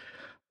because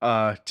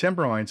Tim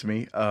reminds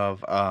me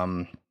of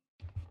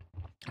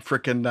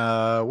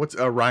freaking what's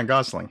Ryan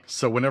Gosling.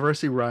 So whenever I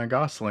see Ryan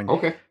Gosling,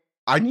 Okay.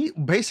 I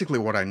need basically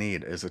what I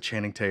need is a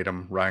Channing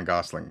Tatum Ryan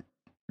Gosling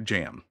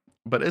jam,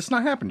 but it's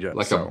not happened yet.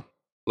 Like So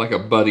a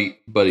buddy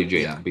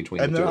yeah, jam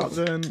between and the then two of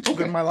them. then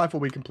Okay. my life will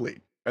be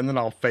complete, and then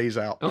I'll phase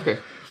out. Okay.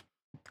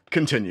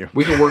 Continue.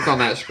 We can work on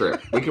that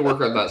script. We can work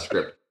on that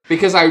script.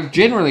 Because I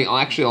generally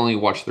actually only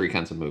watch 3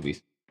 kinds of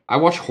movies. I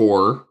watch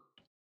horror.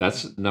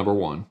 That's number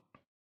 1.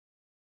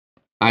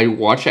 I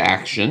watch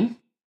action.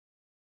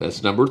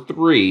 That's number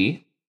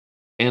 3.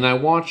 And I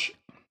watch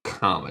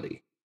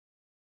comedy.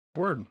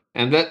 Word.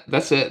 And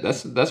that's it.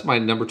 That's my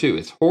number 2.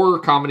 It's horror,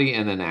 comedy,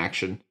 and then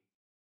action.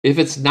 If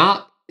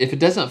it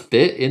doesn't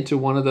fit into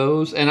one of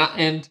those,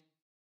 and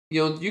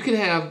you can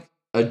have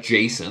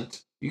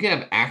adjacent. You can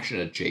have action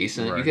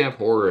adjacent. You Right. can have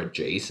horror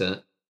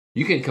adjacent.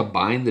 You can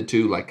combine the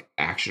two, like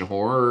action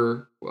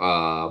horror.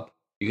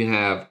 You can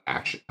have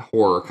action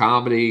horror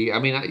comedy. I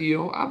mean,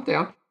 I'm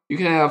down. You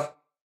can have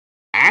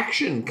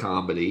action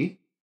comedy.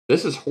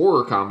 This is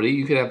horror comedy.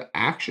 You could have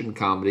action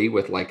comedy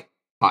with like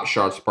Hot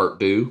Shots Part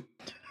 2.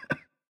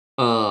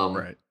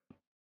 Right.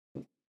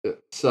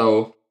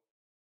 So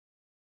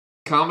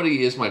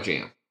comedy is my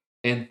jam,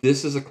 and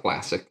this is a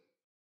classic.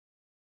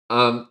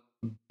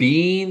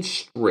 Being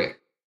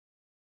strict,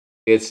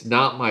 it's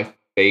not my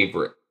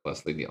favorite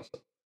Leslie Nielsen.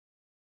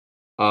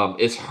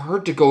 It's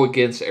hard to go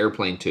against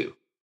Airplane 2.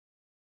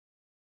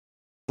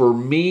 For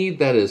me,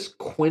 that is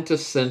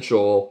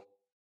quintessential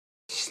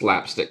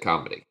slapstick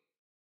comedy.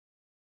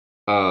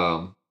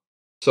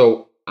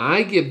 So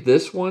I give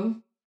this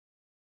one.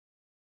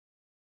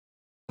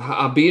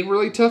 I'm being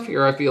really tough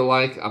here. I feel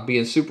like I'm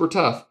being super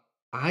tough.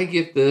 I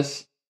give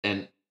this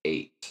an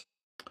 8.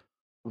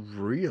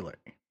 Really?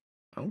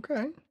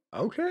 Okay.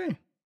 Okay.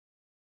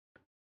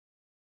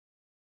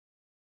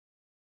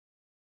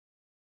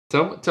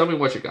 Tell me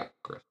what you got,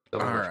 Chris. Tell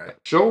me All what you right. got.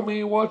 Show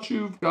me what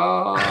you've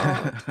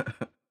got.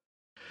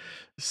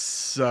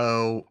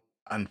 So,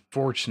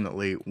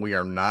 unfortunately, we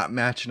are not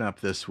matching up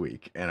this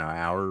week in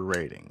our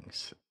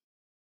ratings.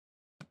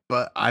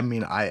 But I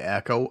mean, I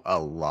echo a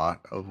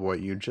lot of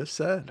what you just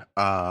said.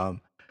 I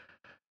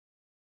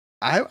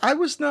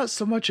was not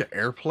so much an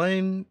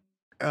airplane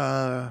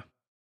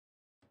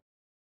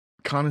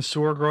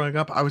connoisseur growing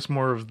up. I was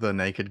more of the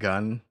Naked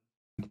Gun.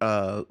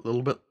 A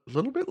little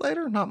bit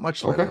later, not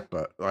much Okay. later,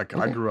 but like I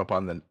Okay. grew up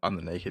on the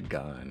Naked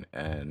Gun,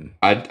 and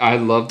I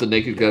love the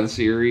Naked Gun Yeah.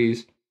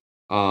 series.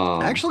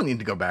 I actually need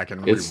to go back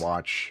and It's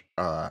rewatch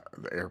the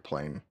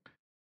Airplane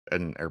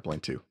and Airplane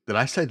 2. Did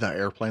I say the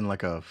Airplane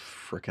like a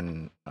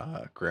freaking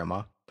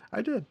grandma?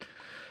 I did.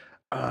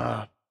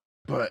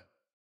 But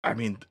I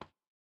mean,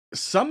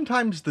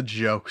 sometimes the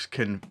jokes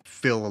can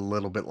feel a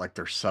little bit like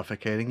they're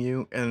suffocating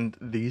you in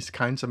these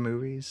kinds of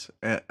movies.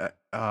 And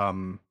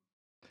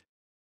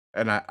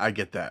I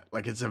get that.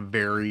 Like it's a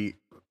very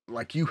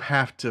like you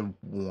have to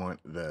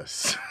want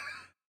this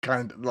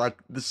kind of like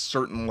this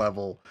certain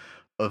level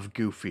of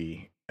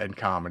goofy and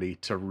comedy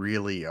to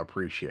really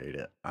appreciate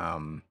it.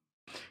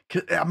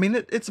 I mean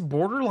it's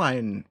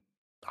borderline,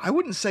 I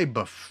wouldn't say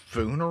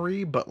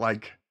buffoonery, but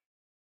like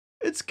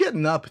it's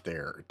getting up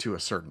there to a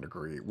certain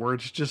degree where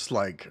it's just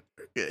like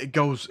it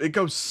goes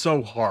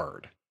so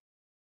hard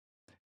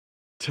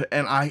to,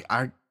 and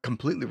I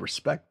completely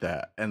respect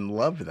that and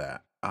love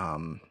that.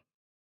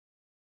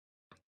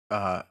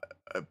 Uh,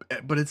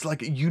 but it's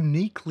like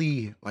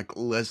uniquely like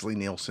Leslie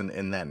Nielsen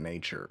in that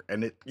nature,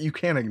 and you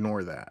can't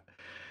ignore that.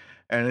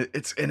 And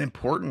it's an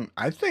important,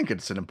 I think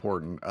it's an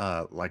important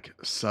like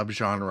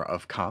subgenre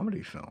of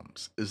comedy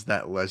films is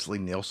that Leslie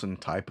Nielsen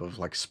type of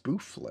like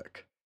spoof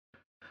flick.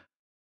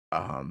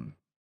 Um,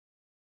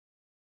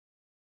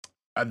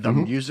 the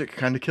mhm. music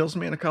kind of kills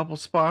me in a couple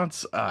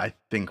spots. I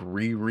think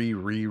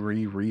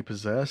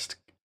repossessed.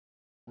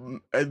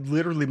 It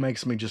literally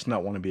makes me just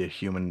not want to be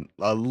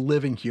a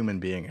living human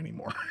being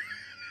anymore.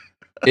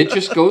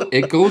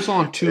 It goes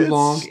on too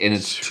long and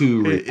it's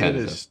too It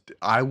repetitive. is.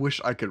 I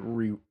wish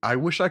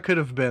I could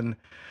have been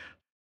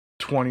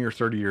 20 or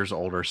 30 years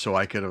older so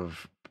I could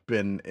have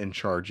been in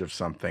charge of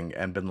something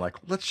and been like,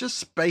 let's just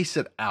space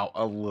it out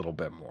a little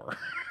bit more.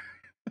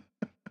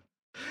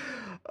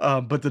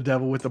 But the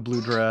devil with the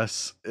blue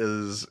dress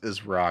is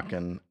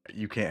rocking.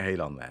 You can't hate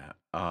on that.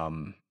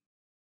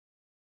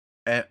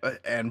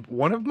 And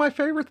one of my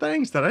favorite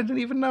things that I didn't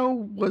even know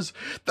was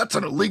that's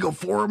an illegal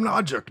foreign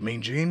object,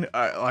 Mean Gene.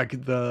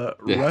 Like the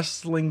Yeah.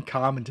 wrestling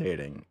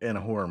commentating in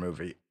a horror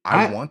movie.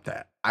 I I want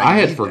that. I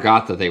had need that.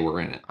 forgot that they were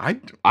in it. I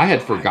I had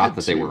I forgot did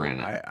that they were too. in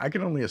it. I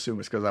can only assume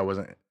it's because I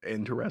wasn't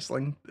into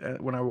wrestling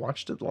when I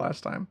watched it the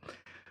last time.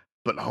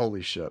 But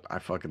holy shit, I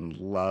fucking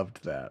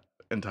loved that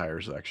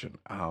entire section.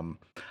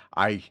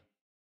 I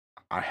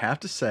I have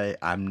to say,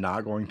 I'm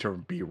not going to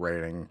be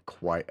rating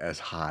quite as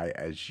high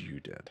as you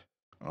did,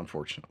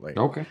 unfortunately.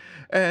 Okay.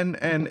 And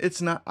Okay.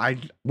 it's not.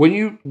 When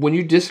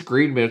you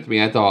disagreed with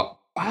me, I thought,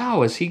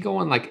 wow, is he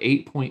going like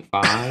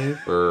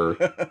 8.5 or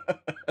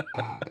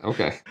okay.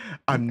 Okay.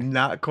 I'm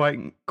not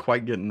quite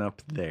getting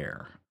up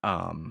there.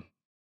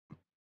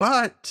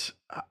 But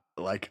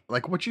like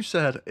what you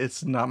said,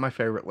 it's not my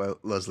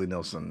favorite Leslie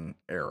Nielsen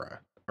era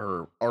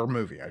or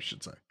movie, I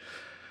should say.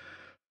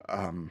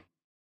 Um,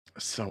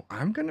 so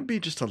I'm gonna be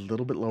just a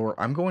little bit lower.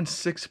 I'm going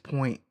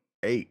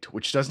 6.8,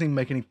 which doesn't even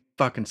make any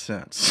fucking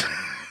sense.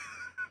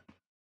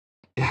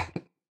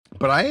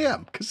 But I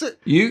am, because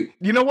You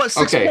you know what?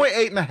 okay.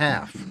 6.8 and a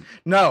half.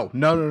 No.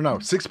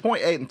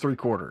 6.8 and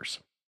 3/4.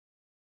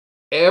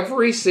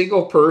 Every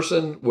single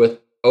person with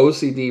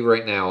OCD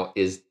right now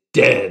is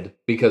dead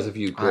because of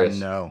you, I Chris.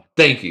 know.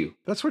 Thank you.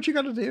 That's what you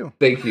got to do.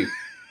 Thank you.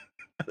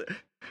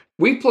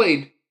 We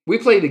played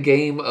a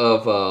game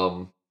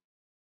of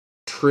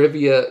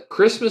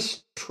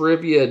Christmas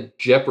trivia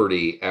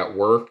Jeopardy at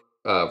work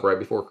right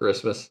before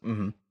Christmas.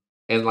 Mm-hmm.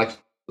 And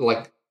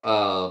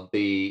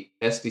the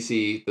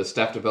SDC, the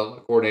staff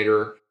development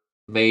coordinator,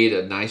 made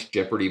a nice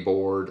Jeopardy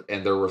board,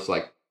 and there was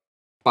like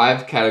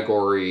 5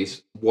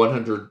 categories: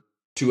 100,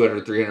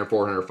 200, 300,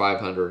 400,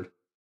 500.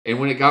 And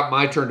when it got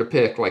my turn to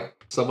pick, like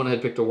someone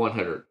had picked a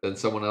 100, then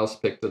someone else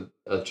picked a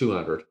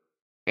 200.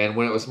 And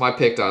when it was my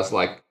pick, I was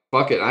like,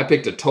 fuck it. I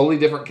picked a totally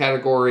different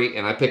category,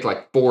 and I picked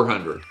like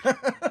 400.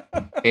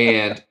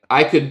 And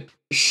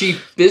she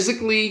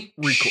physically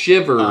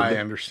shivered. I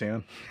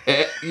understand.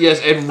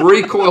 Yes, and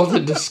recoiled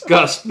in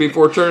disgust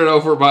before turning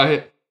over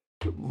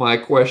my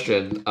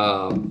question.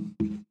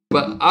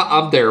 But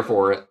I'm there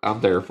for it.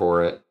 I'm there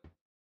for it.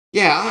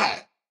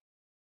 Yeah,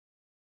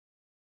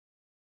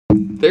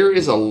 there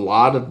is a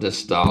lot of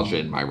nostalgia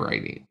in my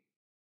writing.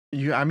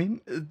 I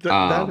mean,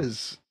 that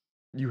is,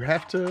 you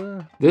have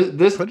to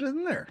This put it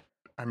in there.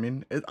 I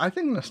mean, I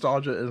think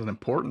nostalgia is an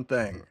important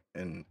thing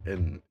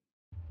in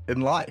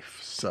life.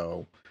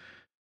 So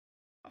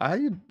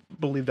I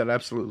believe that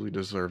absolutely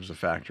deserves a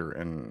factor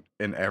in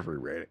every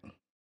rating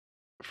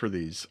for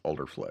these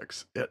older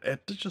flicks.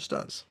 It just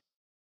does.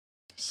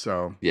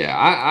 So yeah,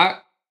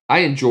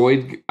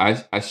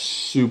 I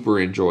super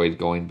enjoyed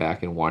going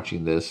back and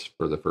watching this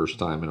for the first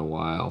time in a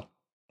while.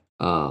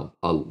 A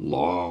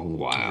long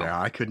while.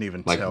 yeah, I couldn't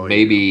even like tell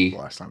maybe you the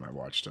last time I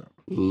watched it.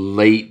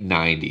 Late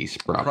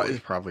 90s, probably.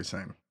 Probably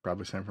same.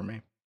 Probably same for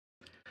me.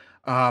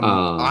 Um,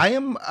 I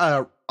am.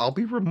 I'll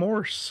be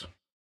remiss.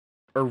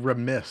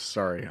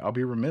 Sorry, I'll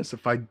be remiss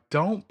if I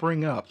don't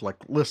bring up. Like,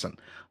 listen,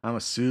 I'm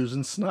a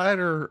Susan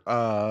Snyder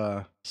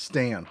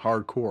stan,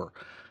 hardcore.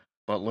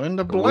 But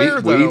Linda Blair,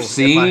 we've though,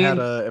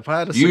 if I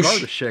had seen a you cigar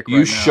to shake you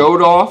right now,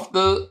 showed off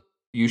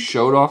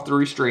the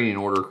restraining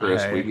order,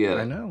 Chris. We get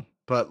I it. know.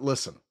 But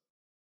listen,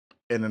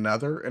 in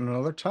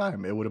another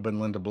time, it would have been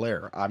Linda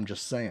Blair. I'm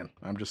just saying.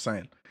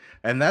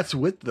 And that's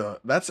with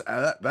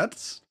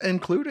that's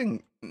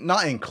including,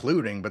 not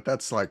including, but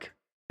that's like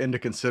into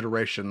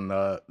consideration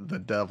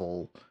the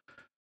devil.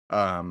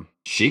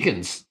 She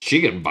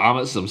can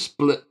vomit some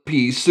split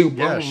pea soup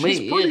Yeah, on she's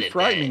me pretty any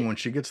frightening day. when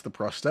she gets the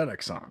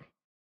prosthetics on,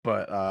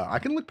 but I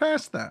can look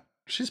past that.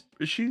 She's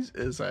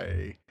is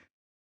a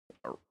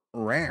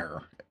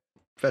rare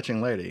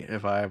fetching lady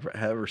if I have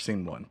ever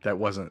seen one that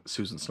wasn't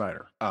Susan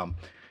Snyder.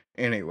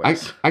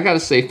 Anyways. I gotta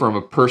say, from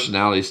a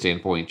personality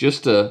standpoint,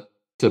 just to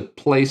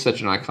play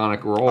such an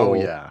iconic Oh role,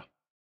 yeah.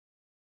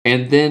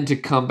 and then to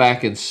come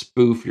back and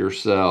spoof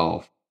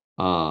yourself.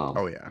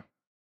 Oh yeah.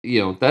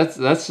 That's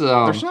There's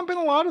not been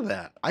a lot of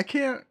that. I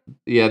can't.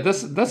 yeah,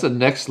 that's a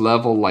next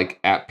level, like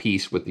at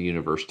peace with the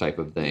universe type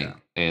of thing. Yeah.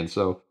 And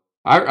so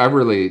I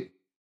really,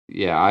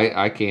 yeah,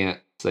 I can't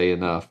say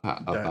enough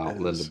about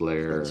Linda That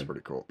Blair. is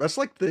pretty cool. That's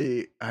like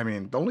the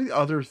only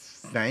other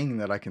thing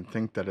that I can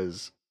think that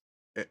is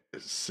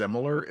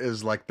similar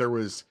is like there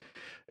was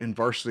in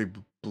Varsity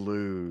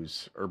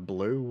Blues or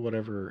Blue,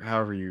 whatever,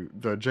 however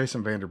the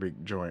Jason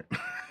Vanderbeek joint.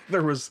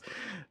 There was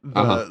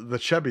the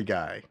chubby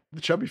guy, the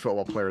chubby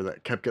football player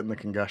that kept getting the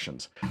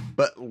concussions.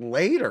 But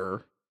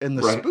later in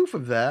the Right. spoof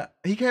of that,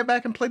 he came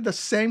back and played the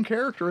same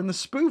character in the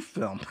spoof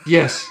film.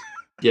 Yes.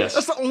 Yes.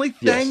 That's the only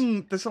thing.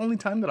 Yes. That's the only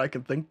time that I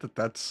can think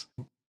that's.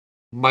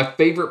 My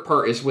favorite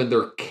part is when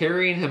they're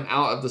carrying him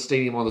out of the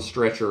stadium on the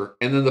stretcher,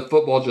 and then the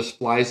football just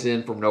flies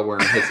in from nowhere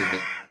and hits him,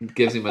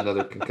 gives him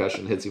another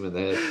concussion, hits him in the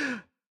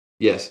head.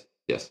 Yes,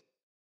 yes.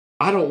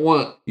 I don't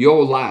want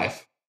your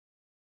life.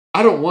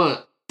 I don't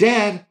want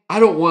Dad. I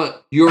don't want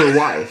your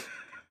wife.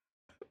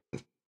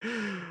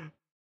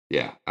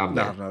 Yeah, I'm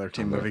there. Not another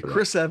team movie.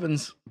 Chris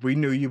Evans, we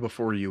knew you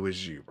before you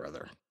was you,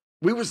 brother.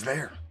 We was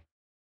there.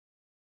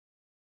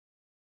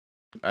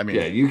 I mean,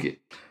 yeah, you get,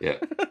 yeah.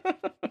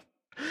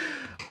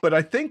 But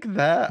I think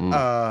that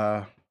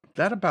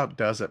that about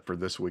does it for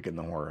this week in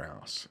the horror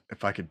house.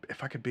 If I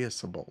could be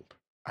so bold,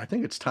 I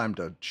think it's time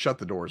to shut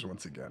the doors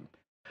once again.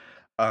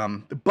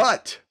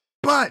 But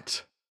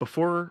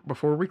before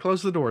we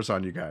close the doors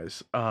on you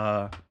guys,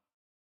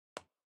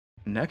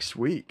 next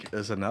week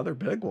is another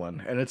big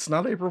one, and it's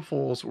not April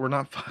Fool's. We're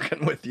not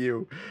fucking with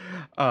you.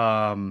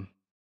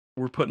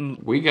 We're putting.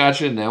 We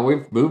got you. Now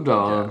we've moved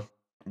on. Yeah,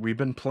 we've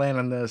been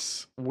planning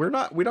this. We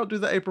don't do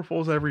the April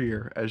Fools every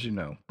year, as you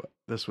know, but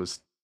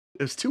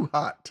it's too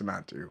hot to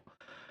not do.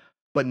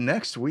 But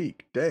next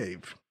week,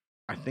 Dave,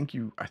 I think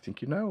you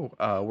know,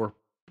 we're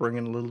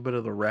bringing a little bit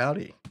of the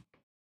rowdy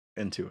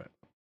into it.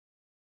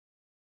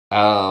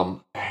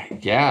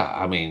 Yeah,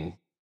 I mean,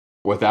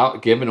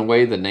 without giving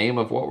away the name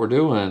of what we're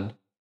doing,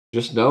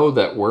 just know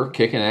that we're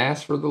kicking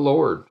ass for the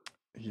Lord.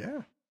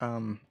 Yeah.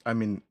 I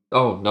mean,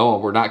 oh no,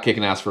 we're not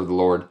kicking ass for the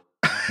Lord.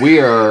 We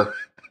are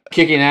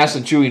kicking ass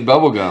and chewing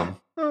bubblegum,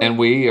 and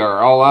we are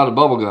all out of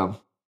bubblegum.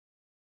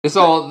 There's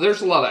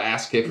a lot of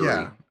ass kickery.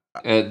 Yeah.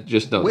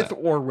 Just know with that.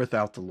 or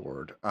without the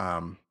Lord.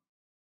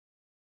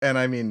 And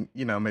I mean,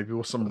 you know, maybe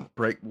we'll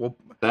break some.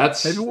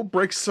 That's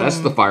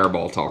the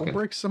fireball talking. We'll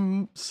break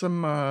some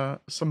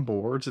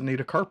boards and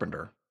need a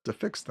carpenter to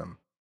fix them.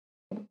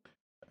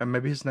 And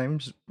maybe his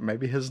name's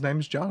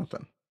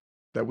Jonathan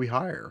that we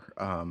hire.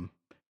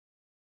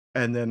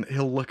 And then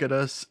he'll look at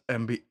us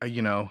and be,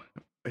 he'll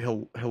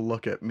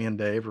look at me and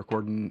Dave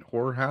recording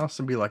Horror House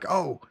and be like,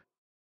 "Oh,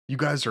 you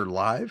guys are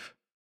live?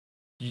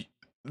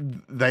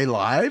 They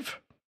live?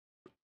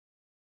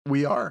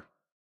 We are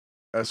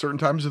at certain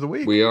times of the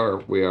week. We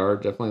are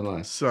definitely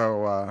live.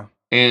 So,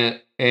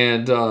 and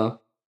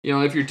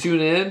if you're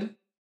tuned in,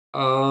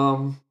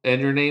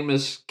 and your name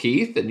is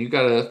Keith, and you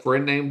got a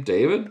friend named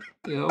David,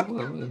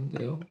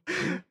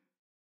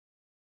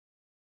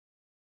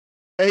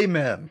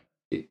 Amen.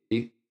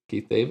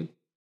 Keith David.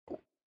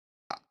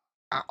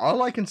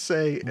 All I can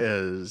say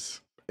is,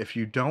 if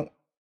you don't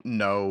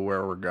know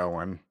where we're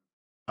going,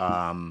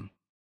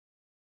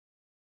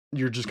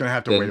 you're just gonna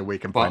have to wait a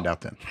week and find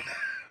out. Then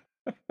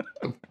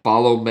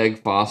follow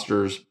Meg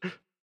Foster's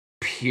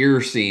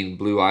piercing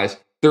blue eyes.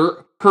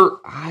 Her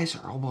eyes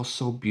are almost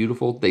so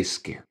beautiful they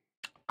scare.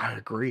 I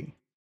agree.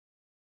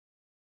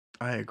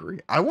 I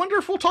wonder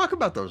if we'll talk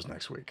about those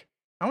next week.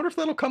 I wonder if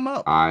that'll come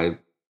up.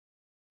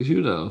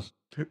 Who knows?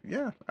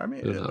 Yeah, I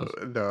mean,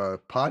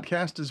 the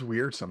podcast is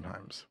weird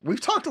sometimes.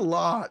 We've talked a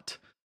lot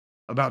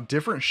about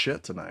different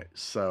shit tonight,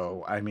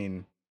 so I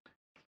mean,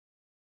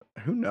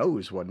 who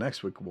knows what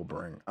next week will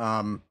bring?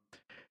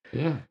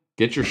 Yeah,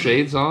 get your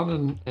shades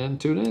on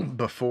and tune in.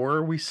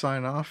 Before we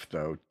sign off,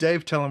 though,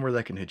 Dave, tell them where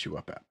they can hit you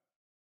up at.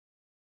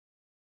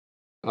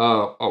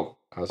 I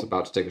was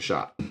about to take a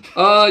shot.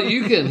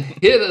 You can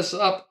hit us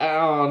up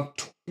on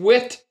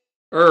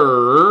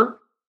Twitter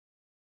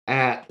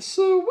at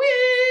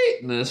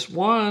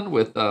Sweetness1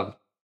 with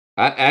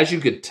as you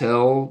could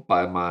tell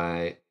by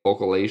my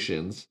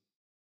vocalations,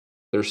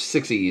 there's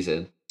 6 E's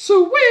in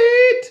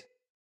sweet.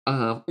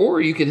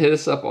 Or you can hit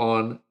us up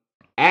on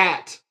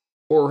at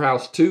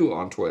Horrorhouse2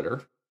 on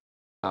Twitter.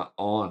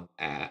 On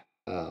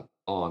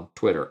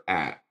Twitter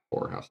at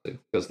Horrorhouse2,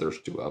 because there's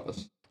 2 of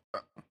us.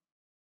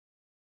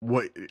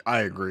 What I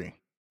agree.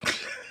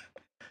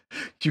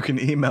 You can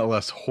email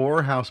us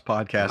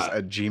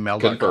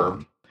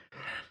horrorhousepodcast@gmail.com.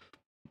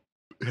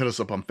 Hit us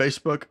up on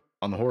Facebook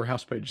on the Horror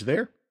House page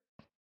there.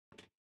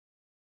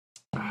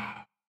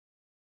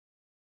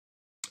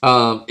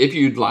 If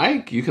you'd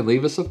like, you can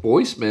leave us a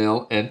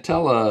voicemail and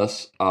tell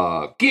us,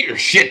 get your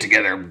shit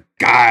together,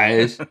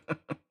 guys.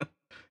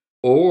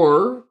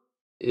 Or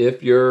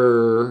if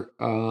you're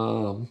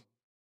want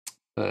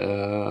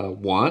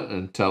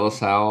and tell us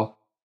how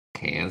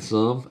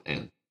handsome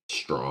and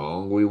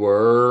strong we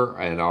were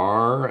and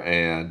are,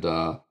 and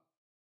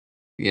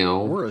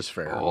we're as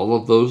fair. All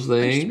of those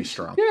things. To be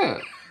strong. Yeah.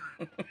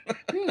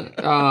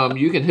 Yeah.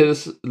 You can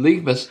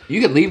leave us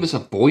a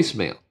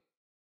voicemail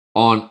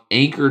on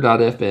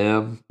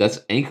anchor.fm. That's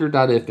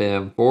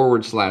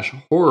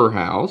anchor.fm/horror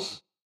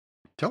house.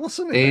 Tell us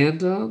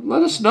anything. And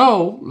let us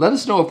know. Let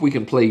us know if we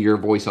can play your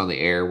voice on the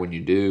air when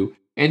you do.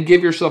 And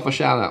give yourself a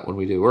shout out when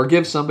we do. Or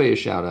give somebody a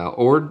shout out.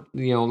 Or,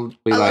 be I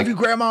love you,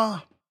 Grandma.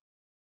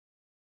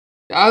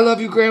 I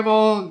love you,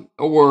 Grandma.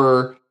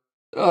 Or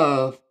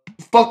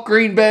fuck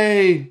Green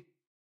Bay.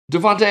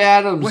 Devontae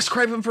Adams. Wes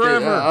Craven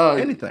forever.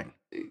 Anything.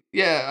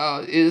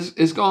 Yeah,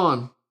 is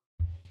gone.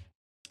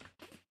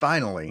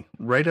 Finally,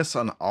 rate us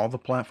on all the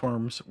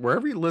platforms.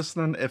 Wherever you're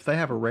listening, if they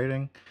have a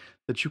rating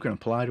that you can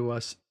apply to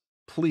us,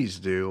 please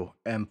do.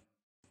 And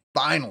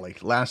finally,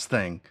 last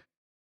thing,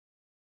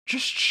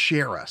 just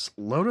share us.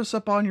 Load us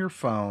up on your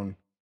phone.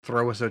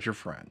 Throw us at your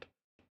friend.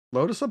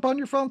 Load us up on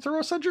your phone. Throw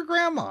us at your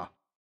grandma,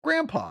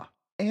 grandpa,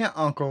 aunt,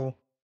 uncle,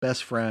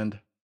 best friend,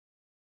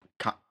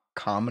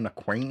 common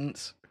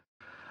acquaintance.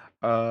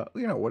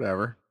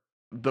 Whatever.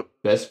 The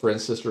best friend,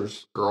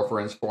 sister's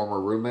girlfriend's former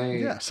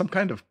roommate. Yeah, some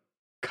kind of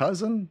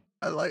cousin.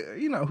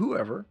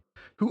 Whoever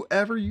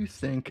you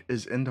think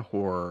is into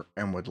horror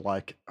and would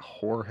like a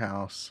Horror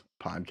House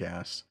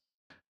podcast,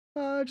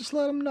 just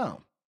let them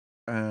know.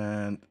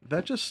 And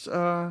that just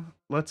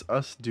lets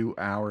us do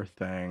our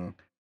thing.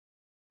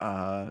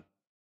 And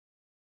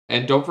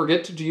don't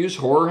forget to use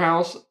Horror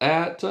House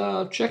at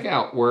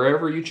checkout,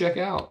 wherever you check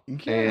out.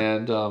 Yeah.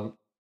 And,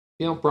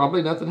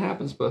 probably nothing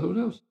happens, but who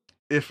knows?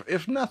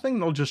 If nothing,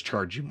 they'll just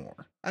charge you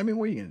more. I mean,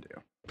 what are you going to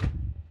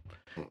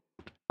do?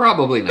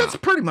 Probably That's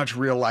not. pretty much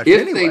real life If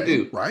anyway, they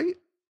do, right?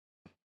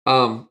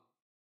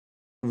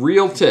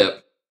 Real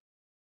tip,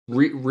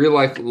 real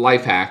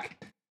life hack.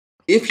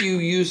 If you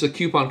use a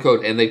coupon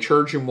code and they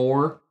charge you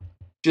more,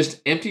 just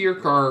empty your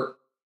cart,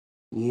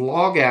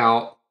 log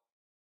out,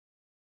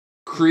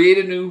 create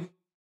a new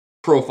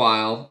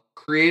profile,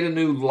 create a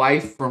new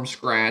life from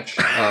scratch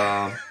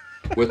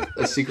with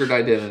a secret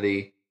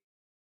identity,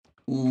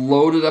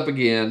 load it up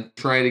again,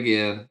 try it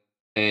again,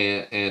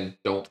 and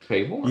don't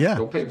pay more. Yeah.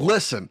 Don't pay more.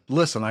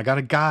 Listen, I got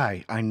a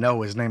guy I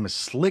know. His name is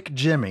Slick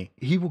Jimmy.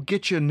 He will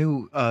get you a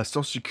new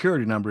social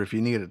security number if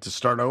you need it to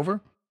start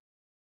over.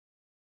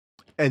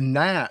 And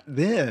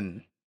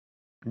then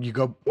you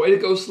go. Way to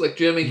go, Slick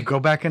Jimmy. You go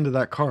back into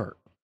that cart.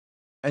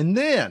 And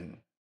then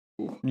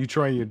you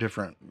try your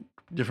different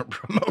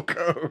promo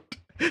code.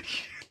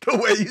 The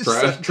way you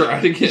try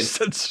it again. You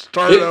said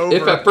start over.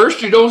 If at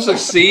first you don't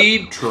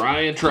succeed, try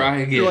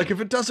again. You're like, if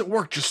it doesn't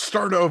work, just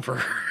start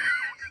over.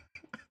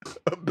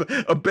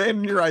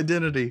 Abandon your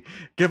identity.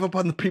 Give up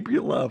on the people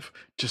you love.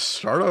 Just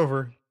start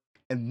over.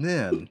 And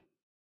then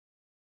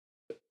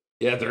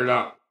yeah, they're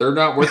not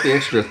worth the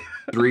extra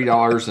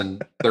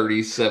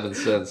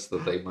 $3.37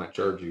 that they might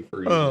charge you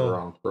for using the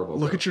wrong promo.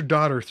 Look at your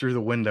daughter through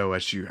the window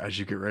as you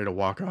get ready to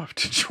walk off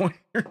to join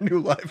your new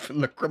life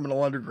in the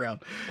criminal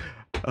underground.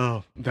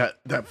 Oh,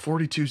 that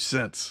 42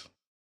 cents.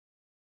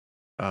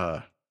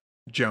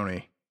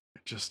 Joni,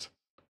 it just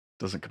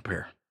doesn't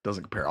compare.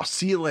 I'll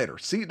see you later.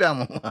 See you down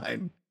the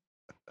line.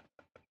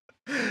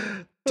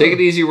 Take it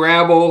easy,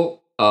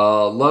 Rabble.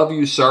 Love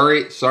you.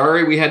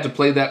 Sorry we had to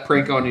play that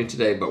prank on you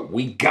today, but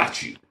we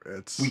got you.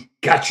 We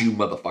got you,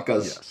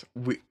 motherfuckers. Yes,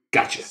 we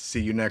got you.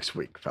 See you next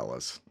week,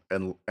 fellas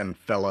and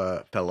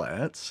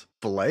fellaettes.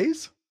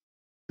 Fillets?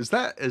 Is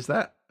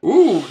that?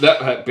 Ooh,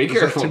 that be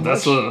careful.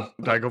 That's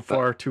did I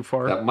go too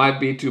far? That might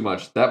be too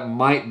much. That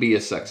might be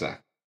a sex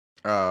act.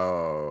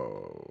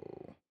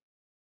 Oh.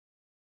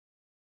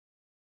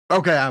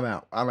 Okay, I'm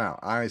out.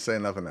 I ain't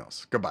saying nothing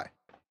else. Goodbye.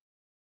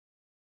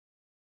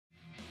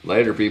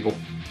 Later, people.